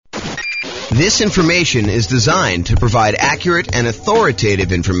This information is designed to provide accurate and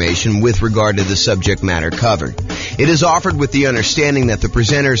authoritative information with regard to the subject matter covered. It is offered with the understanding that the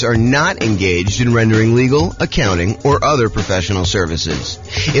presenters are not engaged in rendering legal, accounting, or other professional services.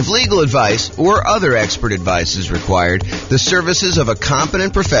 If legal advice or other expert advice is required, the services of a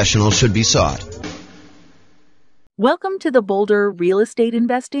competent professional should be sought. Welcome to the Boulder Real Estate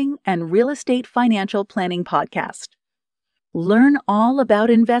Investing and Real Estate Financial Planning Podcast. Learn all about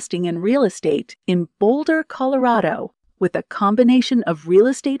investing in real estate in Boulder, Colorado, with a combination of real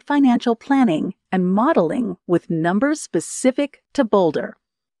estate financial planning and modeling with numbers specific to Boulder,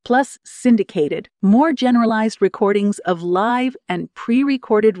 plus syndicated, more generalized recordings of live and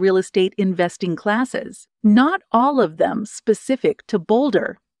pre-recorded real estate investing classes, not all of them specific to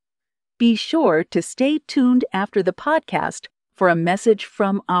Boulder. Be sure to stay tuned after the podcast for a message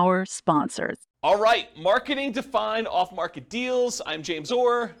from our sponsors. All right, marketing to find off-market deals. I'm James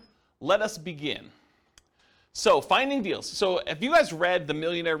Orr. Let us begin. So, finding deals. So, have you guys read the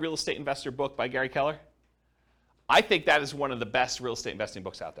Millionaire Real Estate Investor book by Gary Keller? I think that is one of the best real estate investing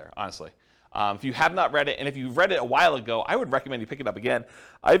books out there, honestly. If you have not read it, and if you've read it a while ago, I would recommend you pick it up again.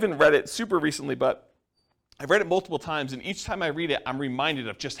 I haven't read it super recently, but I've read it multiple times, and each time I read it, I'm reminded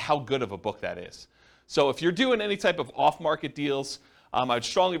of just how good of a book that is. So, if you're doing any type of off-market deals, I would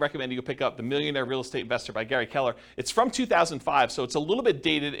strongly recommend you go pick up The Millionaire Real Estate Investor by Gary Keller. It's from 2005, so it's a little bit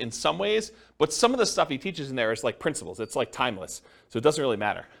dated in some ways, but some of the stuff he teaches in there is like principles. It's like timeless, so it doesn't really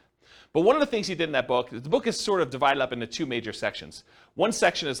matter. But one of the things he did in that book, the book is sort of divided up into two major sections. One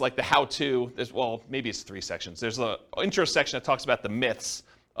section is like the how-to. Well, maybe it's three sections. There's an intro section that talks about the myths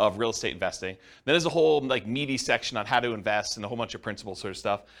of real estate investing. Then there's a whole like meaty section on how to invest and a whole bunch of principles sort of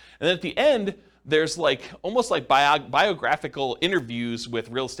stuff. And then at the end, there's like almost like biographical interviews with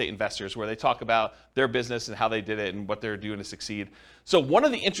real estate investors where they talk about their business and how they did it and what they're doing to succeed. So one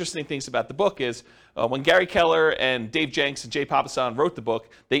of the interesting things about the book is when Gary Keller and Dave Jenks and Jay Papasan wrote the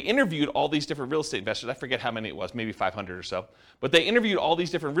book, they interviewed all these different real estate investors. I forget how many it was, maybe 500 or so. But they interviewed all these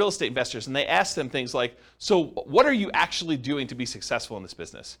different real estate investors and they asked them things like, so what are you actually doing to be successful in this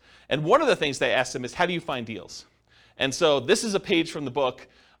business? And one of the things they asked them is, how do you find deals? And so this is a page from the book.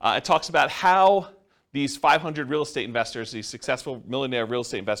 It talks about how these 500 real estate investors, these successful millionaire real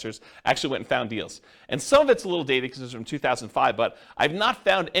estate investors, actually went and found deals. And some of it's a little dated because it's from 2005, but I've not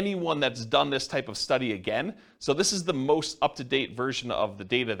found anyone that's done this type of study again. So this is the most up-to-date version of the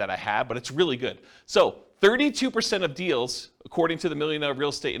data that I have, but it's really good. So 32% of deals, according to the Millionaire Real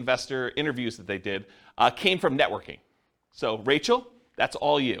Estate Investor interviews that they did, came from networking. So Rachel, that's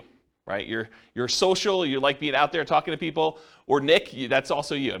all you. Right? You're social, you like being out there talking to people, or Nick, that's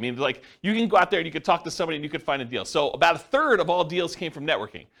also you. I mean, like you can go out there and you could talk to somebody and you could find a deal. So about a third of all deals came from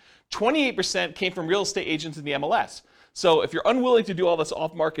networking. 28% came from real estate agents in the MLS. So if you're unwilling to do all this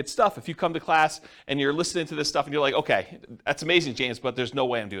off-market stuff, if you come to class and you're listening to this stuff and you're like, okay, that's amazing, James, but there's no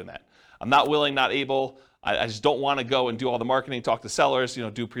way I'm doing that. I'm not willing, not able. I just don't want to go and do all the marketing, talk to sellers,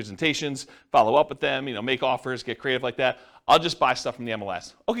 do presentations, follow up with them, make offers, get creative like that. I'll just buy stuff from the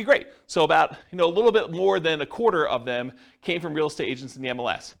MLS. Okay, great. So about, a little bit more than a quarter of them came from real estate agents in the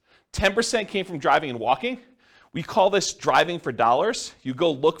MLS. 10% came from driving and walking. We call this driving for dollars. You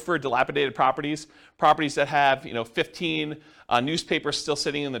go look for dilapidated properties that have, 15 newspapers still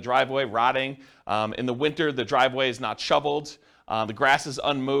sitting in the driveway, rotting. In the winter, the driveway is not shoveled. The grass is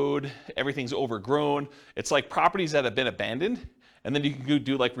unmowed. Everything's overgrown. It's like properties that have been abandoned. And then you can go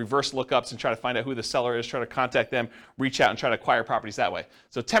do like reverse lookups and try to find out who the seller is, try to contact them, reach out and try to acquire properties that way.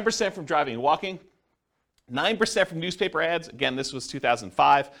 So 10% from driving and walking, 9% from newspaper ads. Again, this was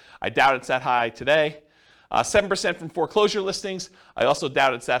 2005. I doubt it's that high today. 7% from foreclosure listings. I also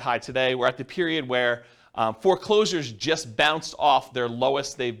doubt it's that high today. We're at the period where foreclosures just bounced off their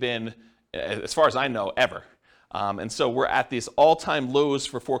lowest they've been, as far as I know, ever. And so we're at these all-time lows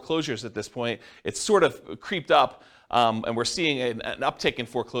for foreclosures at this point. It's sort of creeped up. And we're seeing an uptick in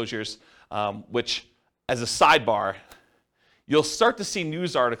foreclosures, which, as a sidebar, you'll start to see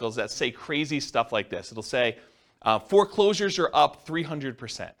news articles that say crazy stuff like this. It'll say, foreclosures are up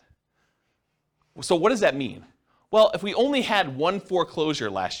 300%. So what does that mean? Well, if we only had one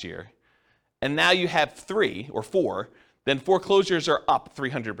foreclosure last year, and now you have 3 or 4, then foreclosures are up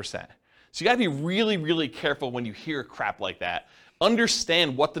 300%. So you got to be really, really careful when you hear crap like that.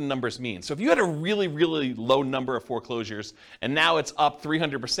 Understand what the numbers mean. So if you had a really, really low number of foreclosures and now it's up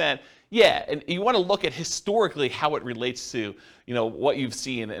 300%, yeah, and you want to look at historically how it relates to, what you've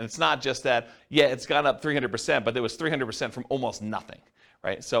seen. And it's not just that, yeah, it's gone up 300%, but there was 300% from almost nothing,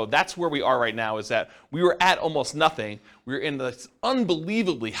 right? So that's where we are right now, is that we were at almost nothing. We were in this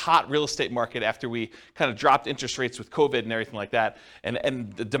unbelievably hot real estate market after we kind of dropped interest rates with COVID and everything like that.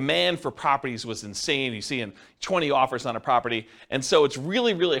 And the demand for properties was insane. You see 20 offers on a property. And so it's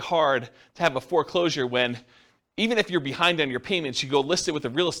really, really hard to have a foreclosure when, even if you're behind on your payments, you go list it with a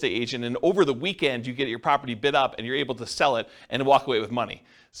real estate agent, and over the weekend you get your property bid up and you're able to sell it and walk away with money.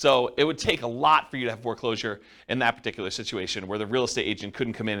 So it would take a lot for you to have foreclosure in that particular situation where the real estate agent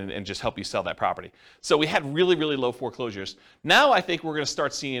couldn't come in and just help you sell that property. So we had really, really low foreclosures. Now I think we're going to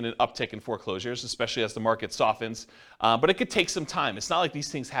start seeing an uptick in foreclosures, especially as the market softens. But it could take some time. It's not like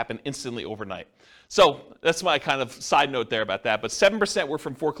these things happen instantly overnight. So that's my kind of side note there about that. But 7% were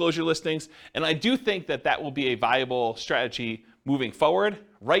from foreclosure listings. And I do think that that will be a viable strategy moving forward.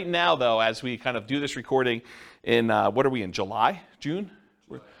 Right now, though, as we kind of do this recording in, what are we in, July? June?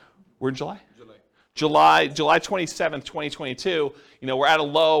 We're in July? July 27th, 2022. We're at a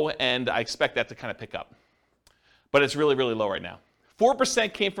low, and I expect that to kind of pick up. But it's really, really low right now.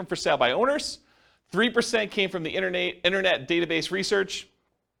 4% came from for sale by owners. 3% came from the internet database research.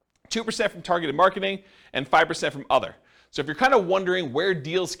 2% from targeted marketing, and 5% from other. So if you're kind of wondering where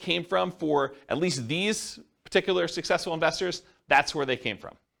deals came from for at least these particular successful investors, that's where they came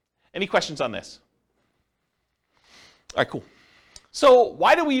from. Any questions on this? All right, cool. So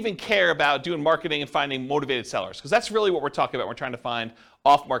why do we even care about doing marketing and finding motivated sellers? Because that's really what we're talking about. We're trying to find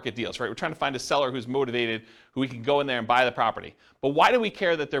off-market deals, right? We're trying to find a seller who's motivated, who we can go in there and buy the property. But why do we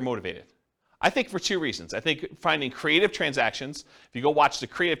care that they're motivated? I think for two reasons. I think finding creative transactions. If you go watch the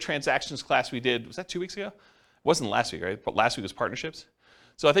creative transactions class we did, was that 2 weeks ago? It wasn't last week, right? But last week was partnerships.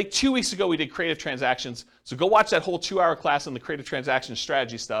 So I think 2 weeks ago we did creative transactions. So go watch that whole 2-hour class on the creative transaction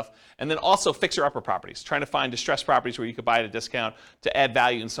strategy stuff. And then also fixer-upper properties, trying to find distressed properties where you could buy at a discount to add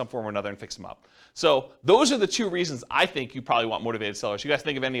value in some form or another and fix them up. So those are the two reasons I think you probably want motivated sellers. You guys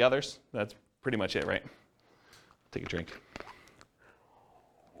think of any others? That's pretty much it, right? Take a drink.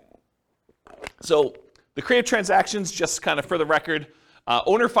 So the creative transactions, just kind of for the record,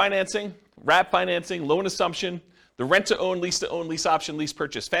 owner financing, wrap financing, loan assumption, the rent-to-own, lease-to-own, lease option, lease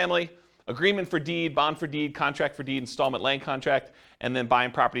purchase family, agreement for deed, bond for deed, contract for deed, installment land contract, and then buying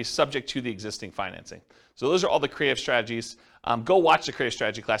properties subject to the existing financing. So those are all the creative strategies. Go watch the creative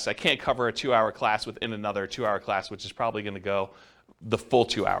strategy class. I can't cover a 2-hour class within another 2-hour class, which is probably going to go the full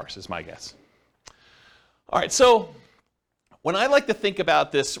 2 hours, is my guess. All right, so when I like to think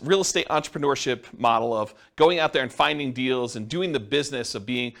about this real estate entrepreneurship model of going out there and finding deals and doing the business of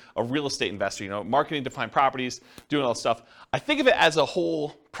being a real estate investor, marketing to find properties, doing all this stuff, I think of it as a whole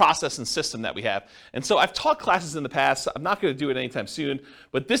process and system that we have. And so I've taught classes in the past. I'm not going to do it anytime soon,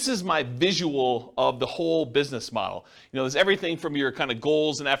 but this is my visual of the whole business model. There's everything from your kind of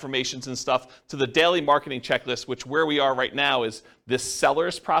goals and affirmations and stuff to the daily marketing checklist, which where we are right now is this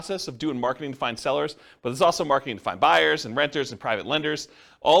seller's process of doing marketing to find sellers, but there's also marketing to find buyers and renters and private lenders.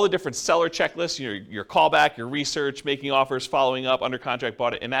 All the different seller checklists, your callback, your research, making offers, following up, under contract,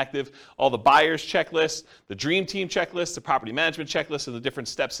 bought it, inactive, all the buyers checklists, the dream team checklist, the property management checklist, and the different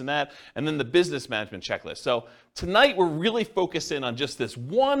steps in that, and then the business management checklist. So tonight we're really focused in on just this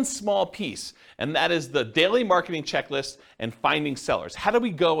one small piece, and that is the daily marketing checklist and finding sellers. How do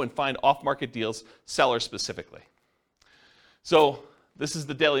we go and find off-market deals, sellers specifically? So this is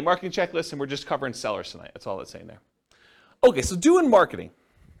the daily marketing checklist, and we're just covering sellers tonight. That's all it's saying there. Okay, so doing marketing.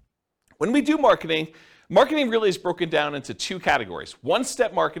 When we do marketing, marketing really is broken down into two categories: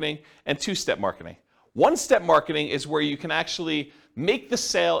 one-step marketing and two-step marketing. One-step marketing is where you can actually make the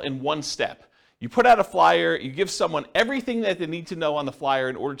sale in one step. You put out a flyer, you give someone everything that they need to know on the flyer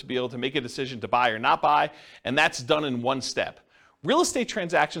in order to be able to make a decision to buy or not buy, and that's done in one step. Real estate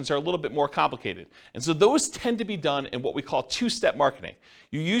transactions are a little bit more complicated, and so those tend to be done in what we call two-step marketing.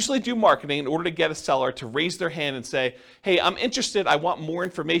 You usually do marketing in order to get a seller to raise their hand and say, hey, I'm interested, I want more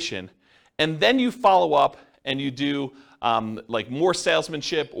information. And then you follow up and you do like more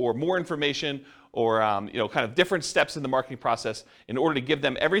salesmanship or more information or kind of different steps in the marketing process in order to give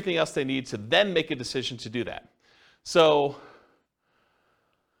them everything else they need to then make a decision to do that. So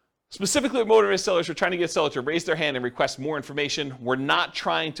specifically with motivated sellers, we're trying to get a seller to raise their hand and request more information. We're not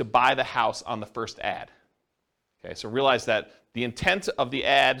trying to buy the house on the first ad. Okay, so realize that the intent of the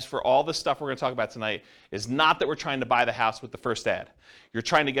ads for all the stuff we're going to talk about tonight is not that we're trying to buy the house with the first ad. You're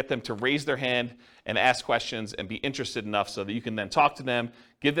trying to get them to raise their hand and ask questions and be interested enough so that you can then talk to them,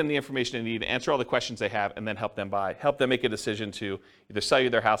 give them the information they need, answer all the questions they have, and then help them make a decision to either sell you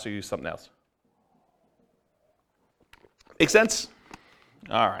their house or use something else. Make sense?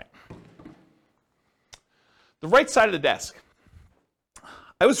 All right. The right side of the desk.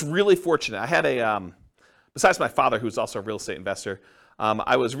 I was really fortunate. I had besides my father, who's also a real estate investor,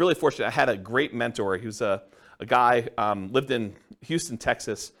 I was really fortunate. I had a great mentor. He was a guy, lived in Houston,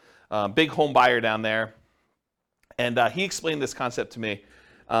 Texas, big home buyer down there. And he explained this concept to me.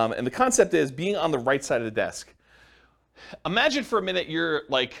 And the concept is being on the right side of the desk. Imagine for a minute you're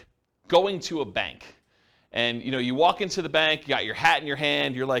like going to a bank. And you walk into the bank, you got your hat in your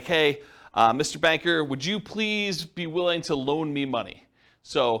hand, you're like, hey, Mr. Banker, would you please be willing to loan me money?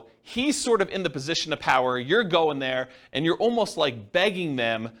 So he's sort of in the position of power. You're going there, and you're almost like begging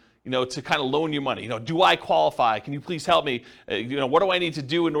them, to kind of loan you money. Do I qualify? Can you please help me? What do I need to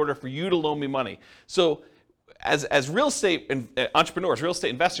do in order for you to loan me money? So as real estate entrepreneurs, real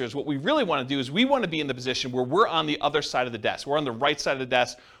estate investors, what we really want to do is we want to be in the position where we're on the other side of the desk. We're on the right side of the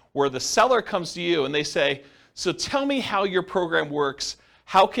desk, where the seller comes to you and they say, so tell me how your program works.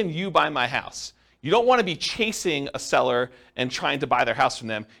 How can you buy my house? You don't want to be chasing a seller and trying to buy their house from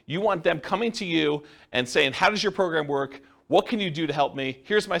them. You want them coming to you and saying, how does your program work? What can you do to help me?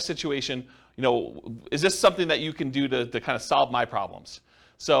 Here's my situation. Is this something that you can do to kind of solve my problems?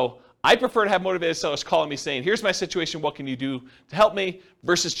 So I prefer to have motivated sellers calling me saying, here's my situation. What can you do to help me?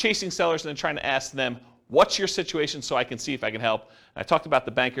 Versus chasing sellers and then trying to ask them, what's your situation so I can see if I can help? And I talked about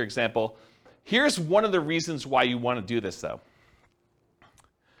the banker example. Here's one of the reasons why you want to do this, though.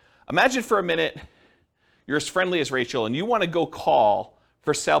 Imagine for a minute you're as friendly as Rachel and you want to go call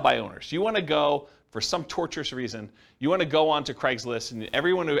for sale by owners. You want to go, for some torturous reason, you want to go onto Craigslist and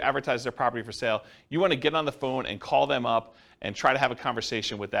everyone who advertises their property for sale, you want to get on the phone and call them up and try to have a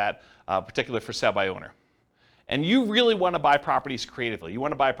conversation with that particular for sale by owner. And you really want to buy properties creatively. You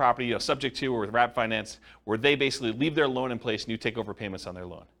want to buy property subject to or with wrap finance where they basically leave their loan in place and you take over payments on their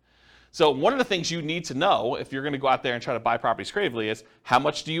loan. So one of the things you need to know if you're going to go out there and try to buy properties creatively is how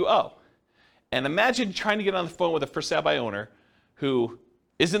much do you owe? And imagine trying to get on the phone with a for sale by owner who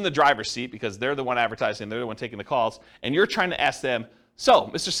is in the driver's seat because they're the one advertising, they're the one taking the calls, and you're trying to ask them, so,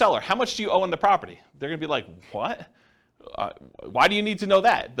 Mr. Seller, how much do you owe on the property? They're going to be like, what? Why do you need to know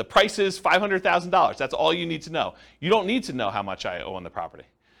that? The price is $500,000. That's all you need to know. You don't need to know how much I owe on the property.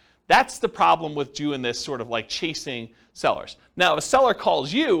 That's the problem with doing this sort of like chasing sellers. Now, if a seller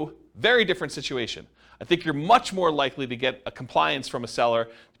calls you, very different situation. I think you're much more likely to get a compliance from a seller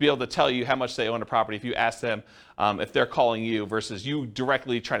to be able to tell you how much they own a property if you ask them if they're calling you versus you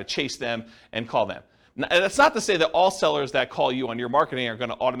directly try to chase them and call them. Now, that's not to say that all sellers that call you on your marketing are going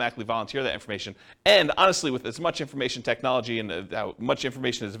to automatically volunteer that information. And honestly, with as much information technology and how much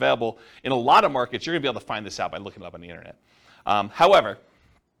information is available in a lot of markets, you're going to be able to find this out by looking it up on the internet. However,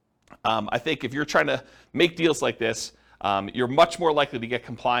 I think if you're trying to make deals like this, you're much more likely to get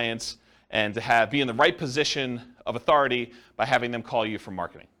compliance and to be in the right position of authority by having them call you for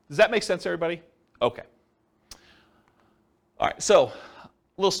marketing. Does that make sense, everybody? Okay. All right, so a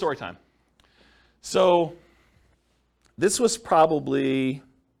little story time. So this was probably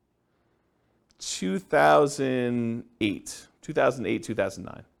 2008,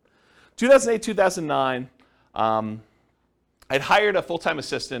 2009. 2009, I'd hired a full-time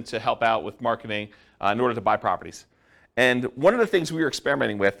assistant to help out with marketing in order to buy properties. And one of the things we were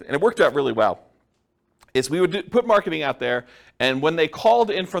experimenting with, and it worked out really well, is we would put marketing out there, and when they called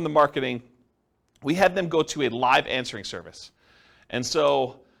in from the marketing, we had them go to a live answering service. And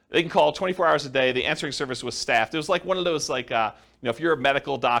so they can call 24 hours a day. The answering service was staffed. It was like one of those, like, if you're a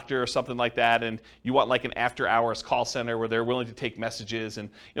medical doctor or something like that, and you want like an after-hours call center where they're willing to take messages, and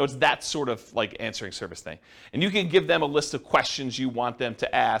it's that sort of like answering service thing. And you can give them a list of questions you want them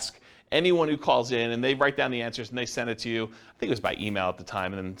to ask anyone who calls in, and they write down the answers and they send it to you. I think it was by email at the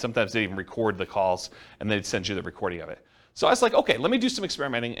time, and then sometimes they even record the calls and they'd send you the recording of it. So I was like, okay, let me do some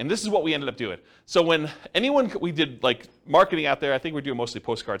experimenting, and this is what we ended up doing. So when we did like marketing out there, I think we were doing mostly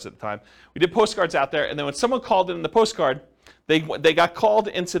postcards at the time. We did postcards out there, and then when someone called in the postcard, they got called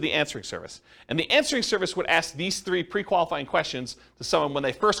into the answering service. And the answering service would ask these 3 pre-qualifying questions to someone when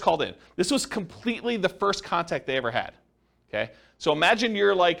they first called in. This was completely the first contact they ever had. Okay? So imagine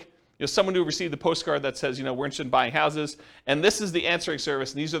you're like, someone who received the postcard that says, we're interested in buying houses, and this is the answering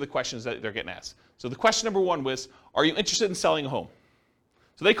service, and these are the questions that they're getting asked. So the question number 1 was, are you interested in selling a home?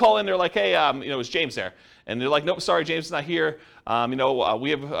 So they call in, they're like, hey, is James there? And they're like, nope, sorry, James is not here. Are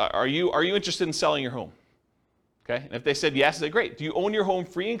you interested in selling your home? Okay, and if they said yes, they said, great. Do you own your home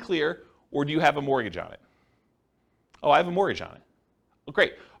free and clear, or do you have a mortgage on it? Oh, I have a mortgage on it. Well,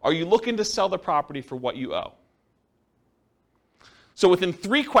 great. Are you looking to sell the property for what you owe? So within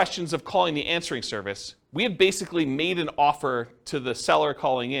 3 questions of calling the answering service, we had basically made an offer to the seller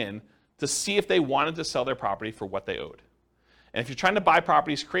calling in to see if they wanted to sell their property for what they owed. And if you're trying to buy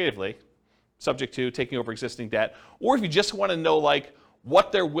properties creatively, subject to taking over existing debt, or if you just want to know like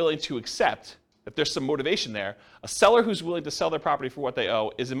what they're willing to accept, if there's some motivation there, a seller who's willing to sell their property for what they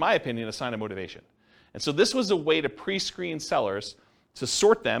owe is, in my opinion, a sign of motivation. And so this was a way to pre-screen sellers to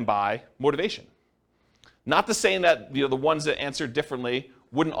sort them by motivation. Not to say that the ones that answered differently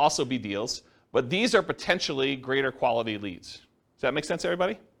wouldn't also be deals, but these are potentially greater quality leads. Does that make sense,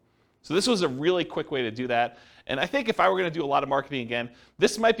 everybody? So this was a really quick way to do that. And I think if I were going to do a lot of marketing again,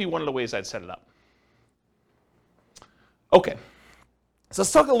 this might be one of the ways I'd set it up. Okay. So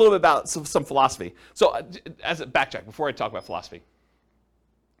let's talk a little bit about some philosophy. So as a backtrack, before I talk about philosophy,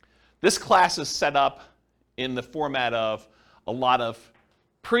 this class is set up in the format of a lot of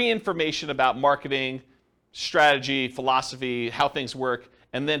pre-information about marketing, strategy, philosophy, how things work.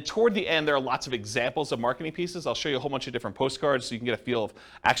 And then toward the end, there are lots of examples of marketing pieces. I'll show you a whole bunch of different postcards so you can get a feel of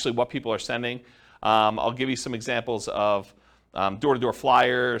actually what people are sending. I'll give you some examples of door-to-door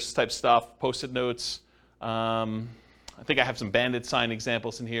flyers type stuff, post-it notes. I think I have some bandit sign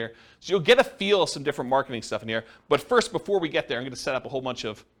examples in here. So you'll get a feel of some different marketing stuff in here. But first, before we get there, I'm going to set up a whole bunch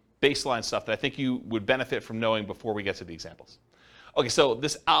of baseline stuff that I think you would benefit from knowing before we get to the examples. Okay, so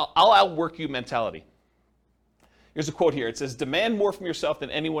this I'll outwork you mentality. Here's a quote here. It says, demand more from yourself than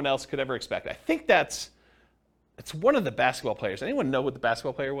anyone else could ever expect. I think it's one of the basketball players. Anyone know what the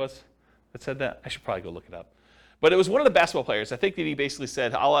basketball player was that said that? I should probably go look it up. But it was one of the basketball players. I think that he basically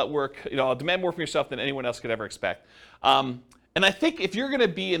said, I'll demand more from yourself than anyone else could ever expect. And I think if you're going to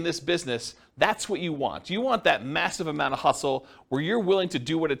be in this business, that's what you want. You want that massive amount of hustle where you're willing to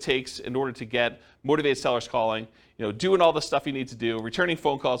do what it takes in order to get motivated sellers calling, doing all the stuff you need to do, returning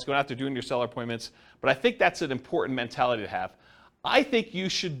phone calls, going out there doing your seller appointments. But I think that's an important mentality to have. I think you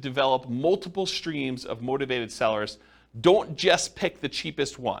should develop multiple streams of motivated sellers. Don't just pick the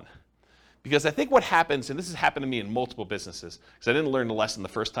cheapest one. Because I think what happens, and this has happened to me in multiple businesses, because I didn't learn the lesson the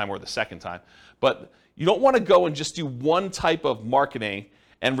first time or the second time, but you don't want to go and just do one type of marketing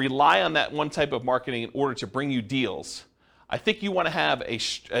and rely on that one type of marketing in order to bring you deals. I think you want to have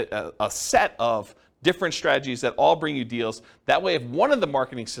a set of different strategies that all bring you deals. That way, if one of the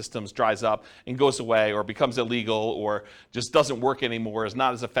marketing systems dries up and goes away or becomes illegal or just doesn't work anymore, is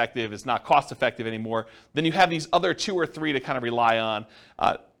not as effective, is not cost effective anymore, then you have these other 2 or 3 to kind of rely on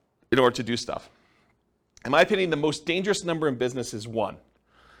in order to do stuff. In my opinion, the most dangerous number in business is 1.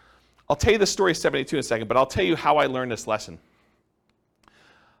 I'll tell you the story of 72 in a second, but I'll tell you how I learned this lesson.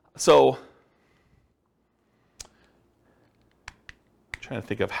 So, I'm trying to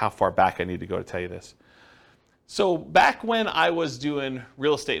think of how far back I need to go to tell you this. So back when I was doing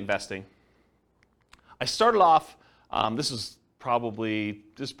real estate investing, I started off, this is probably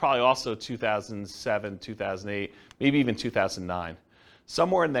also 2007, 2008, maybe even 2009.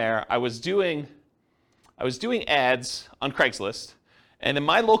 Somewhere in there, I was doing ads on Craigslist, and in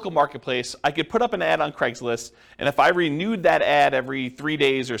my local marketplace, I could put up an ad on Craigslist, and if I renewed that ad every 3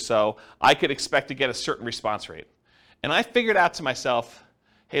 days or so, I could expect to get a certain response rate. And I figured out to myself,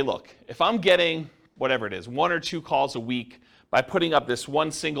 hey, look, if I'm getting, whatever it is, 1 or 2 calls a week by putting up this one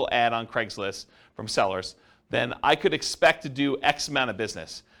single ad on Craigslist from sellers, then I could expect to do X amount of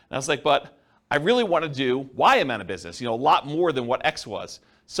business. And I was like, but I really want to do Y amount of business, a lot more than what X was.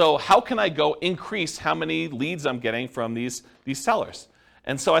 So how can I go increase how many leads I'm getting from these sellers?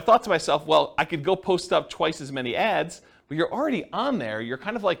 And so I thought to myself, well, I could go post up twice as many ads, but you're already on there. You're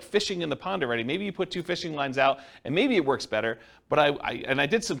kind of like fishing in the pond already. Maybe you put 2 fishing lines out, and maybe it works better. But I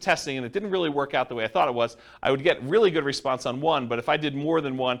did some testing, and it didn't really work out the way I thought it was. I would get really good response on one, but if I did more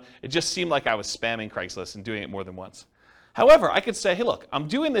than one, it just seemed like I was spamming Craigslist and doing it more than once. However, I could say, hey, look, I'm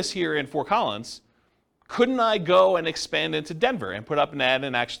doing this here in Fort Collins. Couldn't I go and expand into Denver and put up an ad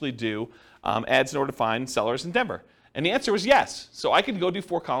and actually do ads in order to find sellers in Denver? And the answer was yes. So I could go do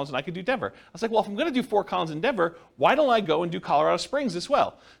Fort Collins and I could do Denver. I was like, well, if I'm going to do Fort Collins and Denver, why don't I go and do Colorado Springs as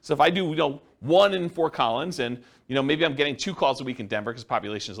well? So if I do, 1 in Fort Collins and, maybe I'm getting 2 calls a week in Denver because the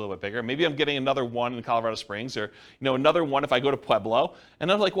population is a little bit bigger. Maybe I'm getting another 1 in Colorado Springs or, another 1 if I go to Pueblo.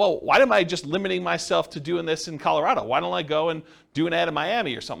 And I'm like, well, why am I just limiting myself to doing this in Colorado? Why don't I go and do an ad in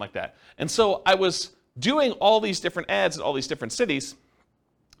Miami or something like that? And so I was doing all these different ads in all these different cities.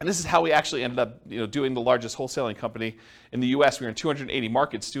 And this is how we actually ended up doing the largest wholesaling company in the US. We were in 280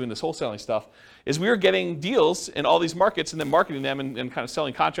 markets doing this wholesaling stuff. Is we were getting deals in all these markets and then marketing them and kind of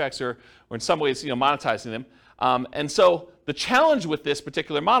selling contracts or in some ways monetizing them. And so the challenge with this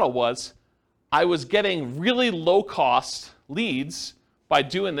particular model was I was getting really low cost leads by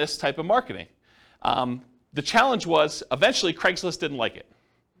doing this type of marketing. The challenge was eventually Craigslist didn't like it,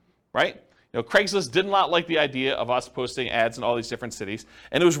 right? Craigslist did not like the idea of us posting ads in all these different cities,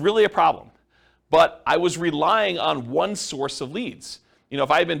 and it was really a problem. But I was relying on one source of leads. if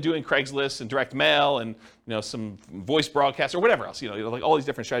I had been doing Craigslist and direct mail and some voice broadcast or whatever else, like all these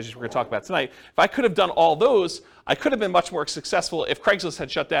different strategies we're going to talk about tonight, if I could have done all those, I could have been much more successful if Craigslist had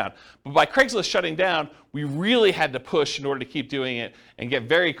shut down. But by Craigslist shutting down, we really had to push in order to keep doing it and get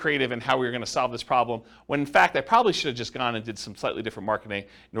very creative in how we were going to solve this problem, when in fact I probably should have just gone and did some slightly different marketing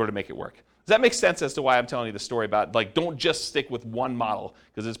in order to make it work. Does that make sense as to why I'm telling you the story about, don't just stick with one model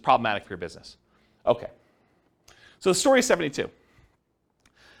because it's problematic for your business? Okay. So the story is 72.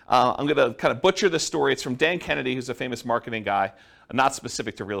 I'm going to kind of butcher this story. It's from Dan Kennedy, who's a famous marketing guy, not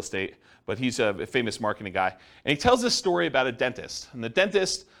specific to real estate, but he's a famous marketing guy. And he tells this story about a dentist. And the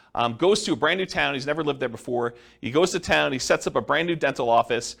dentist goes to a brand new town. He's never lived there before. He goes to town. He sets up a brand new dental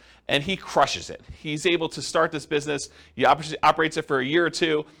office, and he crushes it. He's able to start this business. He operates it for a year or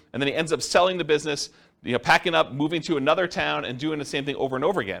two, and then he ends up selling the business, packing up, moving to another town, and doing the same thing over and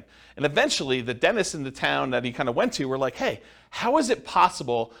over again. And eventually, the dentists in the town that he kind of went to were like, hey, how is it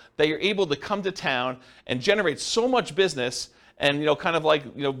possible that you're able to come to town and generate so much business and,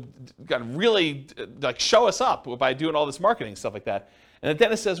 really show us up by doing all this marketing, stuff like that? And the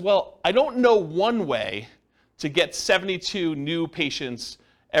dentist says, well, I don't know one way to get 72 new patients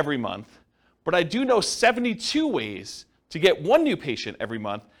every month, but I do know 72 ways to get one new patient every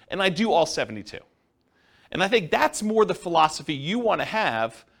month, and I do all 72. And I think that's more the philosophy you want to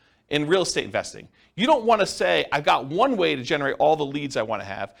have in real estate investing. You don't want to say, I've got one way to generate all the leads I want to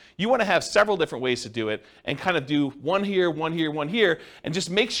have. You want to have several different ways to do it and kind of do one here, one here, one here, and just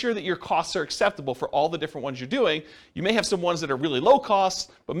make sure that your costs are acceptable for all the different ones you're doing. You may have some ones that are really low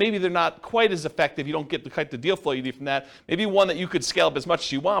cost, but maybe they're not quite as effective. You don't get the deal flow you need from that. Maybe one that you could scale up as much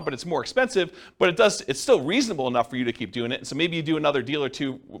as you want, but it's more expensive, but it's still reasonable enough for you to keep doing it. And so maybe you do another deal or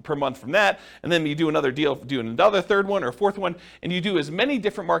two per month from that, and then you do another deal, do another third one or a fourth one, and you do as many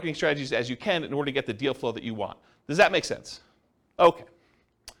different marketing strategies as you can in order to get the deal flow that you want. Does that make sense? Okay.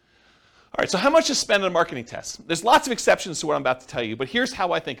 All right, so how much to spend on a marketing test? There's lots of exceptions to what I'm about to tell you, but here's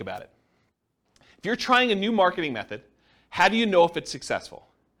how I think about it. If you're trying a new marketing method, how do you know if it's successful?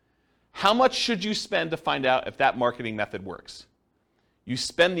 How much should you spend to find out if that marketing method works? You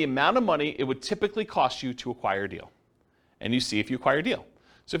spend the amount of money it would typically cost you to acquire a deal, and you see if you acquire a deal.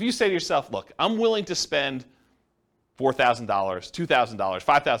 So if you say to yourself, look, I'm willing to spend $4,000, $2,000,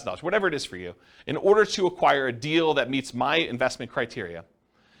 $5,000, whatever it is for you, in order to acquire a deal that meets my investment criteria,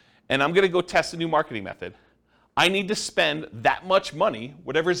 and I'm going to go test a new marketing method, I need to spend that much money,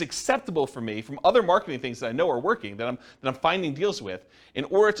 whatever is acceptable for me from other marketing things that I know are working, that I'm finding deals with, in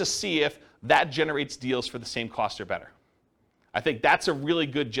order to see if that generates deals for the same cost or better. I think that's a really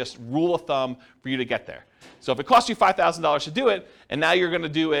good just rule of thumb for you to get there. So if it costs you $5,000 to do it, and now you're going to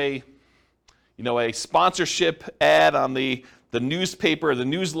do a sponsorship ad on the newspaper, the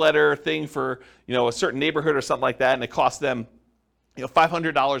newsletter thing for, a certain neighborhood or something like that, and it costs them,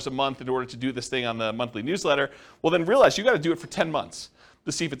 $500 a month in order to do this thing on the monthly newsletter, well, then realize you got to do it for 10 months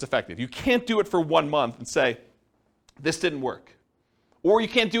to see if it's effective. You can't do it for 1 month and say, this didn't work. Or you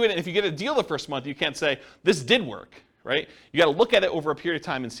can't do it, and if you get a deal the first month, you can't say, this did work, right? You got to look at it over a period of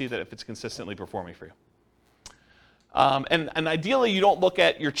time and see that if it's consistently performing for you. And ideally, you don't look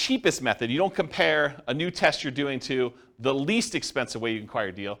at your cheapest method. You don't compare a new test you're doing to the least expensive way you can acquire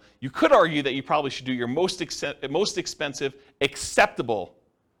a deal. You could argue that you probably should do your most expensive, acceptable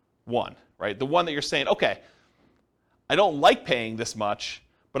one, right? The one that you're saying, okay, I don't like paying this much,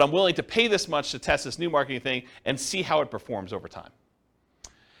 but I'm willing to pay this much to test this new marketing thing and see how it performs over time.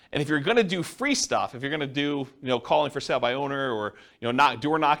 And if you're going to do free stuff, if you're going to do, calling for sale by owner or,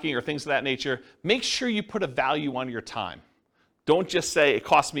 door knocking or things of that nature, make sure you put a value on your time. Don't just say it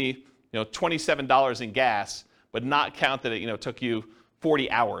cost me, $27 in gas, but not count that it, took you 40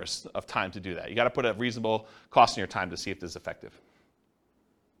 hours of time to do that. You got to put a reasonable cost on your time to see if this is effective.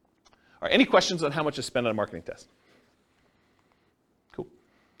 All right, any questions on how much to spend on a marketing test? Cool.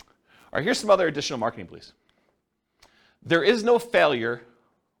 All right, here's some other additional marketing beliefs. There is no failure,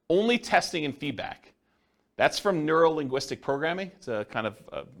 only testing and feedback. That's from neuro-linguistic programming. It's a kind of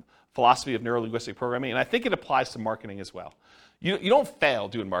philosophy of neuro-linguistic programming, and I think it applies to marketing as well. You don't fail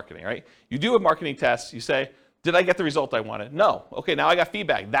doing marketing, right? You do a marketing test, you say, did I get the result I wanted? No. Okay, now I got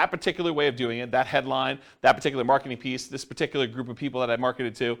feedback. That particular way of doing it, that headline, that particular marketing piece, this particular group of people that I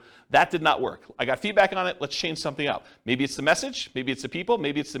marketed to, that did not work. I got feedback on it, let's change something up. Maybe it's the message, maybe it's the people,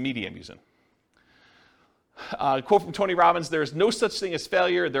 maybe it's the media I'm using. Quote from Tony Robbins, there is no such thing as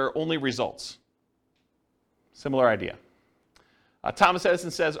failure, there are only results. Similar idea. Thomas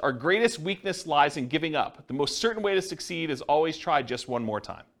Edison says, our greatest weakness lies in giving up. The most certain way to succeed is always try just one more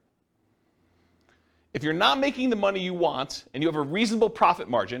time. If you're not making the money you want and you have a reasonable profit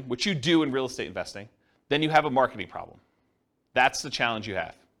margin, which you do in real estate investing, then you have a marketing problem. That's the challenge you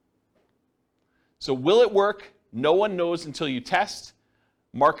have. So will it work? No one knows until you test.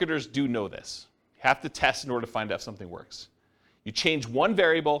 Marketers do know this. You have to test in order to find out if something works. You change one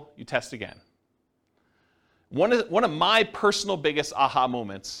variable, you test again. One of my personal biggest aha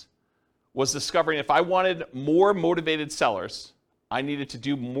moments was discovering if I wanted more motivated sellers, I needed to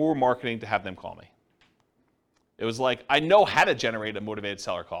do more marketing to have them call me. It was like, I know how to generate a motivated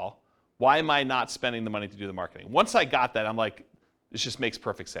seller call. Why am I not spending the money to do the marketing? Once I got that, I'm like, this just makes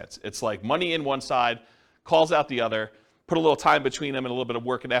perfect sense. It's like money in one side, calls out the other, put a little time between them and a little bit of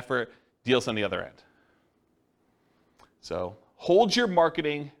work and effort, deals on the other end. So hold your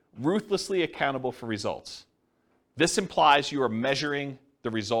marketing ruthlessly accountable for results. This implies you are measuring the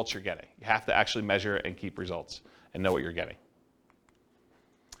results you're getting. You have to actually measure and keep results and know what you're getting.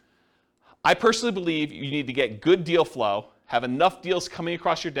 I personally believe you need to get good deal flow, have enough deals coming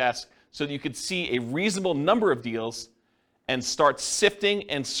across your desk so that you can see a reasonable number of deals and start sifting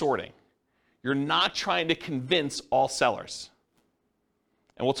and sorting. You're not trying to convince all sellers.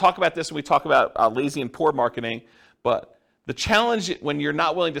 And we'll talk about this when we talk about lazy and poor marketing, but the challenge when you're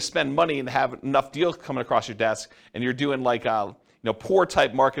not willing to spend money and have enough deals coming across your desk and you're doing like poor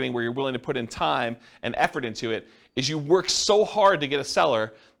type marketing where you're willing to put in time and effort into it is you work so hard to get a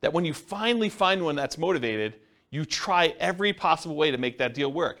seller that when you finally find one that's motivated, you try every possible way to make that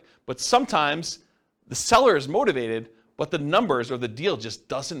deal work. But sometimes the seller is motivated, but the numbers or the deal just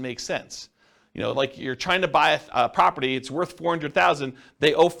doesn't make sense. Like you're trying to buy a property, it's worth $400,000,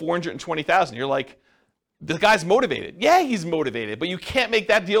 they owe $420,000. You're like, the guy's motivated. Yeah, he's motivated, but you can't make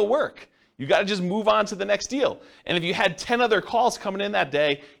that deal work. You got to just move on to the next deal. And if you had 10 other calls coming in that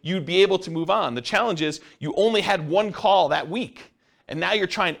day, you'd be able to move on. The challenge is you only had one call that week, and now you're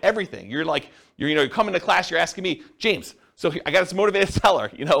trying everything. You're coming to class, you're asking me, James, so I got this motivated seller.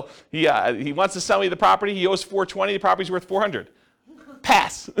 He wants to sell me the property. He owes $420. The property's worth $400.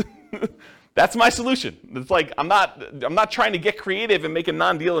 Pass. That's my solution. It's like I'm not trying to get creative and make a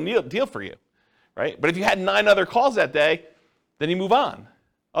non-deal a deal for you, right? But if you had 9 other calls that day, then you move on.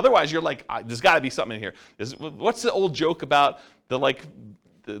 Otherwise, you're like, there's got to be something in here. What's the old joke about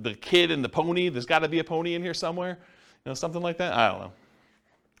the kid and the pony? There's got to be a pony in here somewhere, something like that. I don't know.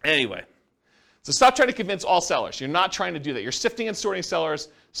 Anyway, so stop trying to convince all sellers. You're not trying to do that. You're sifting and sorting sellers.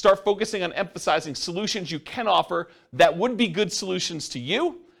 Start focusing on emphasizing solutions you can offer that would be good solutions to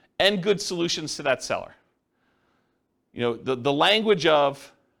you and good solutions to that seller. The language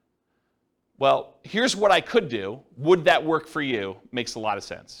of, well, here's what I could do. Would that work for you? Makes a lot of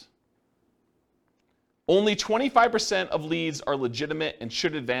sense. Only 25% of leads are legitimate and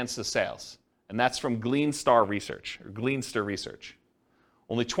should advance to sales. And that's from Gleanstar Research.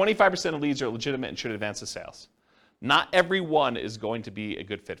 Only 25% of leads are legitimate and should advance to sales. Not every one is going to be a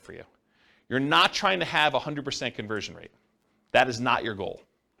good fit for you. You're not trying to have 100% conversion rate. That is not your goal.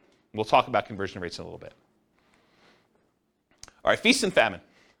 We'll talk about conversion rates in a little bit. All right, feast and famine.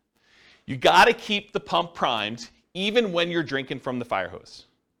 You got to keep the pump primed even when you're drinking from the fire hose.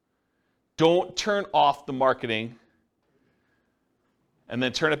 Don't turn off the marketing and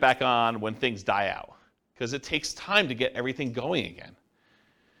then turn it back on when things die out, because it takes time to get everything going again.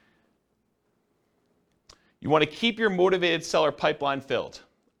 You want to keep your motivated seller pipeline filled.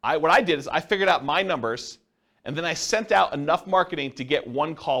 What I did is I figured out my numbers, and then I sent out enough marketing to get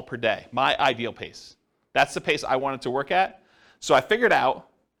 1 call per day, my ideal pace. That's the pace I wanted to work at. So I figured out,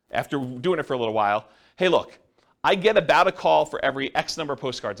 after doing it for a little while, hey, look, I get about a call for every X number of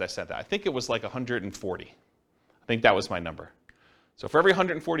postcards I sent out. I think it was like 140. I think that was my number. So for every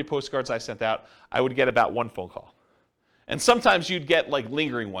 140 postcards I sent out, I would get about 1 phone call. And sometimes you'd get like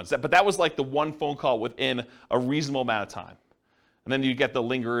lingering ones, but that was like the 1 phone call within a reasonable amount of time. And then you get the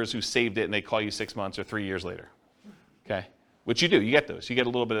lingerers who saved it and they call you 6 months or 3 years later. Okay? Which you do, you get those. You get a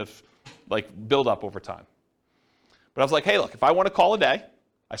little bit of like build up over time. But I was like, hey, look, if I want to call a day,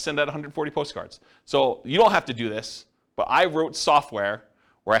 I send out 140 postcards. So you don't have to do this, but I wrote software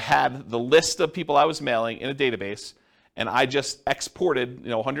where I had the list of people I was mailing in a database, and I just exported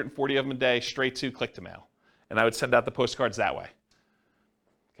 140 of them a day straight to Click-to-Mail. And I would send out the postcards that way.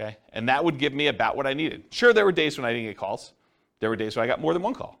 Okay? And that would give me about what I needed. Sure, there were days when I didn't get calls. There were days when I got more than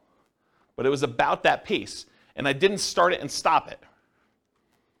 1 call. But it was about that pace. And I didn't start it and stop it.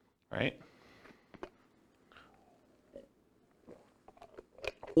 Right?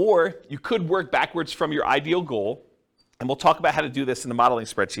 Or you could work backwards from your ideal goal, and we'll talk about how to do this in the modeling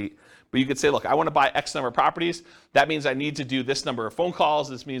spreadsheet, but you could say, look, I want to buy X number of properties. That means I need to do this number of phone calls.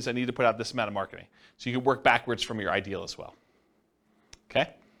 This means I need to put out this amount of marketing. So you can work backwards from your ideal as well. Okay?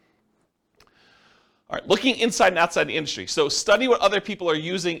 All right, looking inside and outside the industry. So study what other people are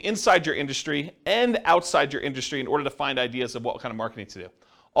using inside your industry and outside your industry in order to find ideas of what kind of marketing to do.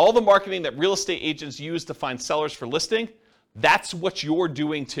 All the marketing that real estate agents use to find sellers for listing, that's what you're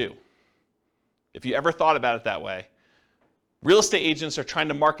doing too. If you ever thought about it that way, real estate agents are trying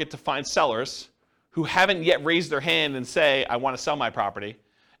to market to find sellers who haven't yet raised their hand and say, I want to sell my property.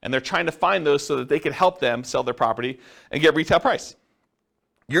 And they're trying to find those so that they can help them sell their property and get retail price.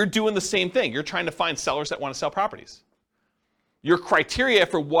 You're doing the same thing. You're trying to find sellers that want to sell properties. Your criteria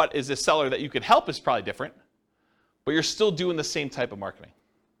for what is a seller that you could help is probably different, but you're still doing the same type of marketing.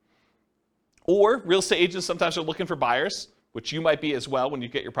 Or real estate agents sometimes are looking for buyers, which you might be as well when you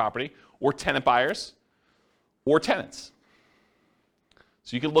get your property, or tenant buyers, or tenants.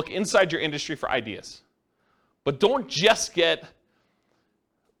 So you can look inside your industry for ideas. But don't just get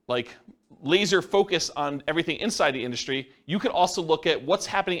laser focus on everything inside the industry. You can also look at what's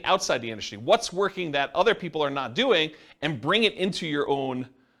happening outside the industry, what's working that other people are not doing, and bring it into your own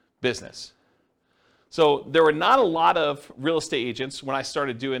business. So there were not a lot of real estate agents when I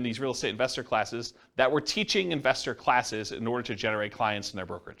started doing these real estate investor classes that were teaching investor classes in order to generate clients in their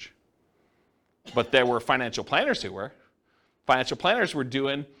brokerage. But there were financial planners who were. Financial planners were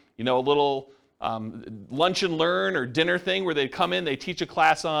doing, a little lunch and learn or dinner thing where they'd come in, they teach a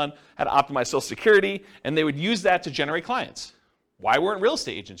class on how to optimize Social Security, and they would use that to generate clients. Why weren't real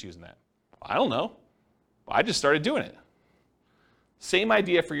estate agents using that? I don't know. I just started doing it. Same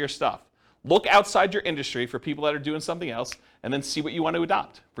idea for your stuff. Look outside your industry for people that are doing something else, and then see what you want to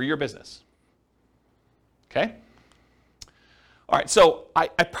adopt for your business. Okay? All right, so I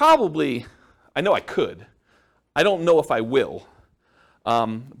know I could. I don't know if I will,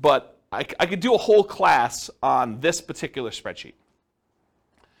 but I could do a whole class on this particular spreadsheet.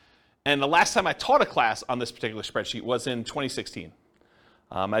 And the last time I taught a class on this particular spreadsheet was in 2016.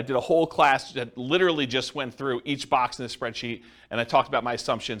 I did a whole class that literally just went through each box in the spreadsheet, and I talked about my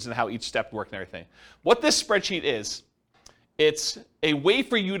assumptions and how each step worked and everything. What this spreadsheet is, it's a way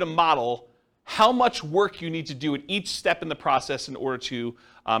for you to model how much work you need to do at each step in the process in order to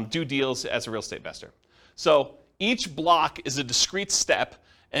do deals as a real estate investor. So each block is a discrete step,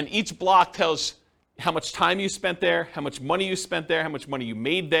 and each block tells how much time you spent there, how much money you spent there, how much money you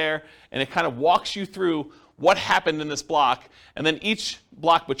made there, and it kind of walks you through what happened in this block, and then each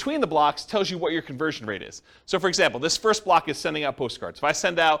block between the blocks tells you what your conversion rate is. So for example, this first block is sending out postcards. If I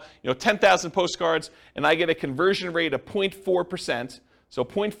send out 10,000 postcards and I get a conversion rate of 0.4%, so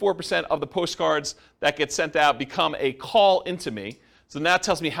 0.4% of the postcards that get sent out become a call into me. So now it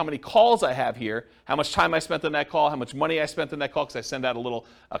tells me how many calls I have here, how much time I spent on that call, how much money I spent on that call, because I send out a little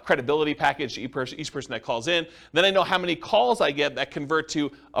credibility package to each person that calls in. Then I know how many calls I get that convert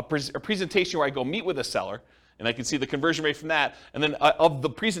to a presentation where I go meet with a seller, and I can see the conversion rate from that. And then of the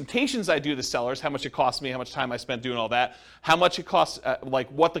presentations I do to sellers, how much it costs me, how much time I spent doing all that, how much it costs,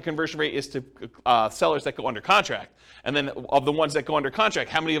 what the conversion rate is to sellers that go under contract. And then of the ones that go under contract,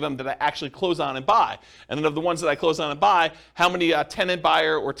 how many of them did I actually close on and buy? And then of the ones that I close on and buy, how many tenant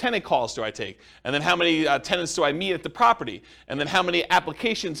buyer or tenant calls do I take? And then how many tenants do I meet at the property? And then how many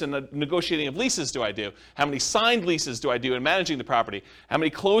applications and negotiating of leases do I do? How many signed leases do I do in managing the property? How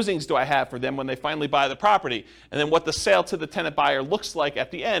many closings do I have for them when they finally buy the property? And then what the sale to the tenant buyer looks like at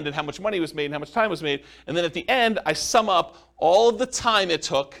the end, and how much money was made and how much time was made. And then at the end, I sum up all of the time it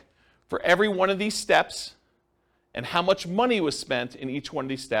took for every one of these steps, and how much money was spent in each one of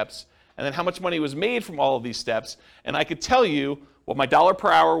these steps, and then how much money was made from all of these steps. And I could tell you what my dollar per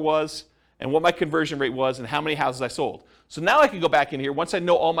hour was, and what my conversion rate was, and how many houses I sold. So now I can go back in here, once I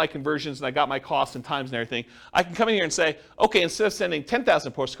know all my conversions and I got my costs and times and everything, I can come in here and say, okay, instead of sending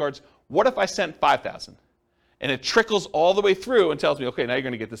 10,000 postcards, what if I sent 5,000? And it trickles all the way through and tells me, okay, now you're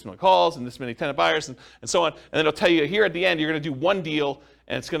going to get this many calls and this many tenant buyers and so on. And then it'll tell you here at the end, you're going to do one deal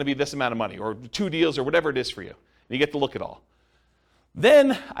and it's going to be this amount of money, or 2 deals, or whatever it is for you. And you get to look at all.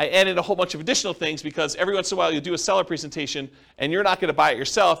 Then I added a whole bunch of additional things, because every once in a while you'll do a seller presentation and you're not going to buy it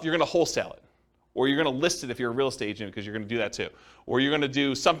yourself, you're going to wholesale it. Or you're going to list it if you're a real estate agent, because you're going to do that too. Or you're going to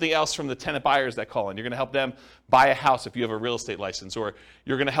do something else from the tenant buyers that call in. You're going to help them buy a house if you have a real estate license. Or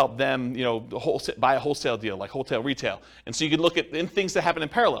you're going to help them buy a wholesale deal, like wholesale retail. And so you can look at things that happen in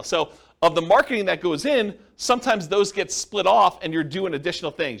parallel. So of the marketing that goes in, sometimes those get split off and you're doing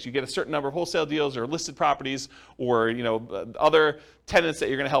additional things. You get a certain number of wholesale deals or listed properties, or other tenants that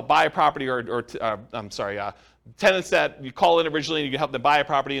you're going to help buy a property, tenants that you call in originally and you can help them buy a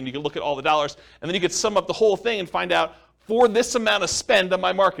property, and you can look at all the dollars, and then you can sum up the whole thing and find out, for this amount of spend on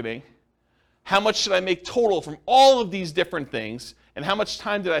my marketing, how much should I make total from all of these different things, and how much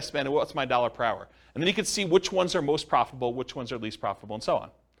time did I spend, and what's my dollar per hour? And then you can see which ones are most profitable, which ones are least profitable, and so on.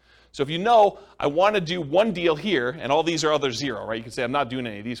 So if you know, I want to do one deal here, and all these are other 0, right? You can say, I'm not doing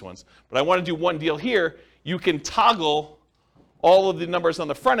any of these ones, but I want to do one deal here. You can toggle all of the numbers on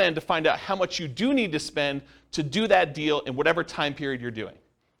the front end to find out how much you do need to spend to do that deal in whatever time period you're doing.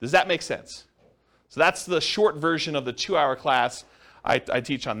 Does that make sense? So that's the short version of the 2-hour class I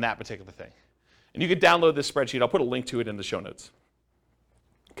teach on that particular thing. And you can download this spreadsheet. I'll put a link to it in the show notes.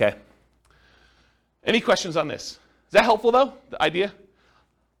 Okay. Any questions on this? Is that helpful, though, the idea?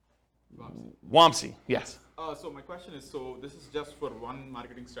 Wamsi, yes. So my question is, so this is just for one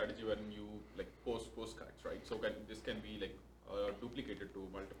marketing strategy when you like post postcards, right? So this can be like duplicated to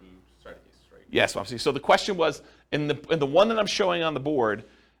multiple strategies, right? Yes, Wamsi. So the question was, in the one that I'm showing on the board,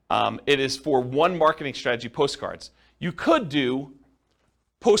 it is for one marketing strategy, postcards. You could do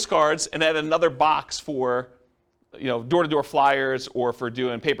postcards and add another box for door-to-door flyers or for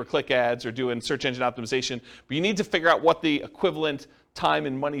doing pay-per-click ads or doing search engine optimization. But you need to figure out what the equivalent time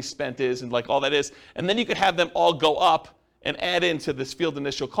and money spent is and like all that is. And then you could have them all go up and add into this field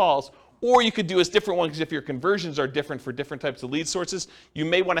initial calls. Or you could do a different one, because if your conversions are different for different types of lead sources, you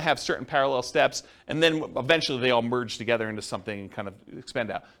may want to have certain parallel steps, and then eventually they all merge together into something and kind of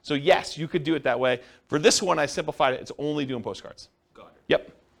expand out. So yes, you could do it that way. For this one, I simplified it. It's only doing postcards. Got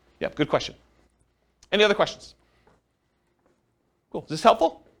it. Yep, good question. Any other questions? Cool. Is this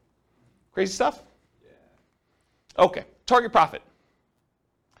helpful? Crazy stuff? Yeah. Okay, target profit.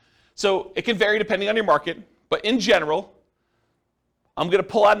 So it can vary depending on your market, but in general, I'm going to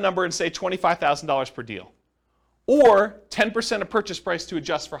pull out a number and say $25,000 per deal, or 10% of purchase price to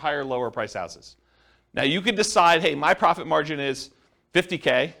adjust for higher, lower price houses. Now you could decide, hey, my profit margin is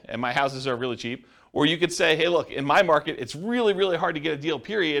 $50K and my houses are really cheap, or you could say, hey, look, in my market, it's really, really hard to get a deal,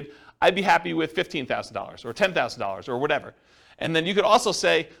 period. I'd be happy with $15,000 or $10,000 or whatever. And then you could also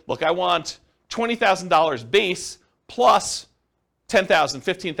say, look, I want $20,000 base plus $10,000,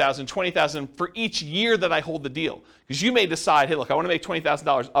 $15,000, $20,000 for each year that I hold the deal. Because you may decide, hey, look, I want to make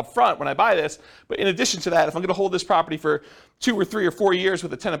 $20,000 up front when I buy this, but in addition to that, if I'm going to hold this property for 2 or 3 or 4 years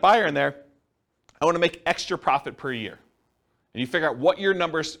with a tenant buyer in there, I want to make extra profit per year. And you figure out what your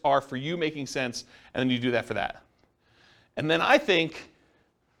numbers are for you making sense, and then you do that for that. And then I think,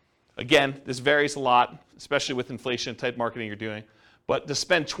 again, this varies a lot, especially with inflation type marketing you're doing, but to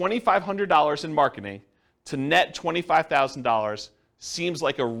spend $2,500 in marketing to net $25,000 seems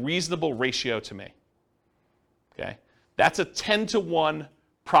like a reasonable ratio to me. Okay? That's a 10-to-1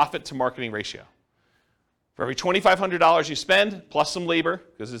 profit to marketing ratio. For every $2,500 you spend, plus some labor,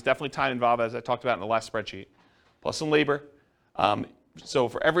 because there's definitely time involved, as I talked about in the last spreadsheet, plus some labor. So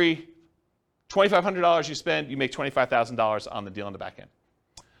for every $2,500 you spend, you make $25,000 on the deal on the back end.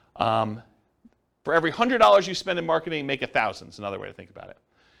 For every $100 you spend in marketing, make $1,000 is another way to think about it.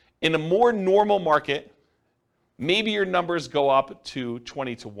 In a more normal market, maybe your numbers go up to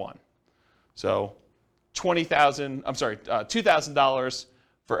 20-to-1. So $2,000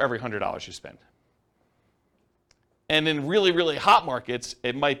 for every $100 you spend. And in really, really hot markets,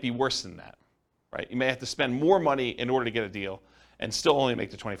 it might be worse than that, right? You may have to spend more money in order to get a deal and still only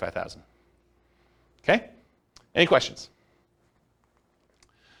make the $25,000. Okay? Any questions?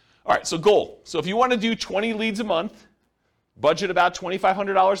 All right, so goal. So if you want to do 20 leads a month, budget about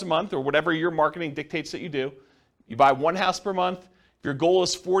 $2,500 a month or whatever your marketing dictates that you do. You buy one house per month. If your goal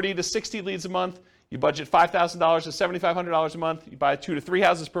is 40 to 60 leads a month, you budget $5,000 to $7,500 a month. You buy 2 to 3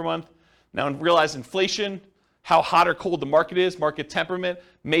 houses per month. Now realize inflation, how hot or cold the market is, market temperament,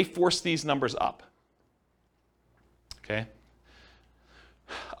 may force these numbers up. Okay?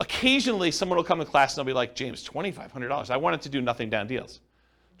 Occasionally, someone will come to class and they'll be like, James, $2,500. I wanted to do nothing down deals.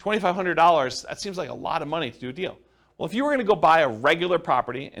 $2,500, that seems like a lot of money to do a deal. Well, if you were going to go buy a regular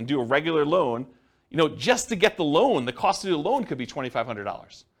property and do a regular loan, just to get the loan, the cost to do a loan could be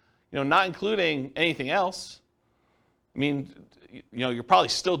 $2,500. Not including anything else. I mean, you're probably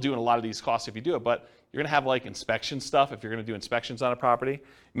still doing a lot of these costs if you do it, but you're going to have like inspection stuff if you're going to do inspections on a property. You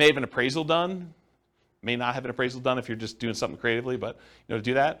may have an appraisal done. May not have an appraisal done if you're just doing something creatively, but to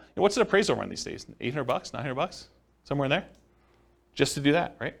do that, what's an appraisal run these days? $800, $900, somewhere in there, just to do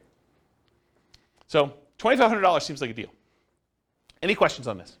that, right? So $2,500 seems like a deal. Any questions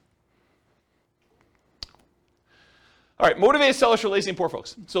on this? All right, motivated sellers for lazy and poor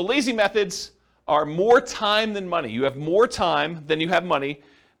folks. So lazy methods are more time than money. You have more time than you have money.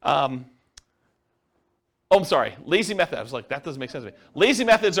 I'm sorry, lazy method. I was like, that doesn't make sense to me. Lazy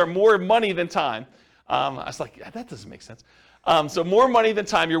methods are more money than time. I was like, yeah, that doesn't make sense. So more money than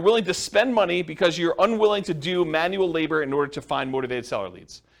time. You're willing to spend money because you're unwilling to do manual labor in order to find motivated seller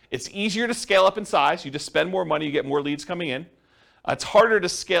leads. It's easier to scale up in size. You just spend more money, you get more leads coming in. It's harder to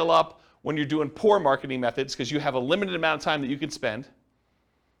scale up when you're doing poor marketing methods because you have a limited amount of time that you can spend.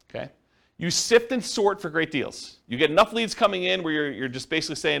 Okay? You sift and sort for great deals. You get enough leads coming in where you're just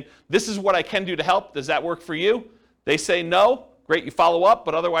basically saying, this is what I can do to help. Does that work for you? They say no. Great, you follow up,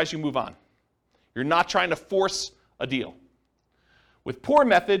 but otherwise you move on. You're not trying to force a deal. With poor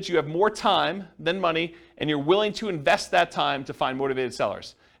methods, you have more time than money, and you're willing to invest that time to find motivated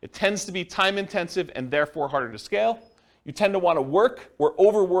sellers. It tends to be time intensive and therefore harder to scale. You tend to want to work or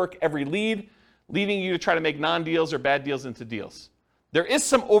overwork every lead, leaving you to try to make non-deals or bad deals into deals. There is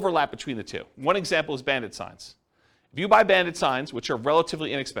some overlap between the two. One example is bandit signs. If you buy bandit signs, which are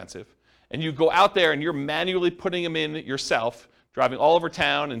relatively inexpensive, and you go out there and you're manually putting them in yourself, driving all over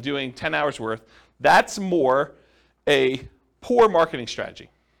town and doing 10 hours worth, that's more a poor marketing strategy.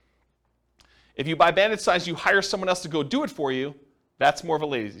 If you buy bandit signs, you hire someone else to go do it for you, that's more of a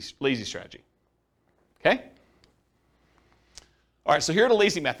lazy strategy. Okay? All right, so here are the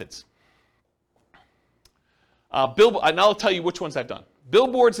lazy methods. And I'll tell you which ones I've done.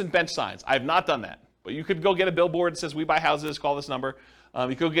 Billboards and bench signs. I have not done that. But you could go get a billboard that says, we buy houses, call this number. You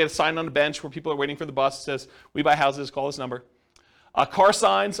could go get a sign on the bench where people are waiting for the bus that says, we buy houses, call this number. Car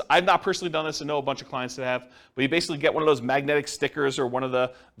signs, I've not personally done this. I know a bunch of clients that have. But you basically get one of those magnetic stickers or one of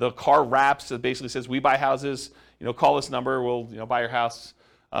the car wraps that basically says, we buy houses, call this number, we'll buy your house.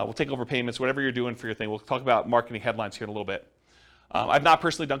 We'll take over payments, whatever you're doing for your thing. We'll talk about marketing headlines here in a little bit. I've not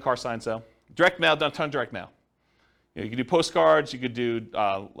personally done car signs, though. Direct mail, done a ton of direct mail. You can do postcards, you could do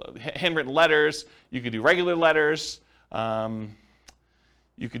handwritten letters, you could do regular letters,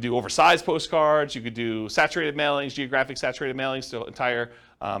 you could do oversized postcards, you could do saturated mailings, geographic saturated mailings to entire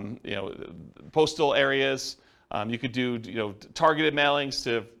postal areas. You could do targeted mailings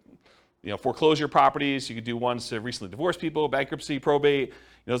to foreclosure properties. You could do ones to recently divorced people, bankruptcy, probate.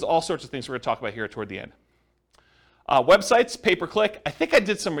 There's all sorts of things we're going to talk about here toward the end. Websites, pay-per-click. I think I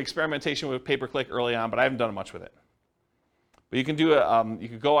did some experimentation with pay-per-click early on, but I haven't done much with it. But you can do you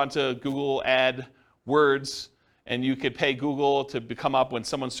could go onto Google AdWords, and you could pay Google to come up when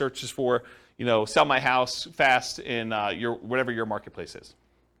someone searches for, sell my house fast in whatever your marketplace is.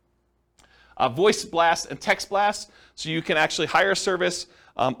 Voice blast and text blast, so you can actually hire a service,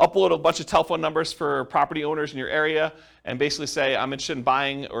 upload a bunch of telephone numbers for property owners in your area, and basically say, I'm interested in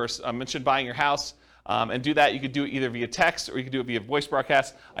buying, or I'm interested in buying your house. And do that. You could do it either via text or you could do it via voice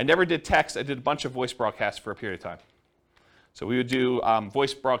broadcast. I never did text. I did a bunch of voice broadcasts for a period of time. So we would do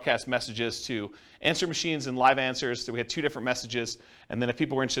voice broadcast messages to answer machines and live answers. So we had 2 different messages. And then if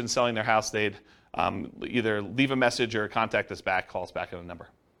people were interested in selling their house, they'd either leave a message or contact us back, call us back at a number.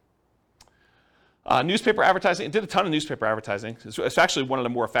 Newspaper advertising. I did a ton of newspaper advertising. It's actually one of the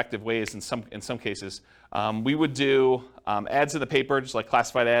more effective ways in some cases. We would do ads in the paper, just like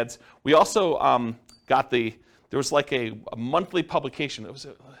classified ads. We also there was like a monthly publication.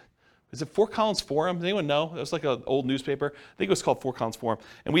 Is it Fort Collins Forum? Does anyone know? It was like an old newspaper. I think it was called Fort Collins Forum.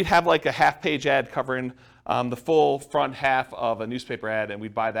 And we'd have like a half-page ad covering the full front half of a newspaper ad, and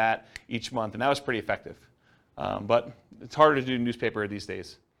we'd buy that each month. And that was pretty effective. But it's harder to do newspaper these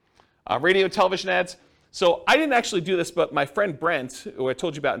days. Radio and television ads. So I didn't actually do this, but my friend Brent, who I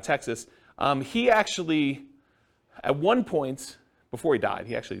told you about in Texas, he actually, at one point, before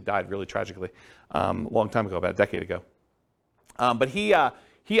he actually died really tragically, a long time ago, about a decade ago. But he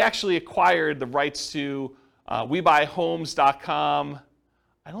actually acquired the rights to WeBuyHomes.com.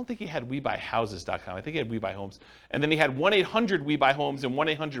 I don't think he had WeBuyHouses.com. I think he had WeBuyHomes. And then he had 1-800-WeBuyHomes and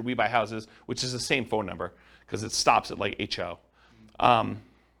 1-800-WeBuyHouses, which is the same phone number because it stops at like HO.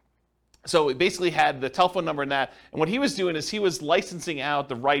 So it basically had the telephone number and that. And what he was doing is he was licensing out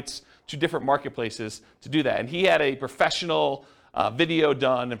the rights to different marketplaces to do that. And he had a professional video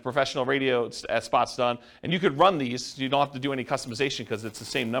done and professional radio spots done. And you could run these. You don't have to do any customization because it's the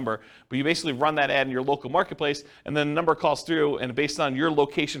same number. But you basically run that ad in your local marketplace, and then the number calls through. And based on your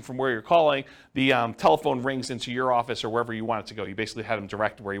location from where you're calling, the telephone rings into your office or wherever you want it to go. You basically had them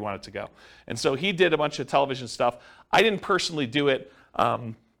direct where you want it to go. And so he did a bunch of television stuff. I didn't personally do it.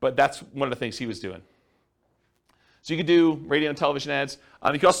 But that's one of the things he was doing. So you could do radio and television ads.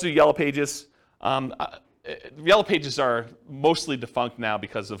 You can also do Yellow Pages. Yellow Pages are mostly defunct now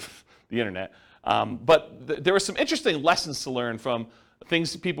because of the internet. But there were some interesting lessons to learn from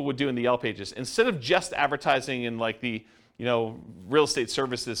things that people would do in the Yellow Pages. Instead of just advertising in like the real estate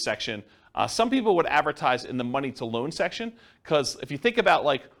services section, some people would advertise in the money to loan section. Because if you think about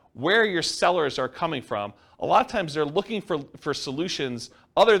like where your sellers are coming from, a lot of times they're looking for solutions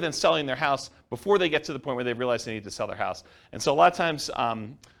other than selling their house before they get to the point where they realize they need to sell their house. And so a lot of times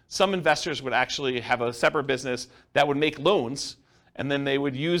some investors would actually have a separate business that would make loans, and then they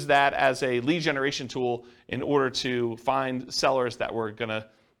would use that as a lead generation tool in order to find sellers that were going to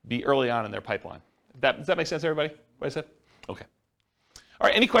be early on in their pipeline. Does that make sense, everybody, what I said? Okay. All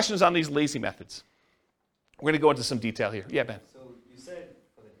right, any questions on these lazy methods? We're going to go into some detail here. Yeah, Ben. So you said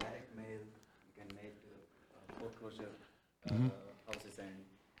for the direct mail, you can mail to foreclosure houses and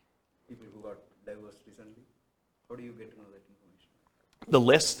people who got divorced recently. How do you get to know that information? The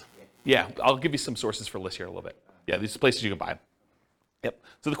list? Yeah, I'll give you some sources for lists here in a little bit. Yeah, these are places you can buy them. Yep.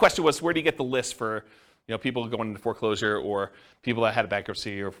 So the question was, where do you get the list for people going into foreclosure or people that had a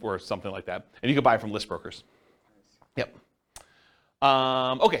bankruptcy or something like that? And you can buy it from list brokers. Yep.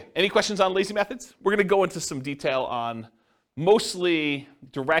 Okay, any questions on lazy methods? We're going to go into some detail on mostly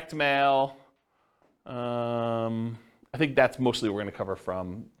direct mail. I think that's mostly what we're going to cover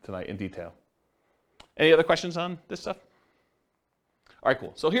from tonight in detail. Any other questions on this stuff? All right,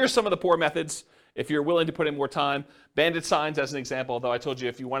 cool. So here's some of the poor methods. If you're willing to put in more time, bandit signs as an example, although I told you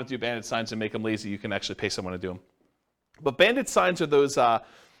if you want to do bandit signs and make them lazy, you can actually pay someone to do them. But bandit signs are those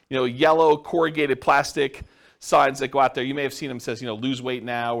yellow corrugated plastic signs that go out there. You may have seen them, says, lose weight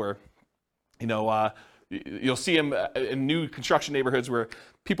now, or, you'll see them in new construction neighborhoods where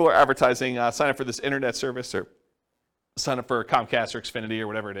people are advertising, sign up for this internet service or sign up for Comcast or Xfinity or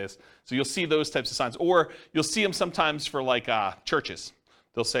whatever it is. So you'll see those types of signs. Or you'll see them sometimes for churches.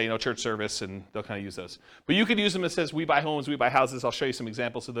 They'll say, church service, and they'll kind of use those. But you could use them that says, we buy homes, we buy houses. I'll show you some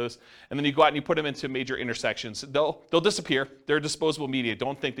examples of those. And then you go out and you put them into major intersections. They'll disappear. They're disposable media.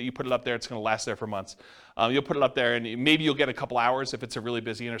 Don't think that you put it up there, it's going to last there for months. You'll put it up there, and maybe you'll get a couple hours if it's a really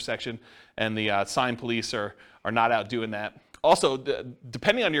busy intersection, and the sign police are not out doing that. Also,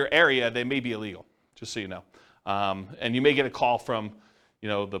 depending on your area, they may be illegal, just so you know. And you may get a call from,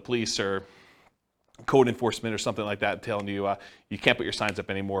 the police or code enforcement or something like that telling you you can't put your signs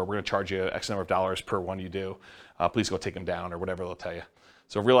up anymore. We're going to charge you X number of dollars per one you do. Please go take them down or whatever they'll tell you.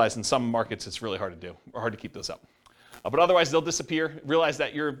 So realize in some markets it's really hard to do or hard to keep those up. But otherwise they'll disappear. Realize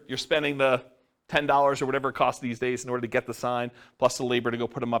that you're spending the $10 or whatever it costs these days in order to get the sign plus the labor to go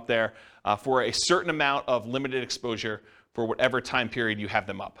put them up there for a certain amount of limited exposure for whatever time period you have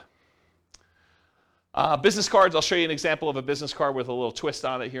them up. Business cards, I'll show you an example of a business card with a little twist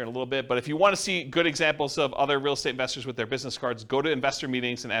on it here in a little bit. But if you want to see good examples of other real estate investors with their business cards, go to investor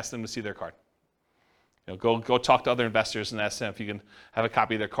meetings and ask them to see their card. Go talk to other investors and ask them if you can have a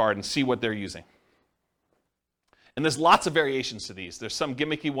copy of their card and see what they're using. And there's lots of variations to these. There's some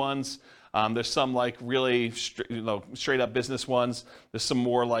gimmicky ones. There's some really straight up business ones. There's some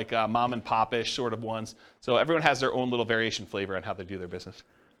more mom and pop-ish sort of ones. So everyone has their own little variation flavor on how they do their business.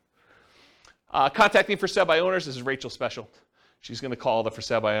 Contacting for sale by owners, this is Rachel's special. She's going to call the for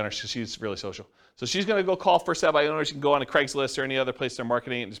sale by owners. She's really social. So she's going to go call for sale by owners. You can go on a Craigslist or any other place they're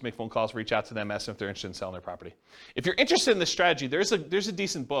marketing and just make phone calls, reach out to them, ask them if they're interested in selling their property. If you're interested in this strategy, there's a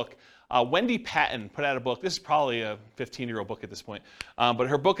decent book. Wendy Patton put out a book. This is probably a 15-year-old book at this point. But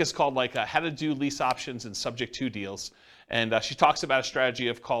her book is called How to Do Lease Options and Subject to Deals. And she talks about a strategy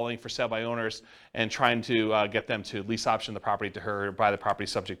of calling for sale by owners and trying to get them to lease option the property to her or buy the property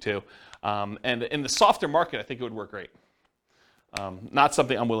subject to. And in the softer market, I think it would work great. Not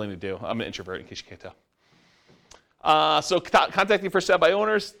something I'm willing to do. I'm an introvert, in case you can't tell. So contacting for sale by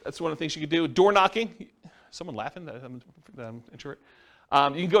owners, that's one of the things you could do. Door knocking. Someone laughing that I'm an introvert?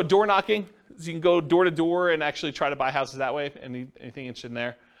 You can go door knocking. So you can go door to door and actually try to buy houses that way. Anything interested in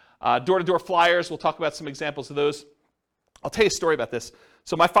there? Door to door flyers. We'll talk about some examples of those. I'll tell you a story about this.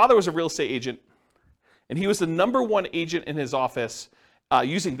 So my father was a real estate agent, and he was the #1 agent in his office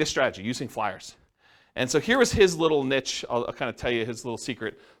using this strategy, using flyers. And so here was his little niche. I'll kind of tell you his little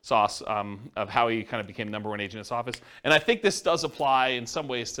secret sauce of how he kind of became #1 agent in his office. And I think this does apply in some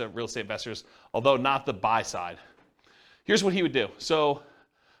ways to real estate investors, although not the buy side. Here's what he would do. So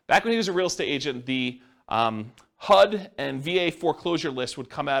back when he was a real estate agent, the HUD and VA foreclosure list would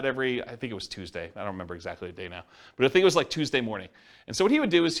come out every, I think it was Tuesday. I don't remember exactly the day now. But I think it was Tuesday morning. And so what he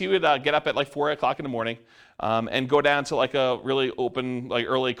would do is he would get up at 4 o'clock in the morning and go down to a really open,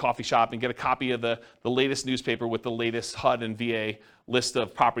 early coffee shop and get a copy of the latest newspaper with the latest HUD and VA list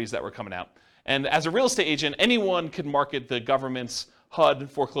of properties that were coming out. And as a real estate agent, anyone could market the government's HUD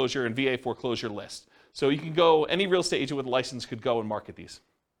foreclosure and VA foreclosure list. So you can go, any real estate agent with a license could go and market these.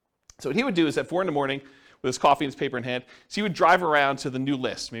 So what he would do is at 4 in the morning, with his coffee and his paper in hand, so he would drive around to the new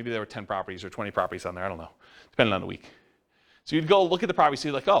list. Maybe there were 10 properties or 20 properties on there, I don't know, depending on the week. So you'd go look at the properties, see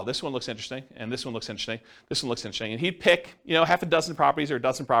oh, this one looks interesting, and this one looks interesting, this one looks interesting. And he'd pick, half a dozen properties or a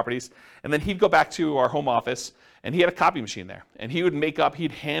dozen properties, and then he'd go back to our home office, and he had a copy machine there. And he would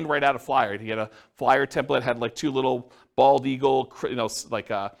he'd hand write out a flyer. He had a flyer template, had 2 little bald eagle,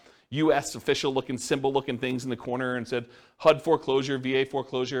 U.S. official-looking, symbol-looking things in the corner and said, HUD foreclosure, VA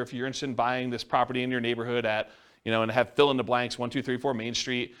foreclosure, if you're interested in buying this property in your neighborhood at, and have fill in the blanks, 1, 2, 3, 4 Main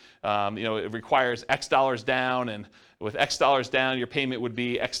Street. It requires X dollars down, and with X dollars down, your payment would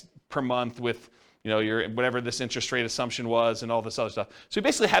be X per month with, your whatever this interest rate assumption was and all this other stuff. So he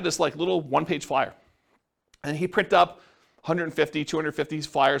basically had this like little one-page flyer. And he printed up 150, 250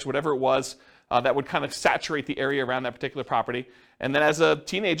 flyers, whatever it was, that would kind of saturate the area around that particular property. And then as a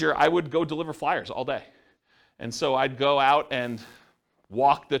teenager, I would go deliver flyers all day. And so I'd go out and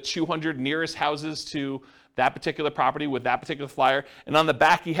walk the 200 nearest houses to that particular property with that particular flyer. And on the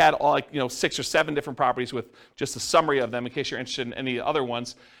back, he had all 6 or 7 different properties with just a summary of them in case you're interested in any other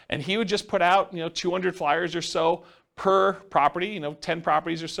ones. And he would just put out 200 flyers or so per property, 10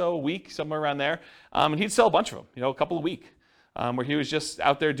 properties or so a week, somewhere around there. And he'd sell a bunch of them, a couple a week, where he was just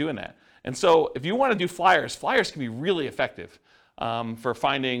out there doing that. And so if you want to do flyers can be really effective for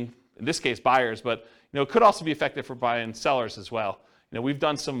finding, in this case, buyers, but it could also be effective for buying sellers as well. We've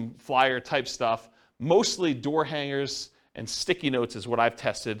done some flyer type stuff. Mostly door hangers and sticky notes is what I've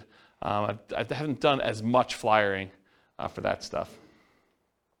tested. I haven't done as much flyering for that stuff.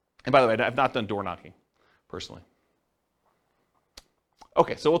 And by the way, I've not done door knocking, personally.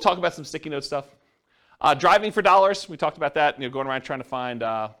 Okay, so we'll talk about some sticky note stuff. Driving for dollars, we talked about that, going around trying to find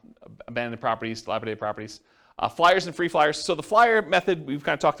abandoned properties, dilapidated properties. Flyers and free flyers. So the flyer method we've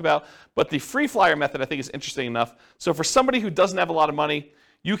kind of talked about, but the free flyer method I think is interesting enough. So for somebody who doesn't have a lot of money,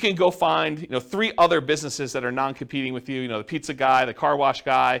 you can go find 3 other businesses that are non-competing with you, the pizza guy, the car wash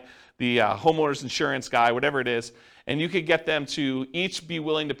guy, the homeowner's insurance guy, whatever it is, and you could get them to each be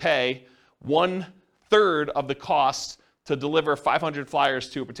willing to pay 1/3 of the cost to deliver 500 flyers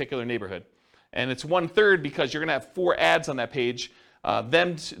to a particular neighborhood. And it's 1/3 because you're going to have 4 ads on that page,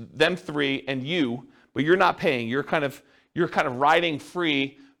 them 3 and you, but you're not paying. You're kind of riding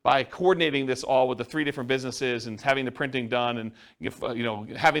free by coordinating this all with the 3 different businesses and having the printing done and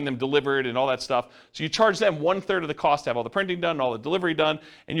having them delivered and all that stuff. So you charge them 1/3 of the cost to have all the printing done, all the delivery done,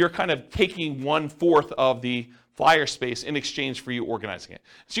 and you're kind of taking 1/4 of the flyer space in exchange for you organizing it.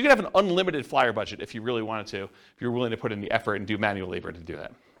 So you can have an unlimited flyer budget if you really wanted to, if you're willing to put in the effort and do manual labor to do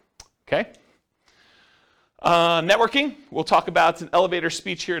that. Okay? Networking, we'll talk about an elevator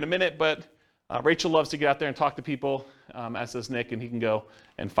speech here in a minute, but Rachel loves to get out there and talk to people, as does Nick, and he can go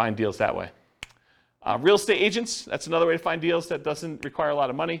and find deals that way. Real estate agents, that's another way to find deals that doesn't require a lot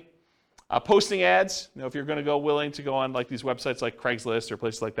of money. Posting ads, if you're going to go willing to go on like these websites like Craigslist or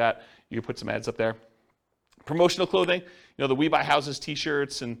places like that, you can put some ads up there. Promotional clothing, the We Buy Houses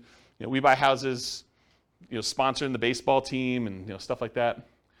t-shirts and We Buy Houses, sponsoring the baseball team and stuff like that.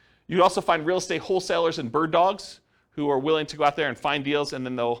 You can also find real estate wholesalers and bird dogs who are willing to go out there and find deals, and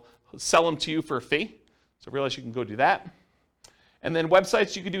then they'll sell them to you for a fee. So realize you can go do that. And then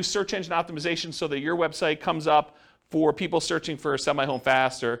websites, you can do search engine optimization so that your website comes up for people searching for Sell My Home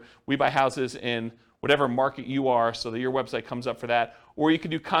Fast or We Buy Houses in whatever market you are, so that your website comes up for that. Or you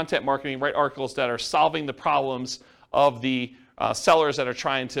can do content marketing, write articles that are solving the problems of the sellers that are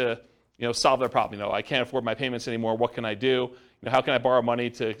trying to solve their problem. I can't afford my payments anymore. What can I do? How can I borrow money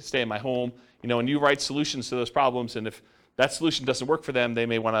to stay in my home? And you write solutions to those problems. And if that solution doesn't work for them, they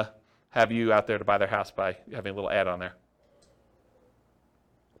may want to have you out there to buy their house by having a little ad on there.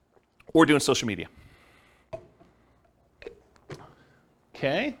 Or doing social media.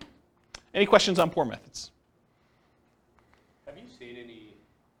 Okay. Any questions on poor methods? Have you seen any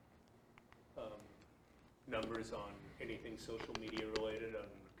numbers on anything social media related on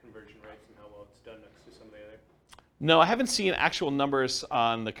conversion rates and how well it's done next to some of the other? No, I haven't seen actual numbers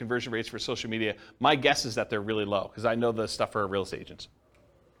on the conversion rates for social media. My guess is that they're really low because I know the stuff for real estate agents.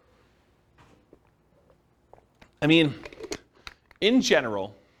 I mean, in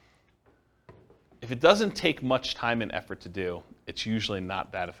general, if it doesn't take much time and effort to do, it's usually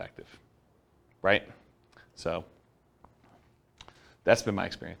not that effective, right? So that's been my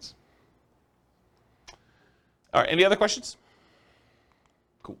experience. All right, any other questions?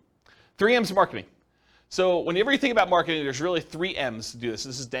 Cool. 3 M's marketing. So whenever you think about marketing, there's really 3 M's to do this.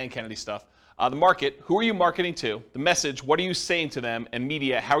 This is Dan Kennedy stuff. The market, who are you marketing to? The message, what are you saying to them? And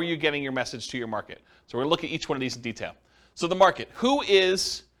media, how are you getting your message to your market? So we're going to look at each one of these in detail. So the market, who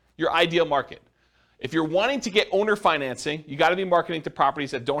is your ideal market? If you're wanting to get owner financing, you got to be marketing to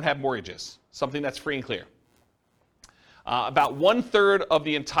properties that don't have mortgages, something that's free and clear. About 1/3 of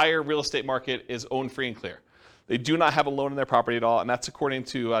the entire real estate market is owned free and clear. They do not have a loan in their property at all, and that's according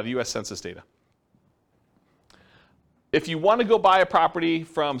to the U.S. Census data. If you want to go buy a property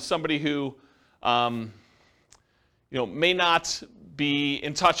from somebody who may not be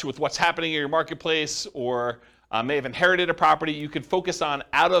in touch with what's happening in your marketplace or may have inherited a property, you can focus on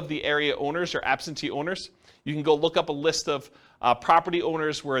out-of-the-area owners or absentee owners. You can go look up a list of property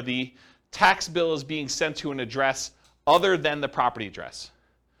owners where the tax bill is being sent to an address other than the property address.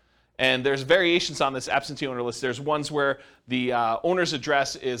 And there's variations on this absentee owner list. There's ones where the owner's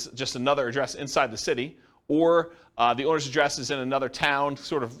address is just another address inside the city, or the owner's address is in another town,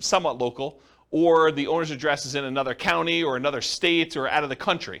 sort of somewhat local, or the owner's address is in another county or another state or out of the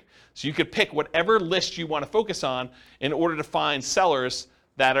country. So you could pick whatever list you want to focus on in order to find sellers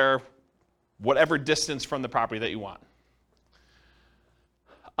that are whatever distance from the property that you want.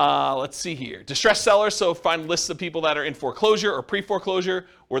 Let's see here. Distressed sellers, so find lists of people that are in foreclosure or pre-foreclosure,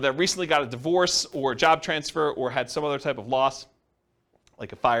 or that recently got a divorce or job transfer or had some other type of loss,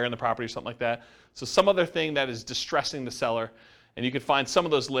 like a fire in the property or something like that. So some other thing that is distressing the seller, and you can find some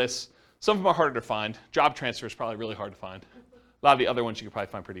of those lists. Some of them are harder to find. Job transfer is probably really hard to find. A lot of the other ones you can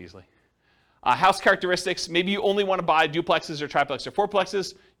probably find pretty easily. House characteristics, maybe you only want to buy duplexes or triplexes or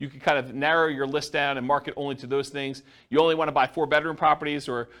fourplexes. You can kind of narrow your list down and market only to those things. You only want to buy 4-bedroom properties,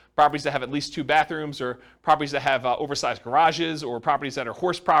 or properties that have at least 2 bathrooms, or properties that have oversized garages, or properties that are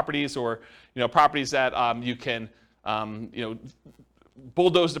horse properties, or properties that you can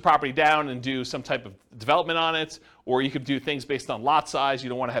bulldoze the property down and do some type of development on it, or you could do things based on lot size. You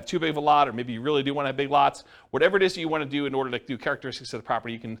don't want to have too big of a lot, or maybe you really do want to have big lots. Whatever it is that you want to do in order to do characteristics of the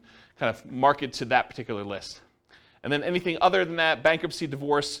property, you can kind of market to that particular list. And then anything other than that, bankruptcy,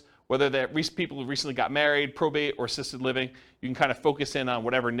 divorce, whether they're people who recently got married, probate, or assisted living, you can kind of focus in on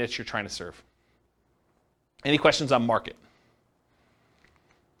whatever niche you're trying to serve. Any questions on market?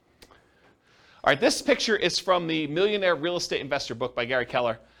 All right, this picture is from the Millionaire Real Estate Investor book by Gary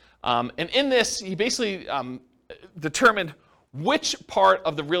Keller. And in this, he basically determined which part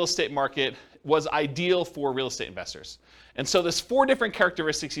of the real estate market was ideal for real estate investors. And so there's 4 different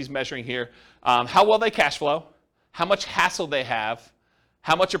characteristics he's measuring here. How well they cash flow, how much hassle they have,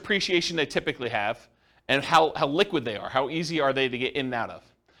 how much appreciation they typically have, and how liquid they are, how easy are they to get in and out of.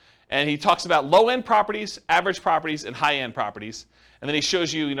 And he talks about low-end properties, average properties, and high-end properties. And then he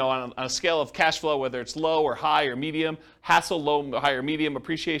shows you, on a scale of cash flow, whether it's low or high or medium, hassle, low, high or medium,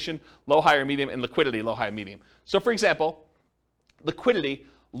 appreciation, low, high or medium, and liquidity, low, high, medium. So for example, liquidity,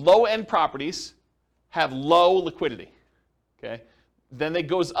 low-end properties have low liquidity. Okay? Then it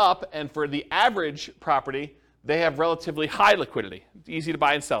goes up, and for the average property, they have relatively high liquidity. It's easy to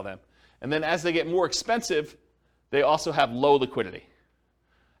buy and sell them. And then as they get more expensive, they also have low liquidity.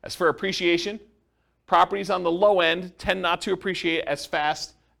 As for appreciation, properties on the low end tend not to appreciate as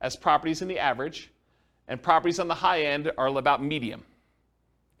fast as properties in the average, and properties on the high end are about medium.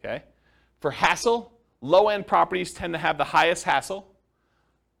 Okay? For hassle, low-end properties tend to have the highest hassle,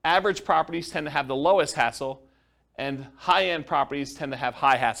 average properties tend to have the lowest hassle, and high-end properties tend to have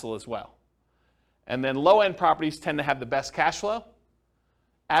high hassle as well. And then low-end properties tend to have the best cash flow,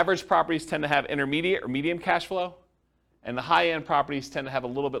 average properties tend to have intermediate or medium cash flow, and the high-end properties tend to have a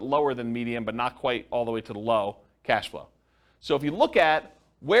little bit lower than medium, but not quite all the way to the low cash flow. So if you look at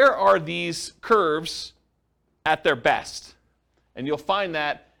where are these curves at their best, and you'll find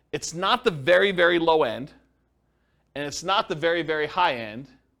that it's not the very, very low end, and it's not the very, very high end.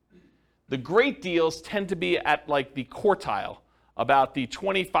 The great deals tend to be at like the quartile, about the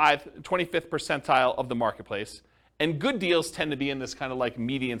 25th percentile of the marketplace, and good deals tend to be in this kind of like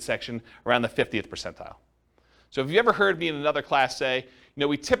median section around the 50th percentile. So if you've ever heard me in another class say,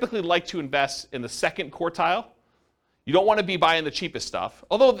 we typically like to invest in the second quartile. You don't want to be buying the cheapest stuff.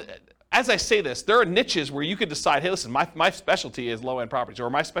 Although, as I say this, there are niches where you could decide, hey, listen, my specialty is low-end properties, or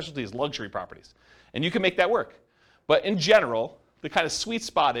my specialty is luxury properties. And you can make that work. But in general, the kind of sweet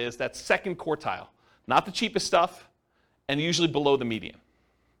spot is that second quartile. Not the cheapest stuff, and usually below the median.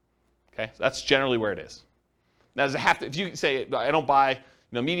 Okay, so that's generally where it is. Now, does it have to, if you say, I don't buy,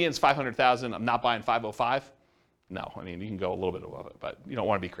 median's 500,000, I'm not buying 505. No, I mean, you can go a little bit above it, but you don't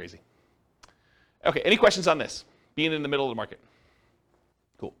want to be crazy. Okay, any questions on this? Being in the middle of the market.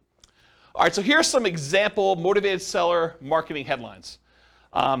 Cool. All right, so here's some example motivated seller marketing headlines.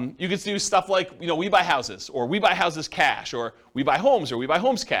 You can do stuff like, we buy houses, or we buy houses cash, or we buy homes, or we buy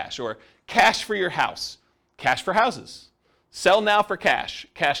homes cash, or cash for your house, cash for houses. Sell now for cash,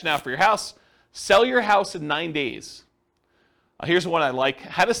 cash now for your house. Sell your house in 9 days. Here's one I like.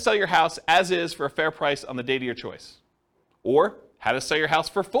 How to sell your house as is for a fair price on the date of your choice. Or how to sell your house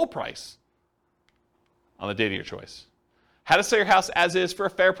for full price on the date of your choice. How to sell your house as is for a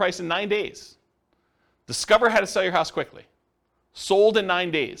fair price in 9 days. Discover how to sell your house quickly. Sold in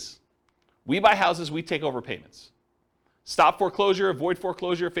 9 days. We buy houses, we take over payments. Stop foreclosure, avoid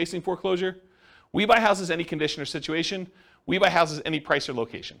foreclosure, facing foreclosure. We buy houses any condition or situation. We buy houses any price or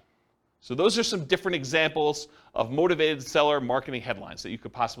location. So those are some different examples of motivated seller marketing headlines that you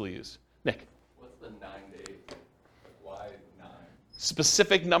could possibly use. Nick? What's the 9 days? Why 9?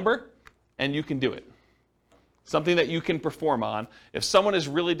 Specific number? and you can do it. Something that you can perform on. If someone is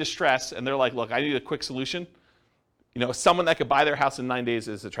really distressed and they're like, look, I need a quick solution, someone that could buy their house in 9 days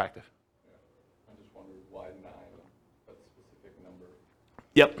is attractive. I just wondered why 9, that specific number.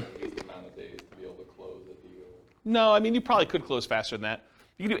 Yep. At least the amount of days to be able to close a deal. No, I mean, you probably could close faster than that.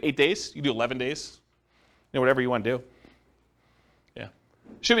 You can do 8 days. You can do 11 days. Whatever you want to do. Yeah.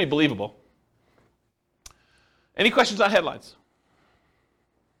 Should be believable. Any questions on headlines?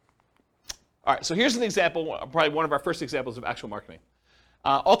 All right, so here's an example, probably one of our first examples of actual marketing.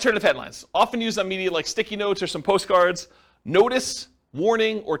 Alternative headlines, often used on media like sticky notes or some postcards. Notice,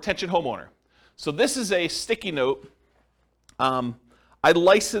 warning, or attention homeowner. So this is a sticky note. I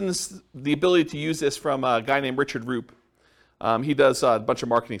licensed the ability to use this from a guy named Richard Roop. He does a bunch of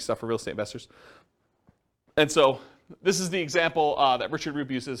marketing stuff for real estate investors. And so this is the example that Richard Roop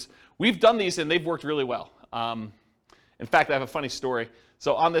uses. We've done these and they've worked really well. In fact, I have a funny story.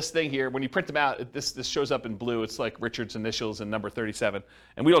 So on this thing here, when you print them out, this shows up in blue. It's like Richard's initials and number 37.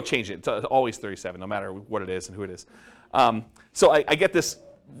 And we don't change it. It's always 37, no matter what it is and who it is. So I get this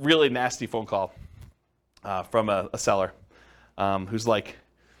really nasty phone call from a seller who's like,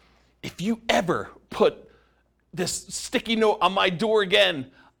 if you ever put this sticky note on my door again,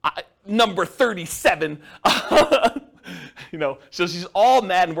 number 37. So she's all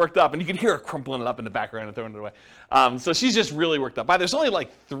mad and worked up, and you can hear her crumpling it up in the background and throwing it away. So she's just really worked up. There's only like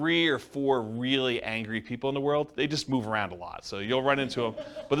 3 or 4 really angry people in the world. They just move around a lot, so you'll run into them.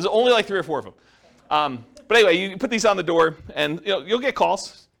 But there's only like 3 or 4 of them. But anyway, you put these on the door, and you'll get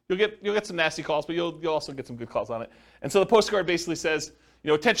calls. You'll get some nasty calls, but you'll also get some good calls on it. And so the postcard basically says,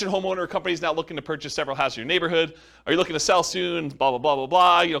 attention homeowner, companies now looking to purchase several houses in your neighborhood. Are you looking to sell soon? Blah, blah, blah,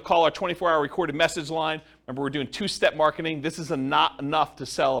 blah, blah. Call our 24-hour recorded message line. Remember, we're doing 2-step marketing. This is not enough to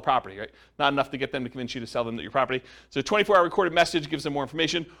sell a property, right? Not enough to get them to convince you to sell them your property. So 24-hour recorded message gives them more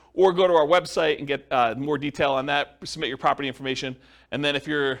information. Or go to our website and get more detail on that. Submit your property information. And then if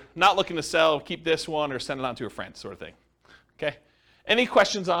you're not looking to sell, keep this one or send it on to a friend, sort of thing. Okay? Any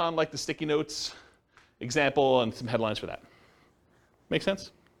questions on like the sticky notes example and some headlines for that? Make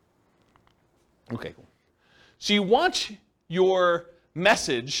sense? Okay, cool. So you want your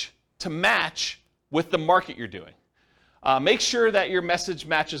message to match with the market you're doing. Make sure that your message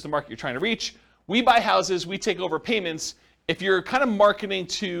matches the market you're trying to reach. We buy houses, we take over payments. If you're kind of marketing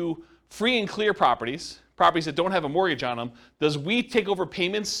to free and clear properties that don't have a mortgage on them, does we take over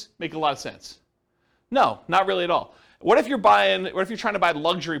payments make a lot of sense? No, not really at all. What if you're trying to buy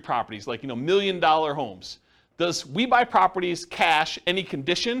luxury properties, like $1 million homes? Does we buy properties cash, any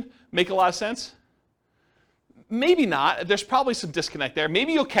condition, make a lot of sense? Maybe not. There's probably some disconnect there.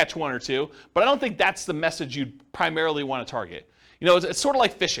 Maybe you'll catch 1 or 2, but I don't think that's the message you'd primarily want to target. It's sort of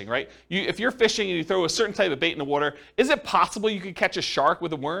like fishing, right? If you're fishing and you throw a certain type of bait in the water, is it possible you could catch a shark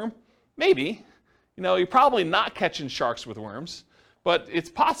with a worm? Maybe. You're probably not catching sharks with worms, but it's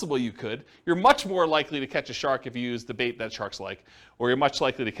possible you could. You're much more likely to catch a shark if you use the bait that sharks like, or you're much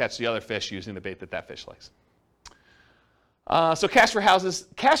likely to catch the other fish using the bait that fish likes. So cash for houses.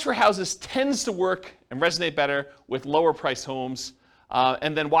 Cash for houses tends to work and resonate better with lower priced homes.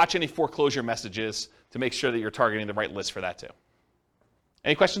 And then watch any foreclosure messages to make sure that you're targeting the right list for that too.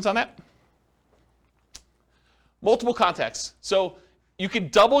 Any questions on that? Multiple contacts. So you can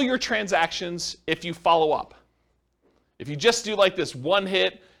double your transactions if you follow up. If you just do like this one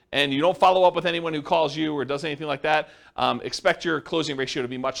hit and you don't follow up with anyone who calls you or does anything like that, expect your closing ratio to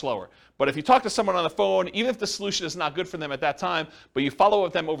be much lower. But if you talk to someone on the phone, even if the solution is not good for them at that time, but you follow up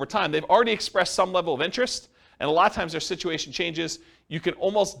with them over time, they've already expressed some level of interest, and a lot of times their situation changes. You can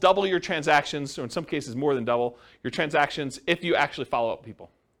almost double your transactions, or in some cases more than double your transactions if you actually follow up with people.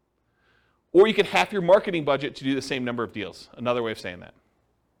 Or you can half your marketing budget to do the same number of deals. Another way of saying that.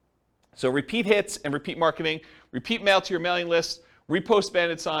 So repeat hits and repeat marketing, repeat mail to your mailing list, repost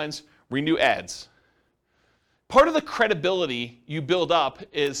banded signs, renew ads. Part of the credibility you build up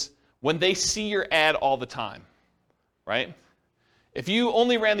is when they see your ad all the time, right? If you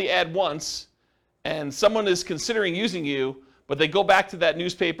only ran the ad once and someone is considering using you, but they go back to that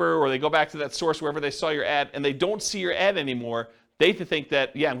newspaper or they go back to that source wherever they saw your ad and they don't see your ad anymore, they think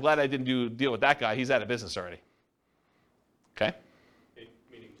that, yeah, I'm glad I didn't deal with that guy. He's out of business already. Okay?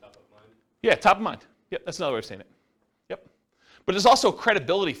 Meaning top of mind? Yeah, top of mind. Yep, that's another way of saying it. Yep. But there's also a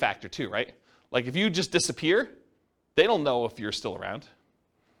credibility factor too, right? Like if you just disappear, they don't know if you're still around.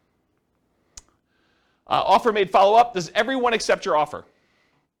 Offer made follow-up. Does everyone accept your offer?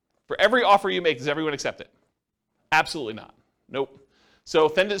 For every offer you make, does everyone accept it? Absolutely not. Nope. So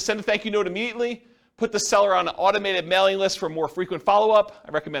send a thank you note immediately. Put the seller on an automated mailing list for more frequent follow-up.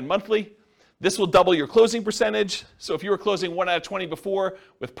 I recommend monthly. This will double your closing percentage. So if you were closing 1 out of 20 before,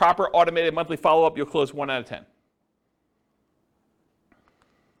 with proper automated monthly follow-up, you'll close 1 out of 10.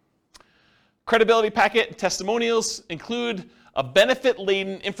 Credibility packet and testimonials include a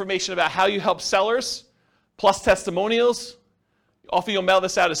benefit-laden information about how you help sellers, plus testimonials. Often you'll mail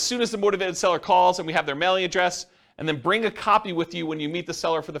this out as soon as the motivated seller calls and we have their mailing address, and then bring a copy with you when you meet the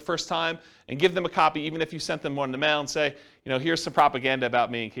seller for the first time and give them a copy even if you sent them one in the mail and say, here's some propaganda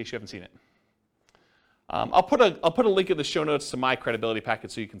about me in case you haven't seen it. I'll put a link in the show notes to my credibility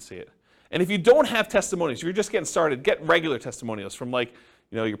packet so you can see it. And if you don't have testimonials, if you're just getting started, get regular testimonials from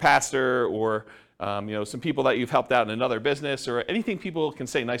your pastor or some people that you've helped out in another business or anything people can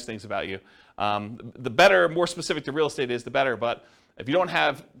say nice things about you. The better, more specific to real estate is, the better. But if you don't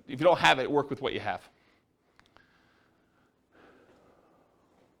have it, work with what you have.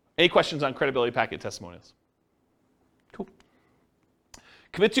 Any questions on credibility packet testimonials? Cool.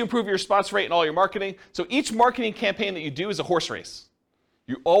 Commit to improve your response rate in all your marketing. So each marketing campaign that you do is a horse race.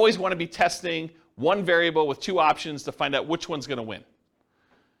 You always want to be testing one variable with 2 options to find out which one's going to win. It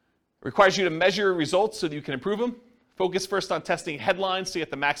requires you to measure results so that you can improve them. Focus first on testing headlines to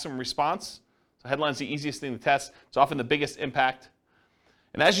get the maximum response. So headlines are the easiest thing to test. It's often the biggest impact.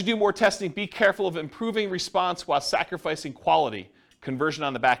 And as you do more testing, be careful of improving response while sacrificing quality, conversion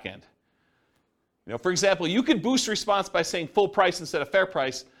on the back end. For example, you could boost response by saying full price instead of fair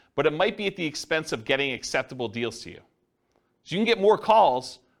price, but it might be at the expense of getting acceptable deals to you. So you can get more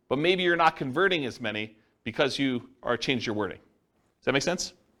calls, but maybe you're not converting as many because you changed your wording. Does that make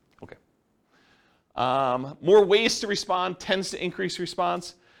sense? Okay. More ways to respond tends to increase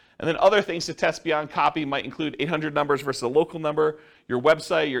response. And then other things to test beyond copy might include 800 numbers versus a local number, your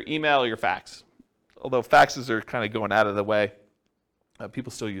website, your email, or your fax. Although faxes are kind of going out of the way,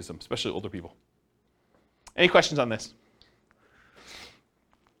 people still use them, especially older people. Any questions on this?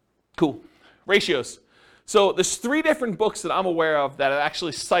 Cool. Ratios. So there's 3 different books that I'm aware of that have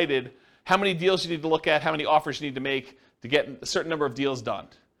actually cited how many deals you need to look at, how many offers you need to make to get a certain number of deals done.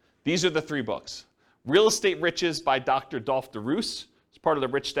 These are the 3 books. Real Estate Riches by Dr. Dolph DeRoos. It's part of the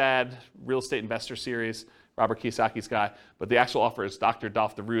Rich Dad Real Estate Investor series, Robert Kiyosaki's guy. But the actual author is Dr.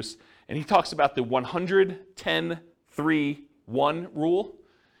 Dolph DeRoos. And he talks about the 100-10-3-1 rule.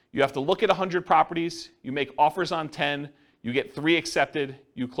 You have to look at 100 properties. You make offers on 10. You get 3 accepted.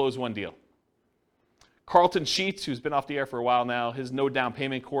 You close 1 deal. Carlton Sheets, who's been off the air for a while now, his no down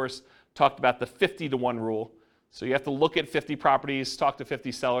payment course talked about the 50-1 rule. So you have to look at 50 properties, talk to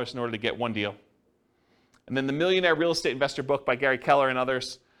 50 sellers in order to get 1 deal. And then the Millionaire Real Estate Investor book by Gary Keller and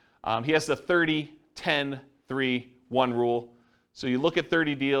others, he has the 30-10-3-1 rule. So you look at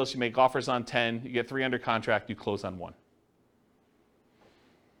 30 deals, you make offers on 10, you get 3 under contract, you close on 1.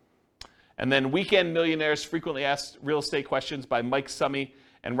 And then Weekend Millionaires, Frequently Asked Real Estate Questions by Mike Summey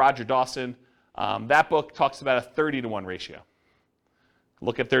and Roger Dawson. That book talks about a 30-1 ratio.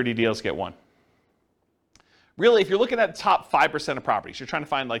 Look at 30 deals, get 1. Really, if you're looking at the top 5% of properties, you're trying to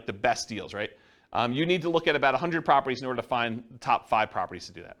find the best deals, right? You need to look at about 100 properties in order to find the top 5 properties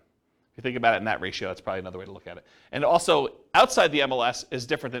to do that. If you think about it in that ratio, that's probably another way to look at it. And also, outside the MLS is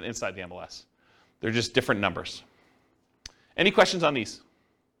different than inside the MLS. They're just different numbers. Any questions on these?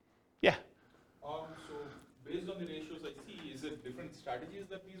 Yeah? So based on the ratios I see, is it different strategies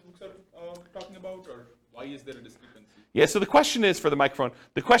that these books are talking about, or why is there a discrepancy? Yeah, so the question is, for the microphone,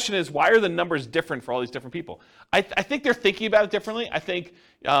 the question is, why are the numbers different for all these different people? I think they're thinking about it differently. I think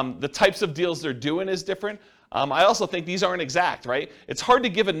the types of deals they're doing is different. I also think these aren't exact, right? It's hard to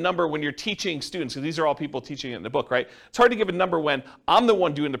give a number when you're teaching students, because these are all people teaching it in the book, right? It's hard to give a number when I'm the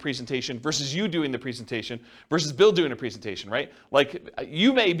one doing the presentation versus you doing the presentation versus Bill doing the presentation, right?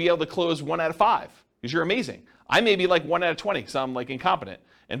 You may be able to close 1 out of 5 because you're amazing. I may be 1 out of 20 because I'm incompetent.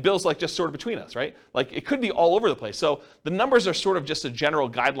 And Bill's just sort of between us, right? It could be all over the place. So the numbers are sort of just a general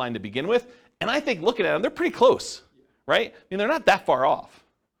guideline to begin with. And I think looking at them, they're pretty close, right? I mean, they're not that far off.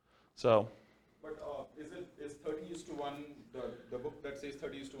 So. But is 30:1, the book that says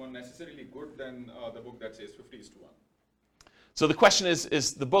 30:1 necessarily good than the book that says 50:1? So the question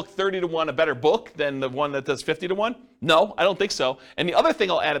is the book 30-1 a better book than the one that does 50-1? No, I don't think so. And the other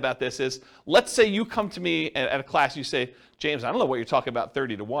thing I'll add about this is, let's say you come to me at a class, you say, James, I don't know what you're talking about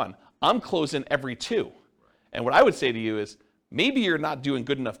 30-1. I'm closing every 2. And what I would say to you is, maybe you're not doing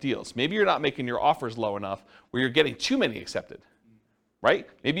good enough deals. Maybe you're not making your offers low enough where you're getting too many accepted, right?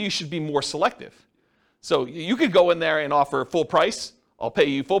 Maybe you should be more selective. So you could go in there and offer full price. I'll pay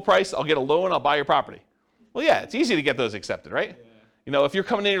you full price. I'll get a loan. I'll buy your property. Well, yeah, it's easy to get those accepted, right? Yeah. If you're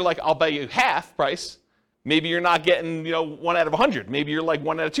coming in, you're like, I'll pay you half price. Maybe you're not getting, 1 out of 100. Maybe you're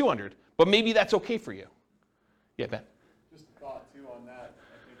 1 out of 200. But maybe that's okay for you. Yeah, Ben. Just a thought too on that. I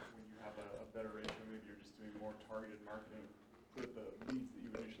think when you have a better ratio, maybe you're just doing more targeted marketing so that the leads that you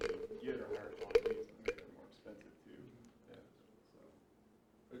initially get are higher quality leads, and maybe they're more expensive too. Yeah. So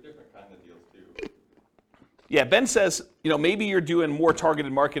they're different kind of deals too. Yeah, Ben says, maybe you're doing more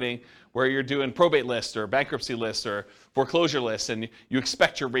targeted marketing where you're doing probate lists or bankruptcy lists or foreclosure lists, and you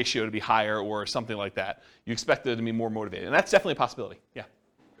expect your ratio to be higher or something like that. You expect it to be more motivated, and that's definitely a possibility. Yeah.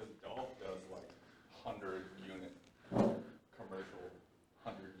 Because Dolph does like 100-unit commercial,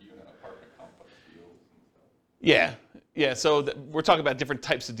 100-unit apartment complex deals and stuff. Yeah. So we're talking about different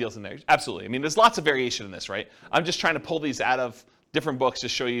types of deals in there. Absolutely. I mean, there's lots of variation in this, right? I'm just trying to pull these out of different books to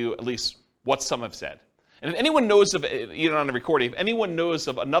show you at least what some have said. And if anyone knows of, even on the recording, if anyone knows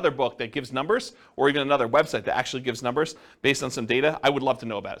of another book that gives numbers, or even another website that actually gives numbers based on some data, I would love to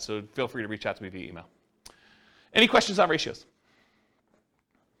know about it. So feel free to reach out to me via email. Any questions on ratios?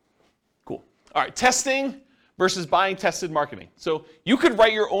 Cool. All right, testing versus buying tested marketing. So you could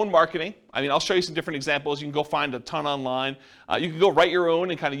write your own marketing. I mean, I'll show you some different examples. You can go find a ton online. You can go write your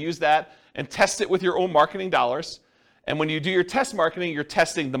own and kind of use that and test it with your own marketing dollars. And when you do your test marketing, you're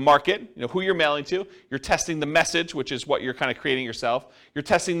testing the market, who you're mailing to. You're testing the message, which is what you're kind of creating yourself. You're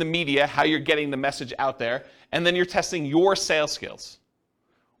testing the media, how you're getting the message out there. And then you're testing your sales skills.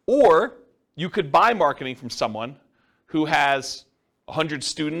 Or you could buy marketing from someone who has 100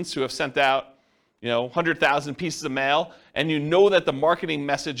 students who have sent out 100,000 pieces of mail, and you know that the marketing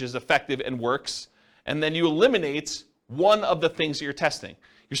message is effective and works, and then you eliminate one of the things that you're testing.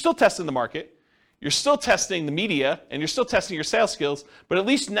 You're still testing the market. You're still testing the media, and you're still testing your sales skills, but at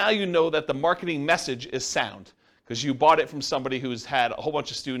least now you know that the marketing message is sound because you bought it from somebody who's had a whole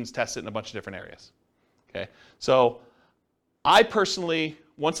bunch of students test it in a bunch of different areas. Okay, so I personally,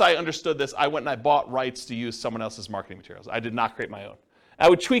 once I understood this, I went and I bought rights to use someone else's marketing materials. I did not create my own. I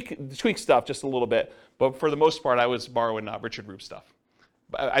would tweak stuff just a little bit, but for the most part, I was borrowing Richard Roop stuff.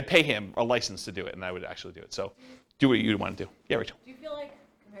 I'd pay him a license to do it, and I would actually do it. So do what you want to do. Yeah, Rachel. Do you feel like,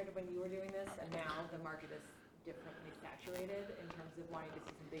 compared to when you were doing this and now, the market is differently saturated in terms of wanting to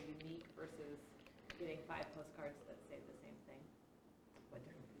see something unique versus getting 5 postcards that say the same thing? What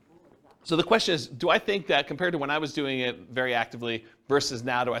different people? So the question is, do I think that compared to when I was doing it very actively versus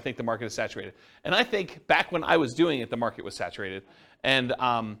now, do I think the market is saturated? And I think back when I was doing it, the market was saturated. And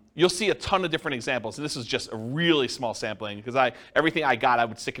you'll see a ton of different examples. And this is just a really small sampling because everything I got, I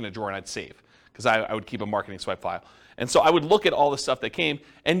would stick in a drawer and I'd save because I would keep a marketing swipe file. And so I would look at all the stuff that came,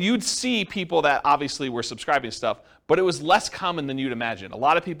 and you'd see people that obviously were subscribing to stuff, but it was less common than you'd imagine. A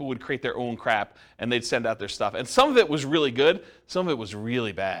lot of people would create their own crap, and they'd send out their stuff. And some of it was really good. Some of it was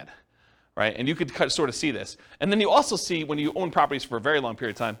really bad, right? And you could sort of see this. And then you also see, when you own properties for a very long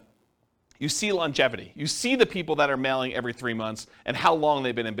period of time, you see longevity. You see the people that are mailing every 3 months and how long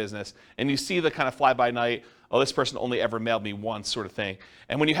they've been in business. And you see the kind of fly-by-night, oh, this person only ever mailed me once sort of thing.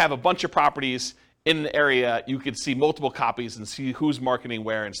 And when you have a bunch of properties in the area, you could see multiple copies and see who's marketing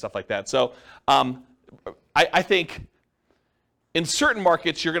where and stuff like that. So I think in certain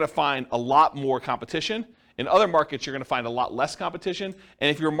markets, you're going to find a lot more competition. In other markets, you're going to find a lot less competition.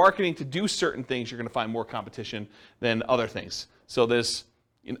 And if you're marketing to do certain things, you're going to find more competition than other things. So there's,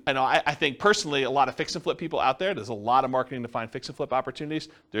 I think personally, a lot of fix and flip people out there. There's a lot of marketing to find fix and flip opportunities.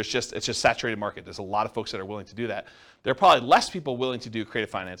 It's just saturated market. There's a lot of folks that are willing to do that. There are probably less people willing to do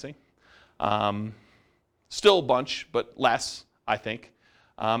creative financing. Still a bunch, but less, I think.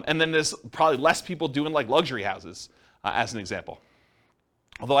 And then there's probably less people doing like luxury houses, as an example.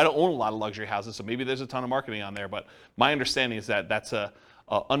 Although I don't own a lot of luxury houses, so maybe there's a ton of marketing on there, but my understanding is that that's a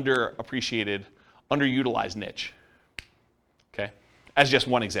underappreciated, underutilized niche. Okay? As just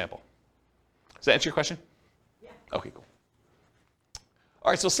one example. Does that answer your question? Yeah. Okay, cool.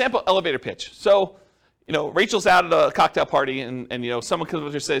 All right, so sample elevator pitch. So, Rachel's out at a cocktail party and someone comes up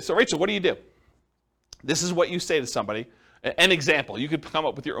to her and says, so Rachel, what do you do? This is what you say to somebody. An example. You could come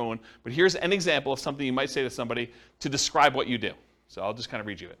up with your own, but here's an example of something you might say to somebody to describe what you do. So I'll just kind of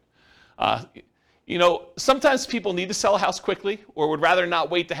read you it. Sometimes people need to sell a house quickly or would rather not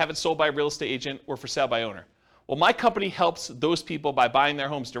wait to have it sold by a real estate agent or for sale by owner. Well, my company helps those people by buying their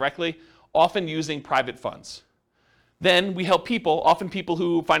homes directly, often using private funds. Then we help people, often people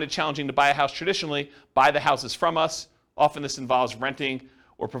who find it challenging to buy a house traditionally, buy the houses from us. Often this involves renting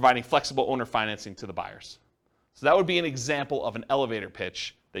or providing flexible owner financing to the buyers. So that would be an example of an elevator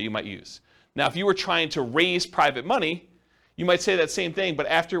pitch that you might use. Now, if you were trying to raise private money, you might say that same thing, but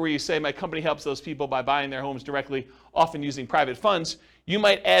after where you say my company helps those people by buying their homes directly, often using private funds, you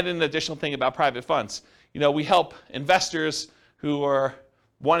might add an additional thing about private funds. We help investors who are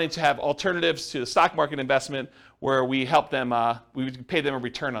wanting to have alternatives to the stock market investment where we help them, we pay them a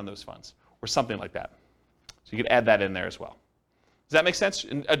return on those funds or something like that. So you could add that in there as well. Does that make sense?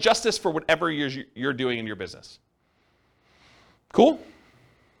 And adjust this for whatever you're doing in your business. Cool?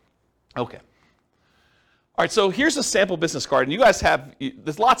 Okay. All right, so here's a sample business card, and you guys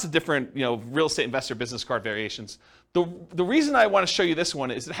there's lots of different, real estate investor business card variations. The reason I want to show you this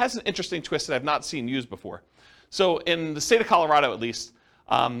one is it has an interesting twist that I've not seen used before. So in the state of Colorado, at least,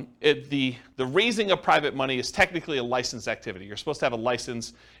 the raising of private money is technically a licensed activity. You're supposed to have a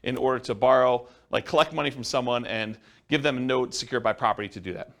license in order to borrow, like collect money from someone and give them a note secured by property to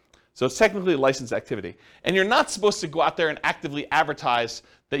do that. So it's technically a licensed activity. And you're not supposed to go out there and actively advertise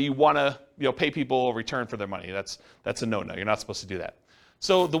that you want to pay people a return for their money. That's a no-no. You're not supposed to do that.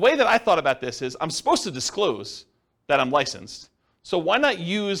 So the way that I thought about this is I'm supposed to disclose that I'm licensed. So why not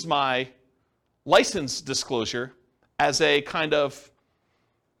use my license disclosure as a kind of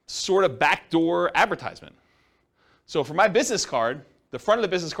sort of backdoor advertisement? So for my business card, the front of the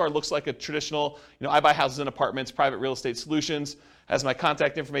business card looks like a traditional, I buy houses and apartments, private real estate solutions, has my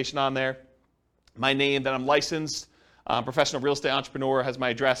contact information on there, my name, that I'm licensed, professional real estate entrepreneur, has my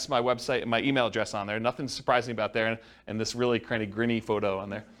address, my website, and my email address on there. Nothing surprising about there, and this really kind of grinny photo on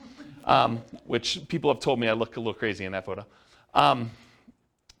there, which people have told me I look a little crazy in that photo,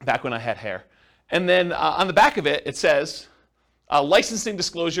 back when I had hair. And then on the back of it, it says, licensing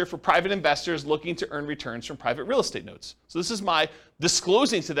disclosure for private investors looking to earn returns from private real estate notes. So this is my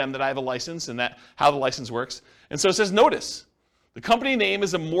disclosing to them that I have a license and that how the license works. And so it says, notice, the company name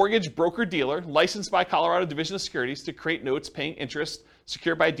is a mortgage broker-dealer licensed by Colorado Division of Securities to create notes paying interest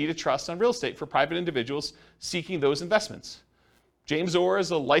secured by deed of trust on real estate for private individuals seeking those investments. James Orr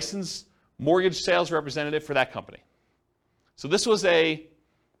is a licensed mortgage sales representative for that company. So this was a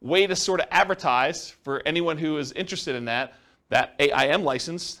way to sort of advertise for anyone who is interested in that I am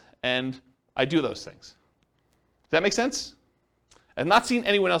licensed and I do those things. Does that make sense? I've not seen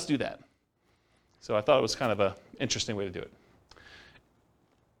anyone else do that. So I thought it was kind of an interesting way to do it.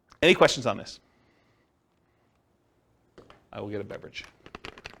 Any questions on this? I will get a beverage.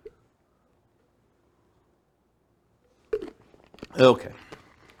 Okay.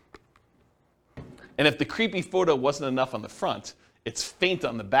 And if the creepy photo wasn't enough on the front, it's faint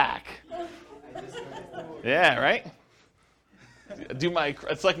on the back. Yeah, right?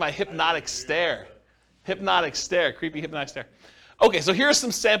 It's like my hypnotic stare. Hypnotic stare, creepy hypnotic stare. Okay, so here are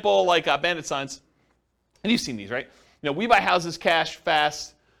some sample bandit signs. And you've seen these, right? We buy houses cash,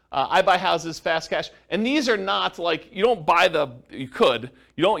 fast. I buy houses fast, cash. And these are not you don't buy you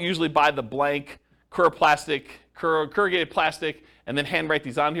don't usually buy the blank corrugated plastic and then handwrite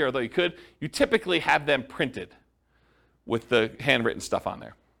these on here, although you could. You typically have them printed with the handwritten stuff on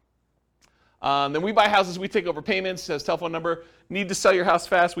there. Then we buy houses, we take over payments, says telephone number. Need to sell your house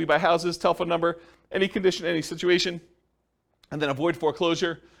fast, we buy houses, telephone number, any condition, any situation. And then avoid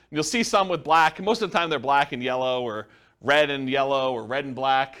foreclosure. And you'll see some with black. Most of the time they're black and yellow or red and yellow or red and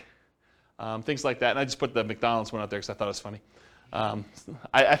black, things like that. And I just put the McDonald's one out there because I thought it was funny.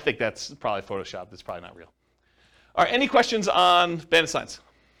 I think that's probably Photoshop. That's probably not real. All right, any questions on bandit signs?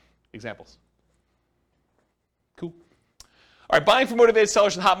 Examples? Cool. All right, buying for motivated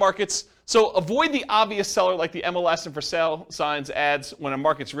sellers in hot markets. So avoid the obvious seller like the MLS and for sale signs ads when a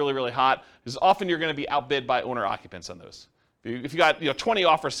market's really, really hot, because often you're going to be outbid by owner occupants on those. If you got 20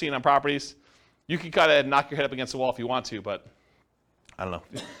 offers seen on properties, you can kind of knock your head up against the wall if you want to, but I don't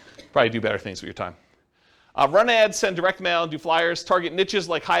know. Probably do better things with your time. Run ads, send direct mail, do flyers, target niches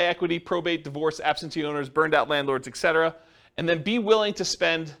like high equity, probate, divorce, absentee owners, burned out landlords, etc. And then be willing to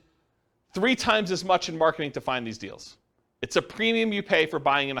spend 3 times as much in marketing to find these deals. It's a premium you pay for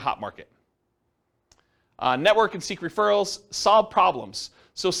buying in a hot market. Network and seek referrals, solve problems.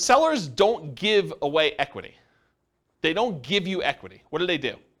 So sellers don't give away equity. They don't give you equity. What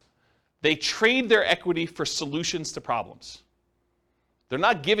do? They trade their equity for solutions to problems. They're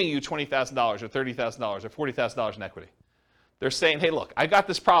not giving you $20,000 or $30,000 or $40,000 in equity. They're saying, hey, look, I got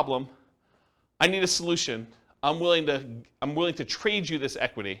this problem. I need a solution. I'm willing to trade you this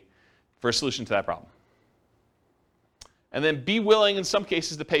equity for a solution to that problem. And then be willing, in some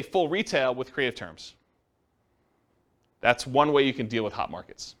cases, to pay full retail with creative terms. That's one way you can deal with hot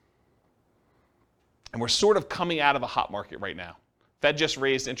markets. And we're sort of coming out of a hot market right now. Fed just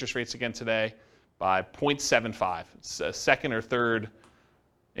raised interest rates again today by 0.75. It's a second or third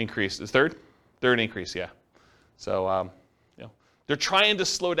increase. Is third? Third increase, yeah. So, they're trying to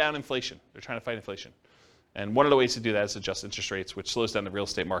slow down inflation. They're trying to fight inflation. And one of the ways to do that is adjust interest rates, which slows down the real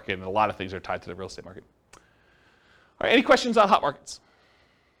estate market, and a lot of things are tied to the real estate market. All right, any questions on hot markets?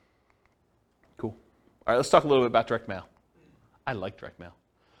 Cool. All right, let's talk a little bit about direct mail. I like direct mail.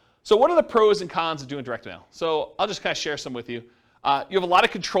 So what are the pros and cons of doing direct mail? So I'll just kind of share some with you. You have a lot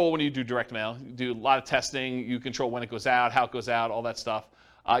of control when you do direct mail. You do a lot of testing. You control when it goes out, how it goes out, all that stuff.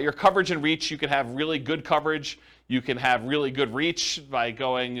 Your coverage and reach, you can have really good coverage. You can have really good reach by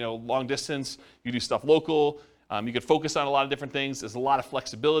going, long distance. You do stuff local. You can focus on a lot of different things. There's a lot of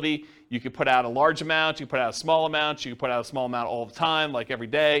flexibility. You can put out a large amount. You can put out a small amount. You can put out a small amount all the time, like every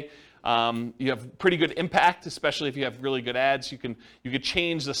day. You have pretty good impact, especially if you have really good ads. You could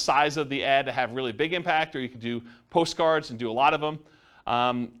change the size of the ad to have really big impact, or you could do postcards and do a lot of them.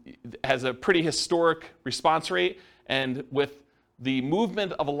 It has a pretty historic response rate, and with the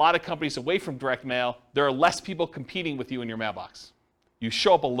movement of a lot of companies away from direct mail, there are less people competing with you in your mailbox. You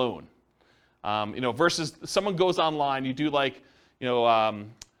show up alone. Versus someone goes online, you do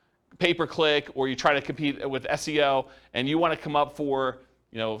pay-per-click, or you try to compete with SEO, and you want to come up for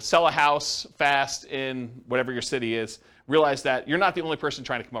sell a house fast in whatever your city is. Realize that you're not the only person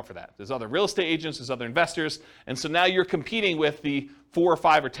trying to come up for that. There's other real estate agents, there's other investors, and so now you're competing with the 4 or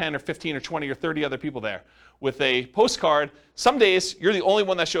 5 or 10 or 15 or 20 or 30 other people there. With a postcard, some days you're the only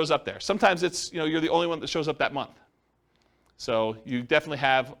one that shows up there. Sometimes it's you're the only one that shows up that month. So you definitely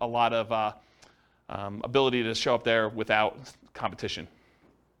have a lot of ability to show up there without competition.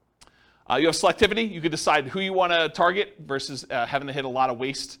 You have selectivity. You can decide who you want to target versus having to hit a lot of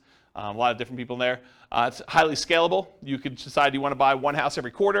waste, a lot of different people in there. It's highly scalable. You could decide you want to buy one house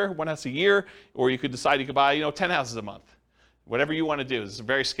every quarter, one house a year, or you could decide you could buy 10 houses a month. Whatever you want to do. It's a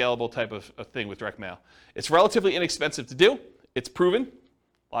very scalable type of thing with direct mail. It's relatively inexpensive to do. It's proven.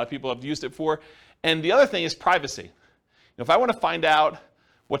 A lot of people have used it for. And the other thing is privacy. If I want to find out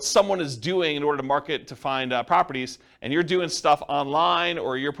what someone is doing in order to market to find properties, and you're doing stuff online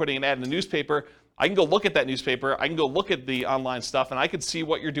or you're putting an ad in the newspaper, I can go look at that newspaper, I can go look at the online stuff, and I can see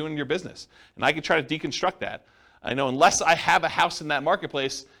what you're doing in your business. And I can try to deconstruct that. I know unless I have a house in that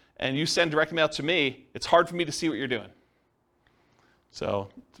marketplace and you send direct mail to me, it's hard for me to see what you're doing. So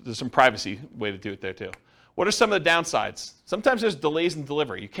there's some privacy way to do it there too. What are some of the downsides? Sometimes there's delays in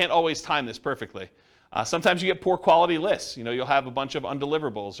delivery. You can't always time this perfectly. Sometimes you get poor quality lists. You'll have a bunch of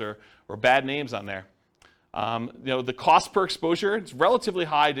undeliverables or bad names on there. The cost per exposure, it's relatively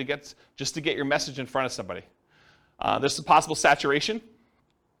high to get your message in front of somebody. There's some possible saturation.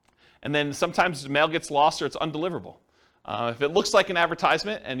 And then sometimes the mail gets lost or it's undeliverable. If it looks like an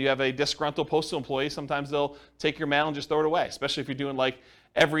advertisement and you have a disgruntled postal employee, sometimes they'll take your mail and just throw it away, especially if you're doing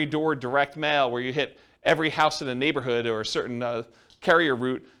every door direct mail where you hit every house in a neighborhood or a certain carrier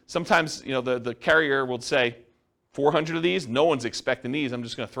route. Sometimes the carrier will say, 400 of these, no one's expecting these, I'm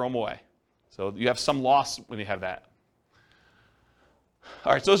just going to throw them away. So you have some loss when you have that.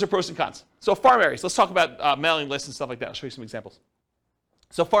 All right, so those are pros and cons. So farm areas, let's talk about mailing lists and stuff like that. I'll show you some examples.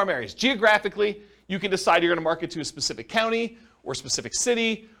 So farm areas, geographically, you can decide you're going to market to a specific county or a specific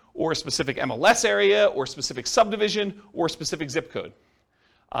city or a specific MLS area or a specific subdivision or a specific zip code.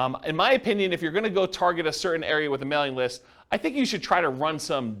 In my opinion, if you're going to go target a certain area with a mailing list, I think you should try to run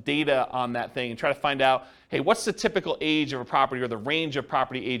some data on that thing and try to find out, hey, what's the typical age of a property or the range of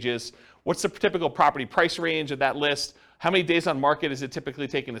property ages? What's the typical property price range of that list? How many days on market is it typically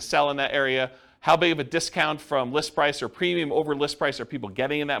taking to sell in that area? How big of a discount from list price or premium over list price are people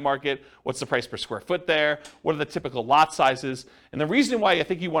getting in that market? What's the price per square foot there? What are the typical lot sizes? And the reason why I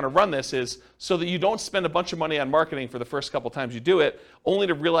think you want to run this is so that you don't spend a bunch of money on marketing for the first couple times you do it, only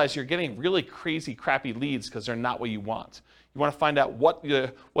to realize you're getting really crazy, crappy leads because they're not what you want. You want to find out what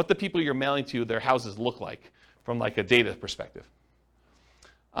the people you're mailing to, their houses look like from a data perspective.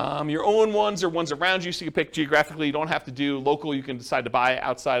 Your own ones or ones around you, so you can pick geographically. You don't have to do local. You can decide to buy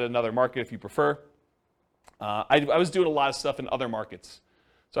outside another market if you prefer. I was doing a lot of stuff in other markets.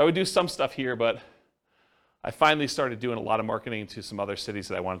 So I would do some stuff here, but I finally started doing a lot of marketing to some other cities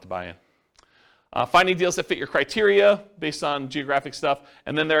that I wanted to buy in. Finding deals that fit your criteria based on geographic stuff,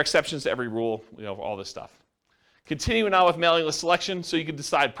 and then there are exceptions to every rule, all this stuff. Continuing on with mailing list selection, so you can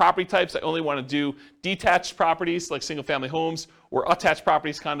decide property types. I only want to do detached properties like single-family homes or attached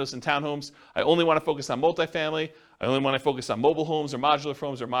properties, condos and townhomes. I only want to focus on multifamily. I only want to focus on mobile homes or modular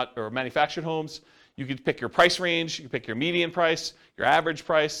homes or manufactured homes. You can pick your price range. You can pick your median price, your average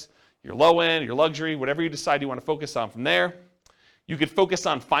price, your low end, your luxury, whatever you decide you want to focus on from there. You could focus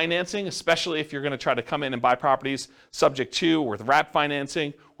on financing, especially if you're going to try to come in and buy properties subject to or with wrap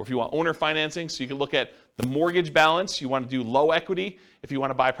financing, or if you want owner financing. So you can look at the mortgage balance. You want to do low equity if you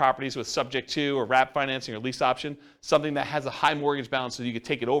want to buy properties with subject to or wrap financing or lease option, something that has a high mortgage balance so you could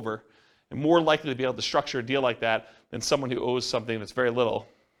take it over, and more likely to be able to structure a deal like that than someone who owes something that's very little,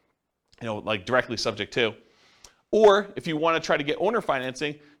 like directly subject to. Or if you want to try to get owner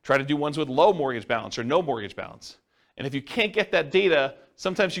financing, try to do ones with low mortgage balance or no mortgage balance. And if you can't get that data,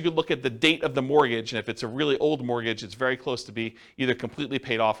 sometimes you could look at the date of the mortgage, and if it's a really old mortgage, it's very close to be either completely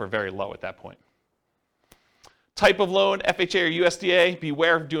paid off or very low at that point. Type of loan, FHA or USDA,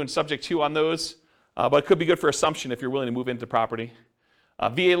 beware of doing subject to on those, but it could be good for assumption if you're willing to move into property.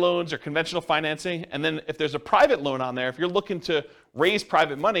 VA loans or conventional financing, and then if there's a private loan on there, if you're looking to raise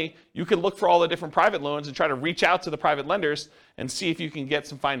private money, you can look for all the different private loans and try to reach out to the private lenders and see if you can get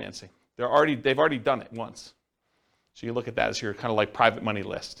some financing. They've already done it once. So you look at that as your kind of like private money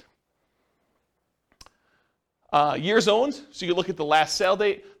list. Years owned, so you look at the last sale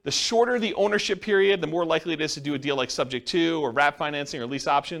date. The shorter the ownership period, the more likely it is to do a deal like subject to or wrap financing or lease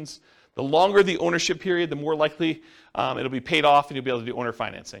options. The longer the ownership period, the more likely it'll be paid off and you'll be able to do owner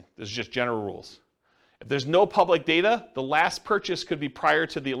financing. Those are just general rules. If there's no public data, the last purchase could be prior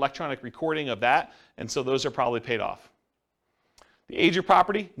to the electronic recording of that, and so those are probably paid off. The age of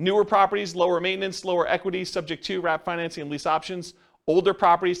property, newer properties, lower maintenance, lower equity, subject to wrap financing and lease options. Older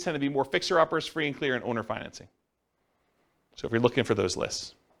properties tend to be more fixer-uppers, free and clear, and owner financing. So if you're looking for those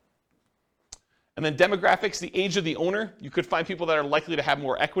lists. And then demographics, the age of the owner. You could find people that are likely to have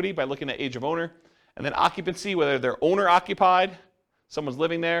more equity by looking at age of owner. And then occupancy, whether they're owner occupied, someone's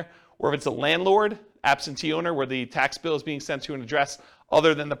living there, or if it's a landlord, absentee owner, where the tax bill is being sent to an address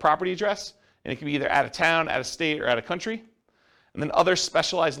other than the property address. And it can be either out of town, out of state, or out of country. And then other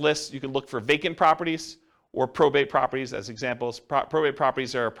specialized lists, you can look for vacant properties or probate properties as examples. Probate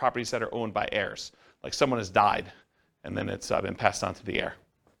properties are properties that are owned by heirs, like someone has died and then it's been passed on to the heir.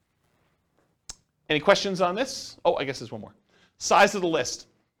 Any questions on this? Oh, I guess there's one more. Size of the list.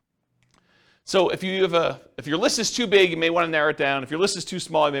 So if your list is too big, you may want to narrow it down. If your list is too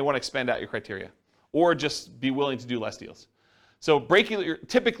small, you may want to expand out your criteria or just be willing to do less deals. So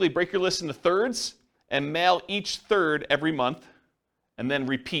typically break your list into thirds and mail each third every month and then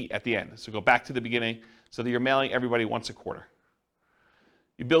repeat at the end. So go back to the beginning so that you're mailing everybody once a quarter.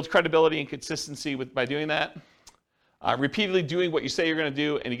 You build credibility and consistency by doing that. Repeatedly doing what you say you're going to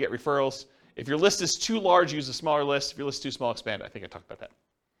do, and you get referrals. If your list is too large, use a smaller list. If your list is too small, expand it. I think I talked about that.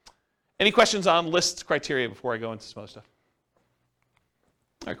 Any questions on list criteria before I go into some other stuff?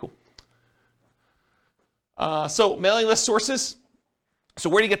 All right, cool. So mailing list sources. So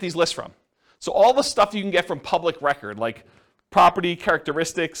where do you get these lists from? So all the stuff you can get from public record, like property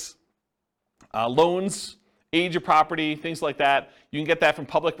characteristics, loans, age of property, things like that. You can get that from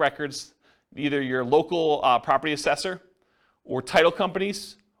public records, either your local property assessor or title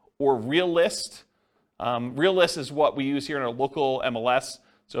companies or RealList. RealList is what we use here in our local MLS.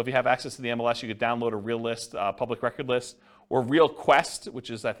 So if you have access to the MLS, you could download a RealList public record list, or RealQuest, which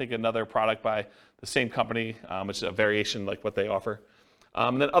is, I think, another product by the same company, which is a variation like what they offer.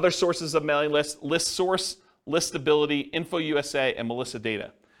 And then other sources of mailing lists: ListSource, Listability, InfoUSA, and Melissa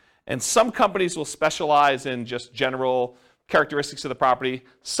Data. And some companies will specialize in just general characteristics of the property.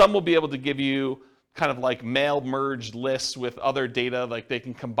 Some will be able to give you kind of like mail merged lists with other data, like they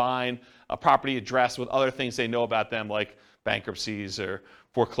can combine a property address with other things they know about them, like bankruptcies or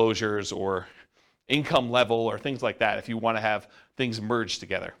foreclosures or income level or things like that, if you want to have things merged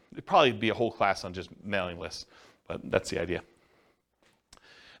together. It'd probably be a whole class on just mailing lists, but that's the idea.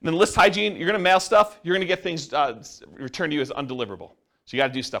 And then list hygiene, you're going to mail stuff, you're going to get things returned to you as undeliverable. So you got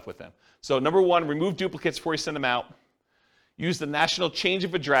to do stuff with them. So number one, remove duplicates before you send them out. Use the National Change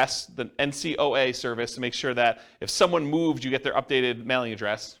of Address, the NCOA service, to make sure that if someone moved, you get their updated mailing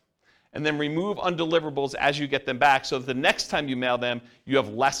address. And then remove undeliverables as you get them back, so that the next time you mail them, you have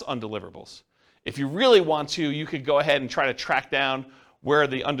less undeliverables. If you really want to, you could go ahead and try to track down where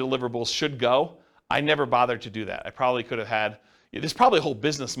the undeliverables should go. I never bothered to do that. I probably could have had, there's probably a whole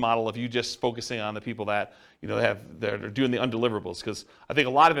business model of you just focusing on the people that that are doing the undeliverables, because I think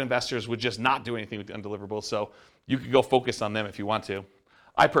a lot of investors would just not do anything with the undeliverables, so you could go focus on them if you want to.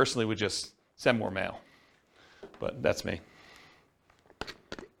 I personally would just send more mail, but that's me.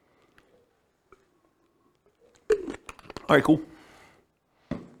 All right, cool.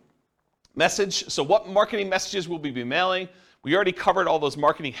 Message. So what marketing messages will we be mailing? We already covered all those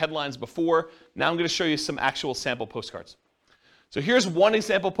marketing headlines before. Now I'm going to show you some actual sample postcards. So here's one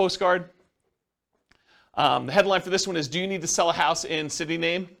example postcard. The headline for this one is, do you need to sell a house in city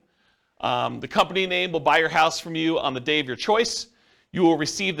name? The company name will buy your house from you on the day of your choice. You will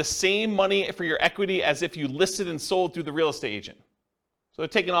receive the same money for your equity as if you listed and sold through the real estate agent. So they're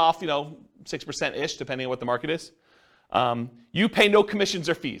taking off, 6%-ish, depending on what the market is. You pay no commissions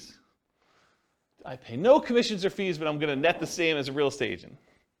or fees. I pay no commissions or fees, but I'm going to net the same as a real estate agent.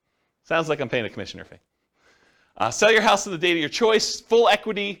 Sounds like I'm paying a commission or fee. Sell your house on the date of your choice, full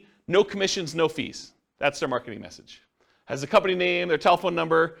equity, no commissions, no fees. That's their marketing message. Has the company name, their telephone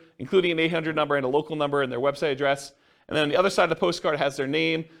number, including an 800 number and a local number and their website address. And then on the other side of the postcard has their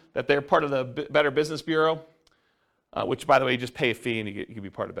name, that they're part of the Better Business Bureau, which, by the way, you just pay a fee and you can be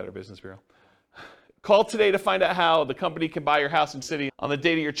part of Better Business Bureau. Call today to find out how the company can buy your house and city on the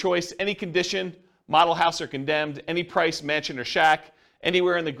date of your choice. Any condition, model house or condemned, any price, mansion or shack,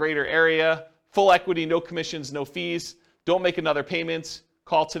 anywhere in the greater area, full equity, no commissions, no fees. Don't make another payment.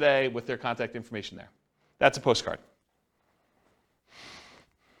 Call today with their contact information there. That's a postcard.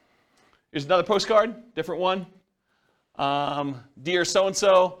 Here's another postcard, different one. Dear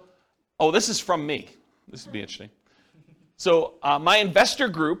so-and-so. Oh, this is from me. This would be interesting. So my investor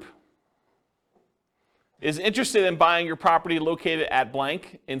group is interested in buying your property located at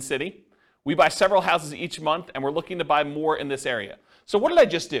blank in city. We buy several houses each month, and we're looking to buy more in this area. So what did I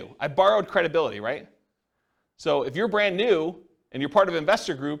just do? I borrowed credibility, right? So if you're brand new and you're part of an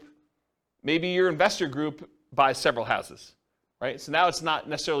investor group, maybe your investor group buys several houses, right? So now it's not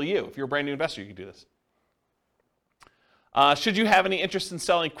necessarily you. If you're a brand new investor, you can do this. Should you have any interest in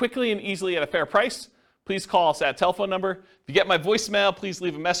selling quickly and easily at a fair price, please call us at telephone number. If you get my voicemail, please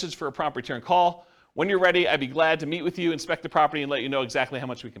leave a message for a prompt return call. When you're ready, I'd be glad to meet with you, inspect the property, and let you know exactly how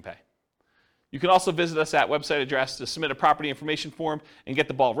much we can pay. You can also visit us at website address to submit a property information form and get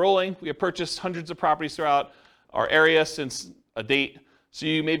the ball rolling. We have purchased hundreds of properties throughout our area since a date, so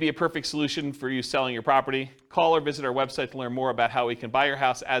you may be a perfect solution for you selling your property. Call or visit our website to learn more about how we can buy your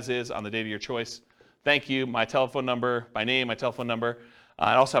house as is on the date of your choice. Thank you. My telephone number, my name, my telephone number.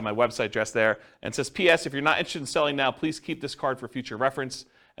 I also have my website address there. And it says, P.S. If you're not interested in selling now, please keep this card for future reference.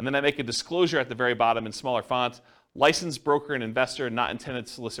 And then I make a disclosure at the very bottom in smaller font. Licensed broker and investor not intended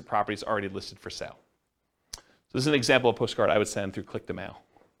to solicit properties already listed for sale. So this is an example of a postcard I would send through Click to Mail.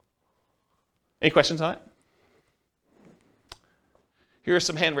 Any questions on it? Here are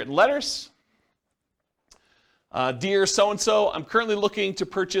some handwritten letters. Dear so-and-so, I'm currently looking to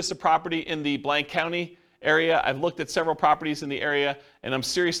purchase a property in the blank county area. I've looked at several properties in the area, and I'm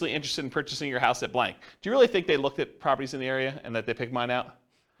seriously interested in purchasing your house at blank. Do you really think they looked at properties in the area and that they picked mine out?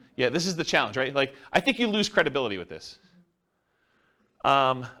 Yeah, this is the challenge, right? Like, I think you lose credibility with this.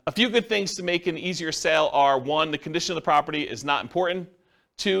 A few good things to make an easier sale are, 1, the condition of the property is not important.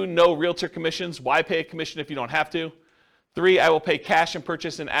 2, no realtor commissions. Why pay a commission if you don't have to? 3, I will pay cash and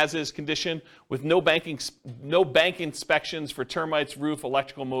purchase in as-is condition with no bank inspections for termites, roof,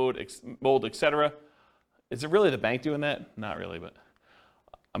 electrical mold, etc. Is it really the bank doing that? Not really, but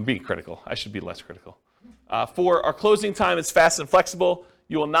I'm being critical. I should be less critical. 4, our closing time is fast and flexible.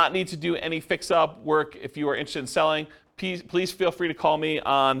 You will not need to do any fix-up work if you are interested in selling. Please feel free to call me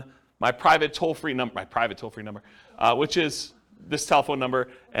on my private toll-free number, which is this telephone number,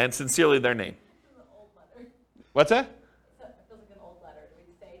 and sincerely their name. What's that? It feels like an old letter. Do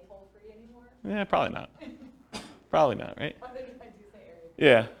we say toll-free anymore? Yeah, probably not. Probably not, right? I think I do say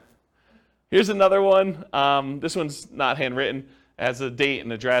area. Yeah. Here's another one. This one's not handwritten. It has a date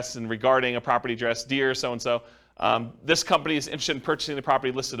and address and regarding a property address. Dear so-and-so, this company is interested in purchasing the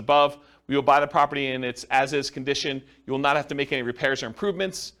property listed above. We will buy the property in its as-is condition. You will not have to make any repairs or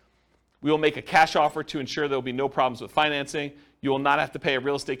improvements. We will make a cash offer to ensure there will be no problems with financing. You will not have to pay a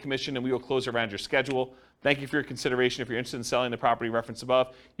real estate commission, and we will close around your schedule. Thank you for your consideration. If you're interested in selling the property referenced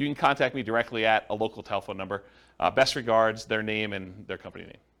above, you can contact me directly at a local telephone number. Best regards, their name and their company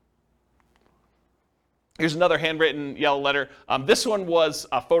name. Here's another handwritten yellow letter. This one was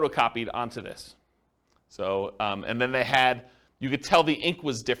photocopied onto this. So, and then they had, you could tell the ink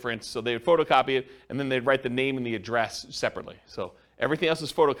was different, so they would photocopy it, and then they'd write the name and the address separately. So everything else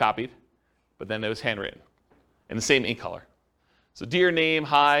was photocopied, but then it was handwritten in the same ink color. So dear name,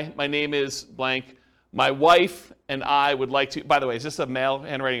 hi, my name is blank. My wife and I would like to, by the way, is this a male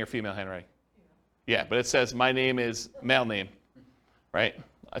handwriting or female handwriting? Yeah, but it says my name is male name, right?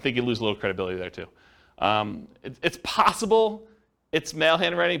 I think you lose a little credibility there too. It's possible it's male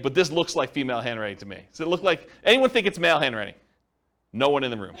handwriting, but this looks like female handwriting to me. Does it look like, anyone think it's male handwriting? No one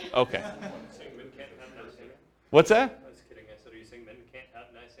in the room. Okay. What's that? I was kidding. I said, are you saying men can't have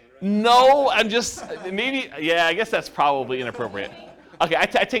nice handwriting? No, I'm just, maybe, yeah, I guess that's probably inappropriate. Okay, I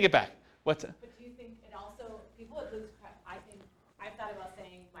take it back. What's that? But do you think it also, people would lose, I think, I've thought about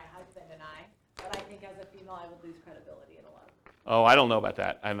saying my husband and I, but I think as a female I would lose credibility in a lot of ways. Oh, I don't know about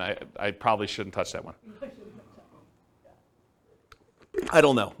that, and I probably shouldn't touch that one. I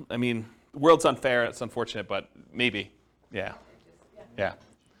don't know. I mean, the world's unfair. It's unfortunate, but maybe. Yeah. Yeah.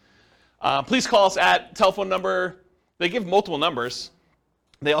 Please call us at telephone number. They give multiple numbers.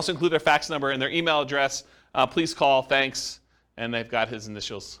 They also include their fax number and their email address. Please call. Thanks. And they've got his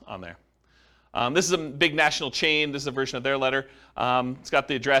initials on there. This is a big national chain. This is a version of their letter. It's got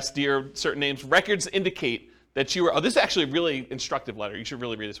the address, dear, certain names. Records indicate that you are, this is actually a really instructive letter. You should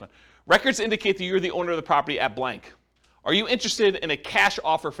really read this one. Records indicate that you're the owner of the property at blank. Are you interested in a cash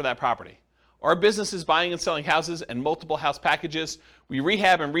offer for that property? Our business is buying and selling houses and multiple house packages. We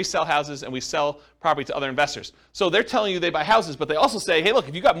rehab and resell houses, and we sell property to other investors. So they're telling you they buy houses, but they also say, hey, look,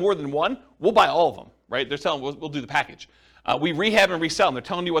 if you got more than one, we'll buy all of them, right? They're telling we'll do the package. We rehab and resell them. They're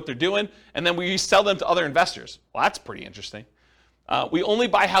telling you what they're doing, and then we sell them to other investors. Well, that's pretty interesting. We only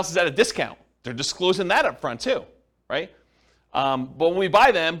buy houses at a discount. They're disclosing that up front too, right? But when we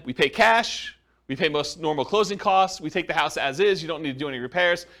buy them, we pay cash. We pay most normal closing costs. We take the house as is. You don't need to do any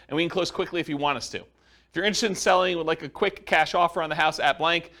repairs. And we can close quickly if you want us to. If you're interested in selling with like a quick cash offer on the house at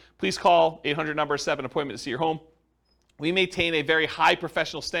blank, please call 800 number 7 appointment to see your home. We maintain a very high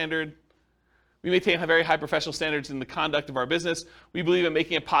professional standard. We maintain very high professional standards in the conduct of our business. We believe in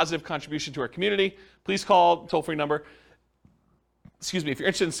making a positive contribution to our community. Please call toll-free number. Excuse me, if you're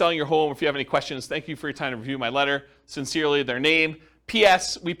interested in selling your home, or if you have any questions, thank you for your time to review my letter. Sincerely, their name.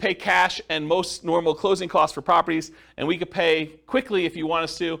 P.S. We pay cash and most normal closing costs for properties, and we could pay quickly if you want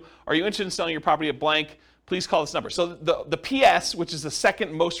us to. Are you interested in selling your property at blank? Please call this number. So the P.S., which is the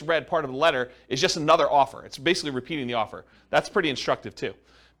second most read part of the letter, is just another offer. It's basically repeating the offer. That's pretty instructive too.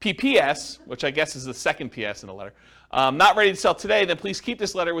 P.P.S., which I guess is the second P.S. in the letter, not ready to sell today, then please keep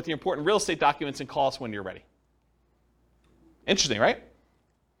this letter with the important real estate documents and call us when you're ready. Interesting, right?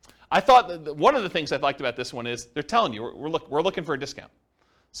 I thought that one of the things I liked about this one is they're telling you we're looking for a discount.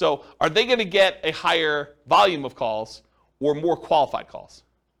 So are they going to get a higher volume of calls or more qualified calls?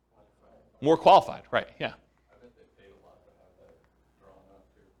 More qualified, right? Yeah. I bet they paid a lot to have that drawn up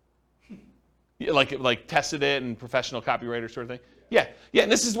too. Yeah, like tested it and professional copywriter sort of thing. Yeah. And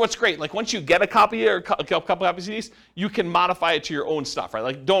this is what's great. Like once you get a copy or a couple copies of these, you can modify it to your own stuff, right?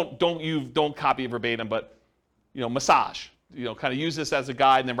 Like don't copy it verbatim, but massage. Kind of use this as a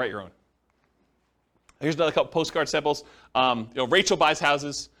guide and then write your own. Here's another couple postcard samples. Rachel buys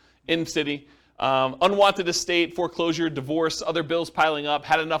houses in city. Unwanted estate, foreclosure, divorce, other bills piling up,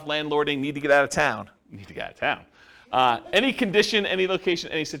 had enough landlording, need to get out of town. Any condition, any location,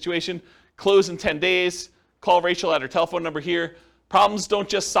 any situation. Close in 10 days. Call Rachel at her telephone number here. Problems don't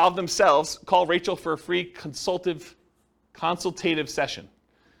just solve themselves. Call Rachel for a free consultative session.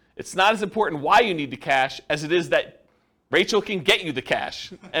 It's not as important why you need the cash as it is that Rachel can get you the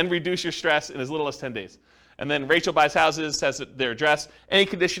cash and reduce your stress in as little as 10 days. And then Rachel buys houses, has their address, any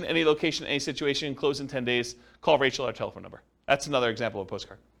condition, any location, any situation, close in 10 days. Call Rachel at our telephone number. That's another example of a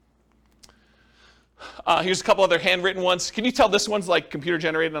postcard. Here's a couple other handwritten ones. Can you tell this one's like computer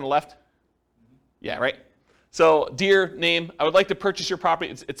generated on the left? Yeah, right? So, dear name, I would like to purchase your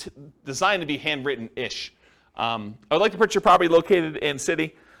property. It's designed to be handwritten-ish. I would like to purchase your property located in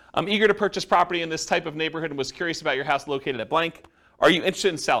city. I'm eager to purchase property in this type of neighborhood and was curious about your house located at blank. Are you interested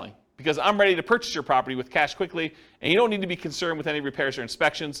in selling? Because I'm ready to purchase your property with cash quickly, and you don't need to be concerned with any repairs or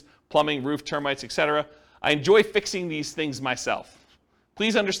inspections, plumbing, roof, termites, etc. I enjoy fixing these things myself.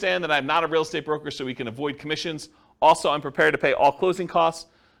 Please understand that I'm not a real estate broker, so we can avoid commissions. Also, I'm prepared to pay all closing costs.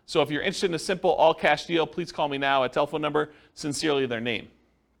 So if you're interested in a simple all-cash deal, please call me now at telephone number. Sincerely, their name.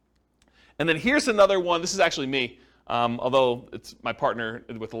 And then here's another one. This is actually me. Although it's my partner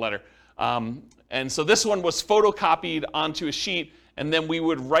with the letter. And so this one was photocopied onto a sheet, and then we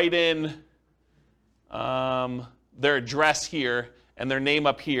would write in their address here and their name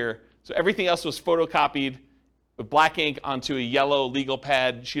up here. So everything else was photocopied with black ink onto a yellow legal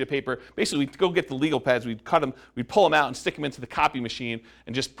pad sheet of paper. Basically, we'd go get the legal pads, we'd cut them, we'd pull them out and stick them into the copy machine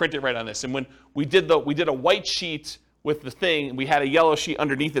and just print it right on this. And when we did a white sheet with the thing, we had a yellow sheet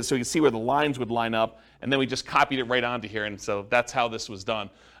underneath it so you could see where the lines would line up, and then we just copied it right onto here, and so that's how this was done.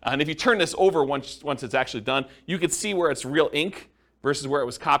 And if you turn this over once it's actually done, you could see where it's real ink versus where it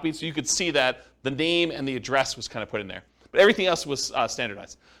was copied, so you could see that the name and the address was kind of put in there. But everything else was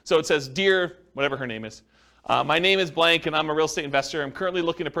standardized. So it says, dear, whatever her name is, my name is blank, and I'm a real estate investor. I'm currently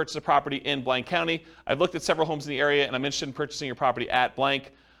looking to purchase a property in blank county. I've looked at several homes in the area, and I'm interested in purchasing your property at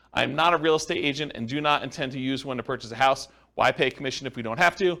blank. I'm not a real estate agent and do not intend to use one to purchase a house. Why pay a commission if we don't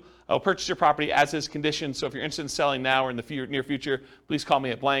have to? I will purchase your property as is conditioned, so if you're interested in selling now or in the near future, please call me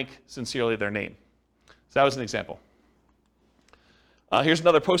at blank. Sincerely, their name. So that was an example. Here's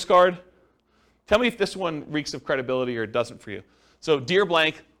another postcard. Tell me if this one reeks of credibility or it doesn't for you. So, dear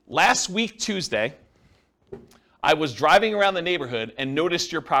blank, last week Tuesday, I was driving around the neighborhood and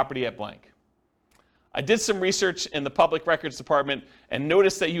noticed your property at blank. I did some research in the public records department and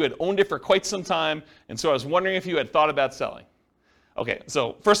noticed that you had owned it for quite some time, and so I was wondering if you had thought about selling. Okay,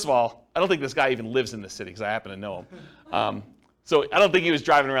 so first of all, I don't think this guy even lives in this city because I happen to know him. So I don't think he was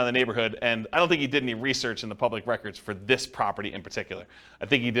driving around the neighborhood, and I don't think he did any research in the public records for this property in particular. I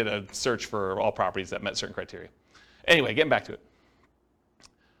think he did a search for all properties that met certain criteria. Anyway, getting back to it.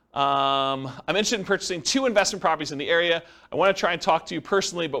 I'm interested in purchasing 2 investment properties in the area. I want to try and talk to you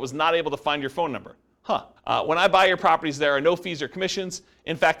personally, but was not able to find your phone number. When I buy your properties, there are no fees or commissions.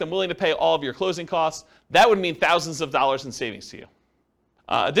 In fact, I'm willing to pay all of your closing costs. That would mean thousands of dollars in savings to you.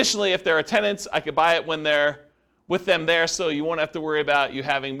 Additionally, if there are tenants, I could buy it when they're with them there, so you won't have to worry about you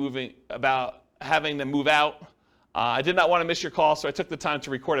having them move out. I did not want to miss your call, so I took the time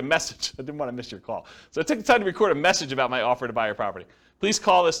to record a message. I didn't want to miss your call. So I took the time to record a message about my offer to buy your property. Please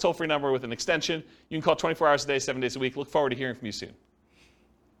call this toll-free number with an extension. You can call 24 hours a day, 7 days a week. Look forward to hearing from you soon.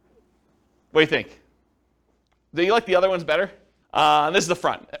 What do you think? Do you like the other ones better? And this is the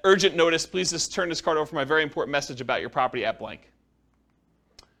front. Urgent notice. Please just turn this card over for my very important message about your property at blank.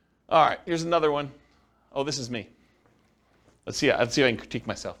 All right, here's another one. Oh, this is me. Let's see if I can critique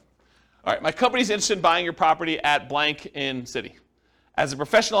myself. All right, my company's interested in buying your property at blank in city. As a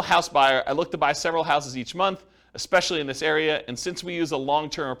professional house buyer, I look to buy several houses each month, especially in this area, and since we use a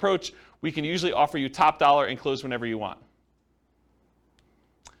long-term approach, we can usually offer you top dollar and close whenever you want.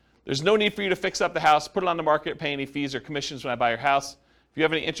 There's no need for you to fix up the house, put it on the market, pay any fees or commissions when I buy your house. If you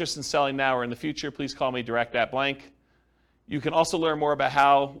have any interest in selling now or in the future, please call me direct at blank. You can also learn more about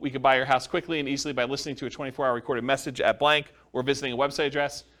how we can buy your house quickly and easily by listening to a 24-hour recorded message at blank or visiting a website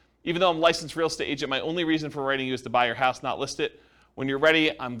address. Even though I'm a licensed real estate agent, my only reason for writing you is to buy your house, not list it. When you're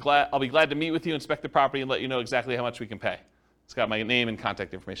ready, I'll be glad to meet with you, inspect the property, and let you know exactly how much we can pay. It's got my name and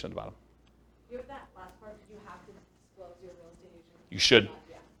contact information on the bottom. You have that last part, did you have to disclose your real estate agent? You should.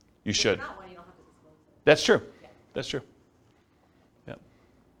 Yeah. You should. If you're not one, you don't have to disclose it. That's true. Yeah. That's true. Yeah.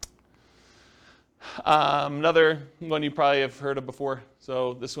 Another one you probably have heard of before.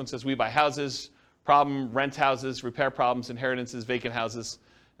 So this one says, we buy houses, problem, rent houses, repair problems, inheritances, vacant houses.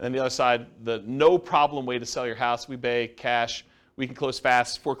 And then the other side, the no problem way to sell your house. We pay cash. We can close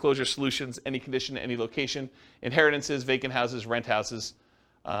fast. Foreclosure solutions, any condition, any location. Inheritances, vacant houses, rent houses.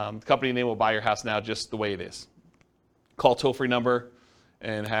 The company name will buy your house now just the way it is. Call toll-free number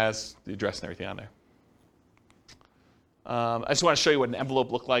and has the address and everything on there. I just want to show you what an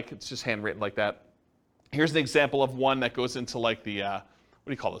envelope looked like. It's just handwritten like that. Here's an example of one that goes into like the, what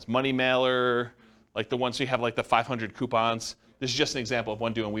do you call this, money mailer, like the ones you have like the 500 coupons. This is just an example of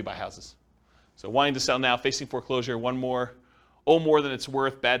one doing We Buy Houses. So wanting to sell now, facing foreclosure, one more, owe more than it's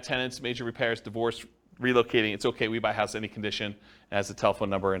worth, bad tenants, major repairs, divorce, relocating. It's okay, We Buy House, any condition. It has a telephone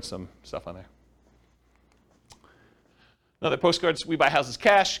number and some stuff on there. Another postcards, We Buy Houses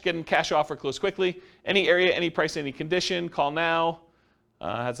cash, getting cash offer, close quickly. Any area, any price, any condition, call now.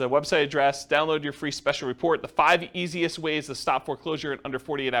 Has a website address, download your free special report, the 5 easiest ways to stop foreclosure in under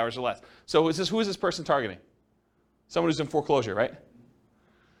 48 hours or less. So who is this person targeting? Someone who's in foreclosure, right?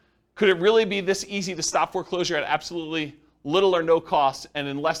 Could it really be this easy to stop foreclosure at absolutely little or no cost and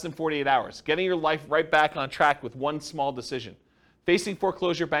in less than 48 hours? Getting your life right back on track with one small decision. Facing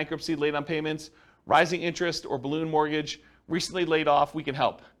foreclosure, bankruptcy, late on payments, rising interest, or balloon mortgage, recently laid off, we can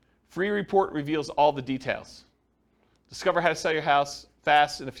help. Free report reveals all the details. Discover how to sell your house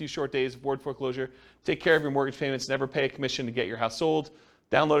fast in a few short days, avoid foreclosure, take care of your mortgage payments, never pay a commission to get your house sold.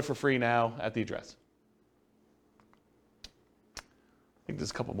 Download it for free now at the address. I think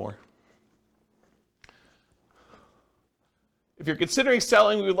there's a couple more. If you're considering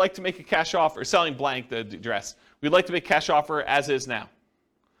selling, we would like to make a cash offer, selling blank the address. We'd like to make a cash offer as is now.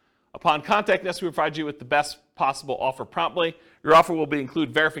 Upon contacting us, we provide you with the best possible offer promptly. Your offer will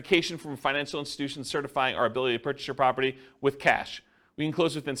include verification from a financial institution certifying our ability to purchase your property with cash. We can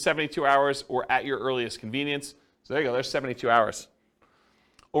close within 72 hours or at your earliest convenience. So there you go, there's 72 hours.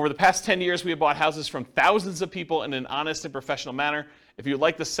 Over the past 10 years, we have bought houses from thousands of people in an honest and professional manner. If you'd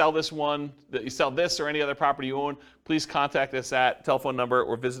like to sell this one, that you sell this or any other property you own, please contact us at telephone number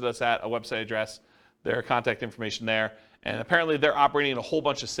or visit us at a website address. There are contact information there. And apparently they're operating in a whole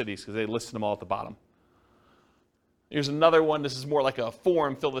bunch of cities because they listed them all at the bottom. Here's another one. This is more like a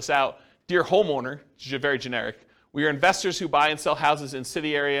form. Fill this out. Dear homeowner, which is very generic. We are investors who buy and sell houses in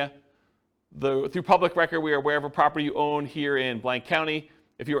city area. Through public record, we are aware of a property you own here in blank county.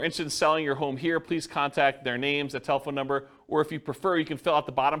 If you are interested in selling your home here, please contact their names, a telephone number, or if you prefer, you can fill out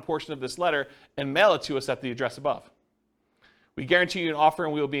the bottom portion of this letter and mail it to us at the address above. We guarantee you an offer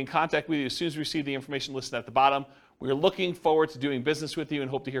and we will be in contact with you as soon as we receive the information listed at the bottom. We are looking forward to doing business with you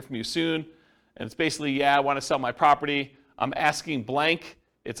and hope to hear from you soon. And it's basically, yeah, I want to sell my property. I'm asking blank.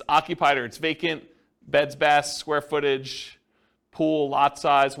 It's occupied or it's vacant. Beds, baths, square footage, pool, lot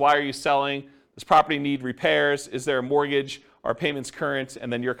size. Why are you selling? Does property need repairs? Is there a mortgage? Are payments current?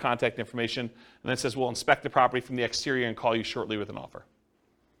 And then your contact information. And then it says, we'll inspect the property from the exterior and call you shortly with an offer.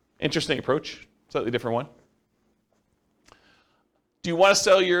 Interesting approach. Slightly different one. Do you want to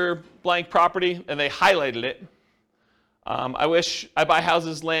sell your blank property? And they highlighted it. I buy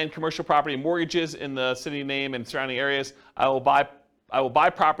houses, land, commercial property, and mortgages in the city name and surrounding areas. I will buy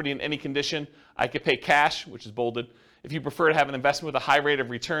property in any condition. I could pay cash, which is bolded. If you prefer to have an investment with a high rate of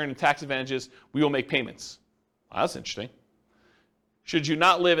return and tax advantages, we will make payments. Well, that's interesting. Should you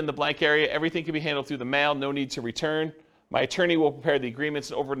not live in the blank area, everything can be handled through the mail, no need to return. My attorney will prepare the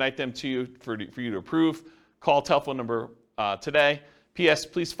agreements and overnight them to you for you to approve. Call telephone number today. P.S.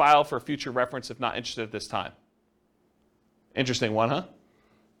 Please file for future reference if not interested at this time. Interesting one, huh?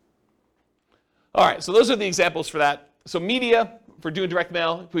 All right, so those are the examples for that. So media, for doing direct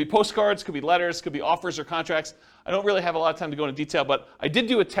mail, it could be postcards, could be letters, could be offers or contracts. I don't really have a lot of time to go into detail, but I did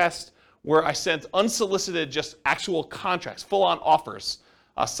do a test where I sent unsolicited, just actual contracts, full-on offers,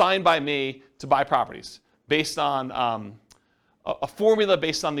 signed by me to buy properties based on a formula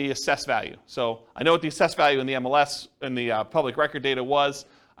based on the assessed value. So I know what the assessed value in the MLS and the public record data was.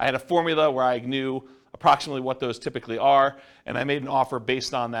 I had a formula where I knew approximately what those typically are, and I made an offer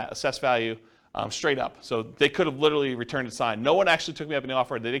based on that assessed value straight up. So they could have literally returned it signed. No one actually took me up on the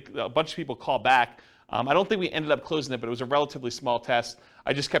offer. A bunch of people called back. I don't think we ended up closing it, but it was a relatively small test.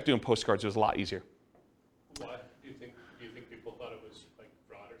 I just kept doing postcards. It was a lot easier. Why? Do you think people thought it was like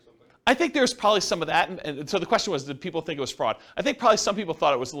fraud or something? I think there's probably some of that. And so the question was, did people think it was fraud? I think probably some people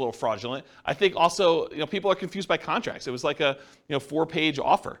thought it was a little fraudulent. I think also, people are confused by contracts. It was like a 4-page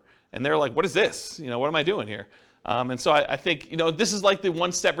offer. And they're like, what is this? What am I doing here? And so I think, this is like the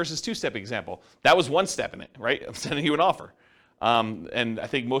 1-step versus 2-step example. That was 1 step in it, right? I'm sending you an offer. And I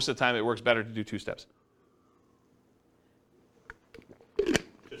think most of the time it works better to do 2 steps.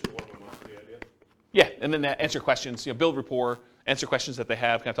 Just warm them up to the idea. Yeah, and then answer questions, build rapport, answer questions that they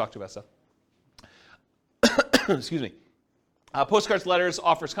have, kind of talk to about stuff. Excuse me. Postcards, letters,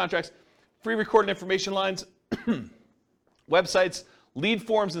 offers, contracts, free recorded information lines, websites, lead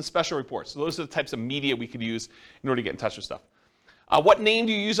forms, and special reports. So those are the types of media we could use in order to get in touch with stuff. What name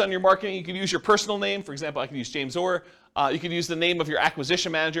do you use on your marketing? You could use your personal name. For example, I could use James Orr. You could use the name of your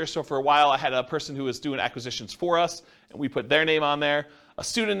acquisition manager. So for a while, I had a person who was doing acquisitions for us, and we put their name on there. A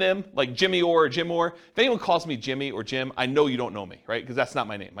pseudonym, like Jimmy Orr or Jim Orr. If anyone calls me Jimmy or Jim, I know you don't know me, right? Because that's not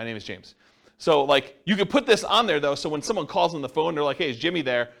my name. My name is James. So you could put this on there, though, so when someone calls on the phone, they're like, hey, is Jimmy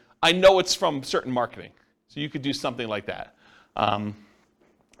there? I know it's from certain marketing. So you could do something like that.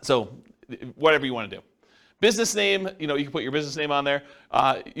 So whatever you want to do. Business name, you can put your business name on there.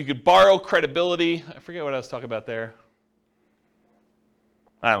 You could borrow credibility. I forget what I was talking about there.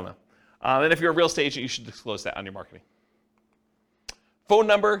 I don't know. And if you're a real estate agent, you should disclose that on your marketing. Phone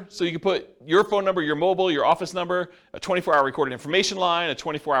number, so you can put your phone number, your mobile, your office number, a 24-hour recorded information line, a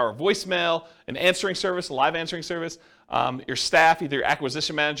 24-hour voicemail, an answering service, a live answering service, your staff, either your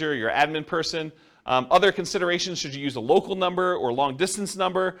acquisition manager, your admin person. Other considerations, should you use a local number or long distance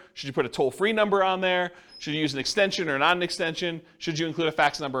number? Should you put a toll-free number on there? Should you use an extension or not an extension? Should you include a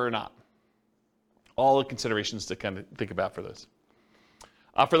fax number or not? All the considerations to kind of think about for this.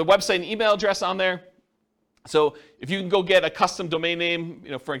 For the website and email address on there, so if you can go get a custom domain name,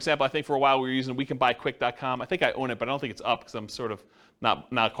 for example, I think for a while we were using wecanbuyquick.com. I think I own it, but I don't think it's up because I'm sort of not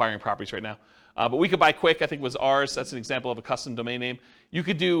acquiring properties right now. But We Can Buy Quick, I think, was ours. That's an example of a custom domain name. You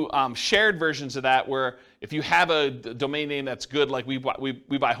could do shared versions of that where if you have a domain name that's good, like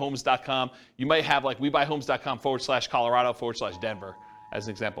WeBuyHomes.com, you might have like WeBuyHomes.com/Colorado/Denver as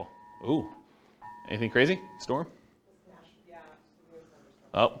an example. Ooh, anything crazy? Storm?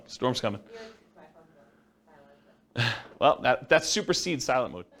 Oh, storm's coming. Well, that supersedes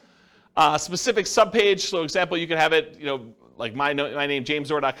silent mode. Specific subpage, so example, you could have it, like my name,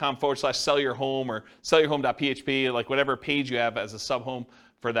 jamesorr.com/sellyourhome or sellyourhome.php, like whatever page you have as a sub-home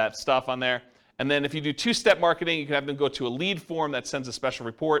for that stuff on there. And then if you do 2-step marketing, you can have them go to a lead form that sends a special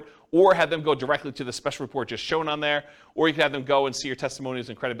report, or have them go directly to the special report just shown on there, or you can have them go and see your testimonials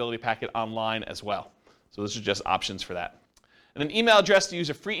and credibility packet online as well. So those are just options for that. And an email address, to use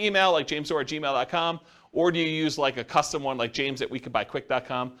a free email like jamesorr@gmail.com, or do you use like a custom one like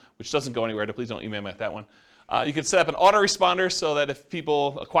james@wecanbuyquick.com, which doesn't go anywhere, so please don't email me at that one. You can set up an autoresponder so that if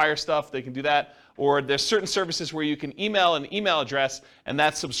people acquire stuff, they can do that. Or there's certain services where you can email an email address, and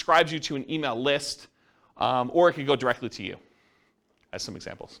that subscribes you to an email list, or it can go directly to you, as some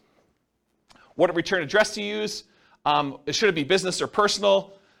examples. What return address to use? Should it be business or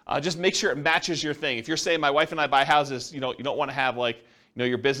personal? Just make sure it matches your thing. If you're saying my wife and I buy houses, you don't want to have like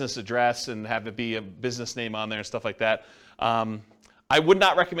your business address and have it be a business name on there and stuff like that. I would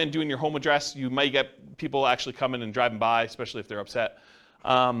not recommend doing your home address. You might get people actually coming and driving by, especially if they're upset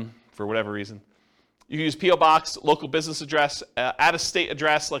for whatever reason. You can use P.O. Box, local business address, out-of-state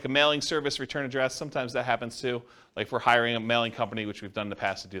address, like a mailing service return address. Sometimes that happens too, like if we're hiring a mailing company, which we've done in the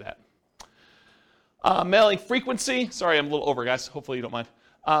past to do that. Mailing frequency. Sorry, I'm a little over, guys. Hopefully you don't mind.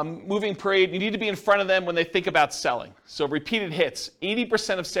 Moving parade. You need to be in front of them when they think about selling. So repeated hits.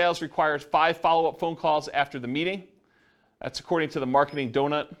 80% of sales requires 5 follow-up phone calls after the meeting. That's according to the Marketing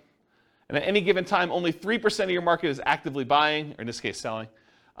Donut. And at any given time, only 3% of your market is actively buying, or in this case, selling.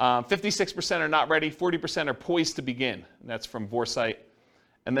 56% are not ready. 40% are poised to begin. And that's from Vorsight.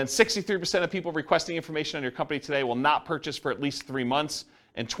 And then 63% of people requesting information on your company today will not purchase for at least 3 months.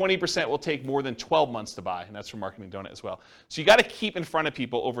 And 20% will take more than 12 months to buy, and that's from Marketing Donut as well. So you got to keep in front of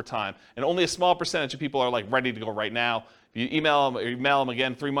people over time, and only a small percentage of people are like ready to go right now. If you email them or email them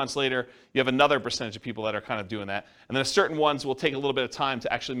again 3 months later, you have another percentage of people that are kind of doing that. And then certain ones will take a little bit of time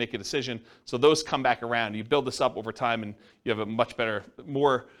to actually make a decision, so those come back around. You build this up over time, and you have a much better,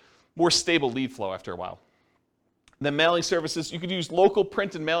 more stable lead flow after a while. And then mailing services, you could use local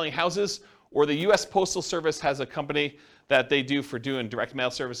print and mailing houses, or the U.S. Postal Service has a company that they do for doing direct mail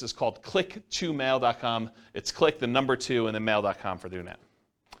services called click2mail.com. It's click the number 2 and then mail.com for doing that.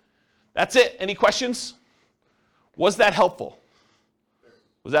 That's it. Any questions? Was that helpful?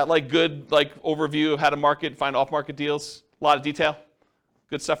 Was that like good overview of how to market, find off-market deals? A lot of detail?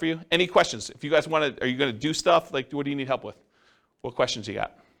 Good stuff for you? Any questions? If you guys want to, are you going to do stuff? Like, what do you need help with? What questions you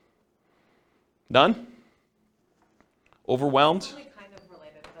got? None? Overwhelmed? It's really kind of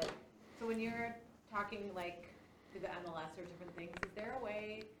related, but so when you're talking like to the MLS or different things, is there a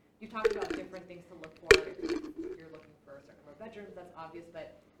way, you talked about different things to look for if you're looking for a certain number of bedrooms, that's obvious,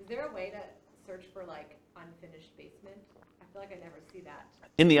 but is there a way to search for like unfinished basement? I feel like I never see that.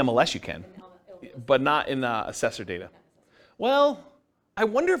 In the MLS you can, but not in assessor data. Well, I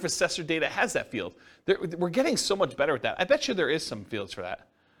wonder if assessor data has that field. We're getting so much better at that. I bet you there is some fields for that.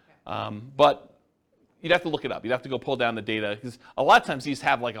 Okay. But you'd have to look it up. You'd have to go pull down the data, because a lot of times these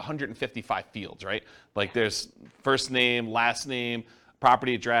have like 155 fields, right? Like there's first name, last name,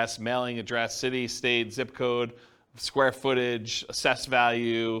 property address, mailing address, city, state, zip code, square footage, assessed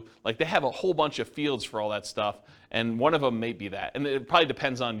value. Like they have a whole bunch of fields for all that stuff, and one of them may be that. And it probably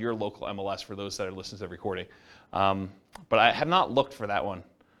depends on your local MLS for those that are listening to the recording. But I have not looked for that one.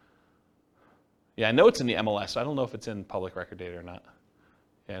 Yeah, I know it's in the MLS, so I don't know if it's in public record data or not.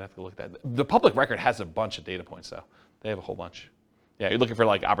 Yeah, I'd have to look at that. The public record has a bunch of data points, though. They have a whole bunch. Yeah, you're looking for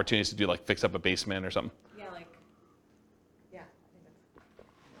like opportunities to do like fix up a basement or something. Yeah, I think that's.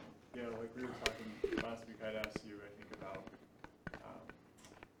 Yeah, like we were talking last week, I'd asked you, I think, about,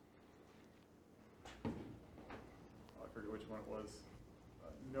 I forget which one it was,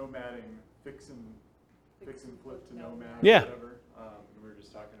 nomading, fix and flip to nomad, yeah. Or whatever. We were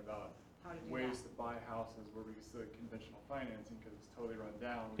just talking about ways to buy houses where we use the conventional financing because it's totally run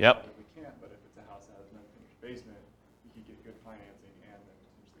down. We can't, but if it's a house that has an unfinished basement, you can get good financing and then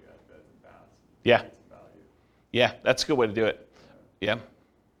potentially add beds and baths. Yeah. Some value. Yeah, that's a good way to do it. Yeah.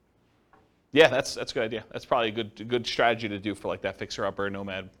 Yeah, that's a good idea. That's probably a good strategy to do for like that fixer-upper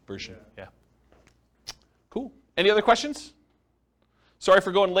nomad version. Yeah. Cool. Any other questions? Sorry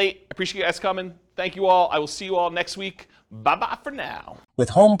for going late. I appreciate you guys coming. Thank you all. I will see you all next week. Bye-bye for now.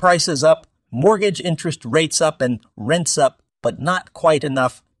 With home prices up, mortgage interest rates up, and rents up, but not quite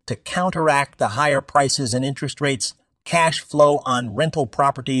enough to counteract the higher prices and interest rates, cash flow on rental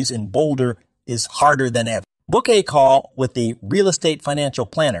properties in Boulder is harder than ever. Book a call with the Real Estate Financial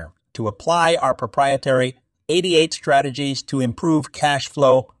Planner to apply our proprietary 88 strategies to improve cash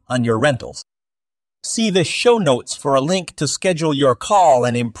flow on your rentals. See the show notes for a link to schedule your call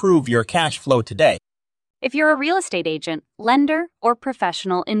and improve your cash flow today. If you're a real estate agent, lender, or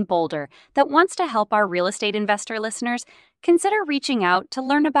professional in Boulder that wants to help our real estate investor listeners, consider reaching out to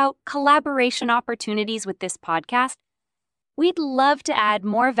learn about collaboration opportunities with this podcast. We'd love to add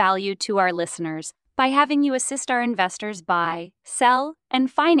more value to our listeners by having you assist our investors buy, sell,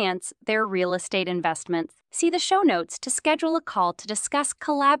 and finance their real estate investments. See the show notes to schedule a call to discuss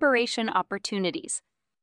collaboration opportunities.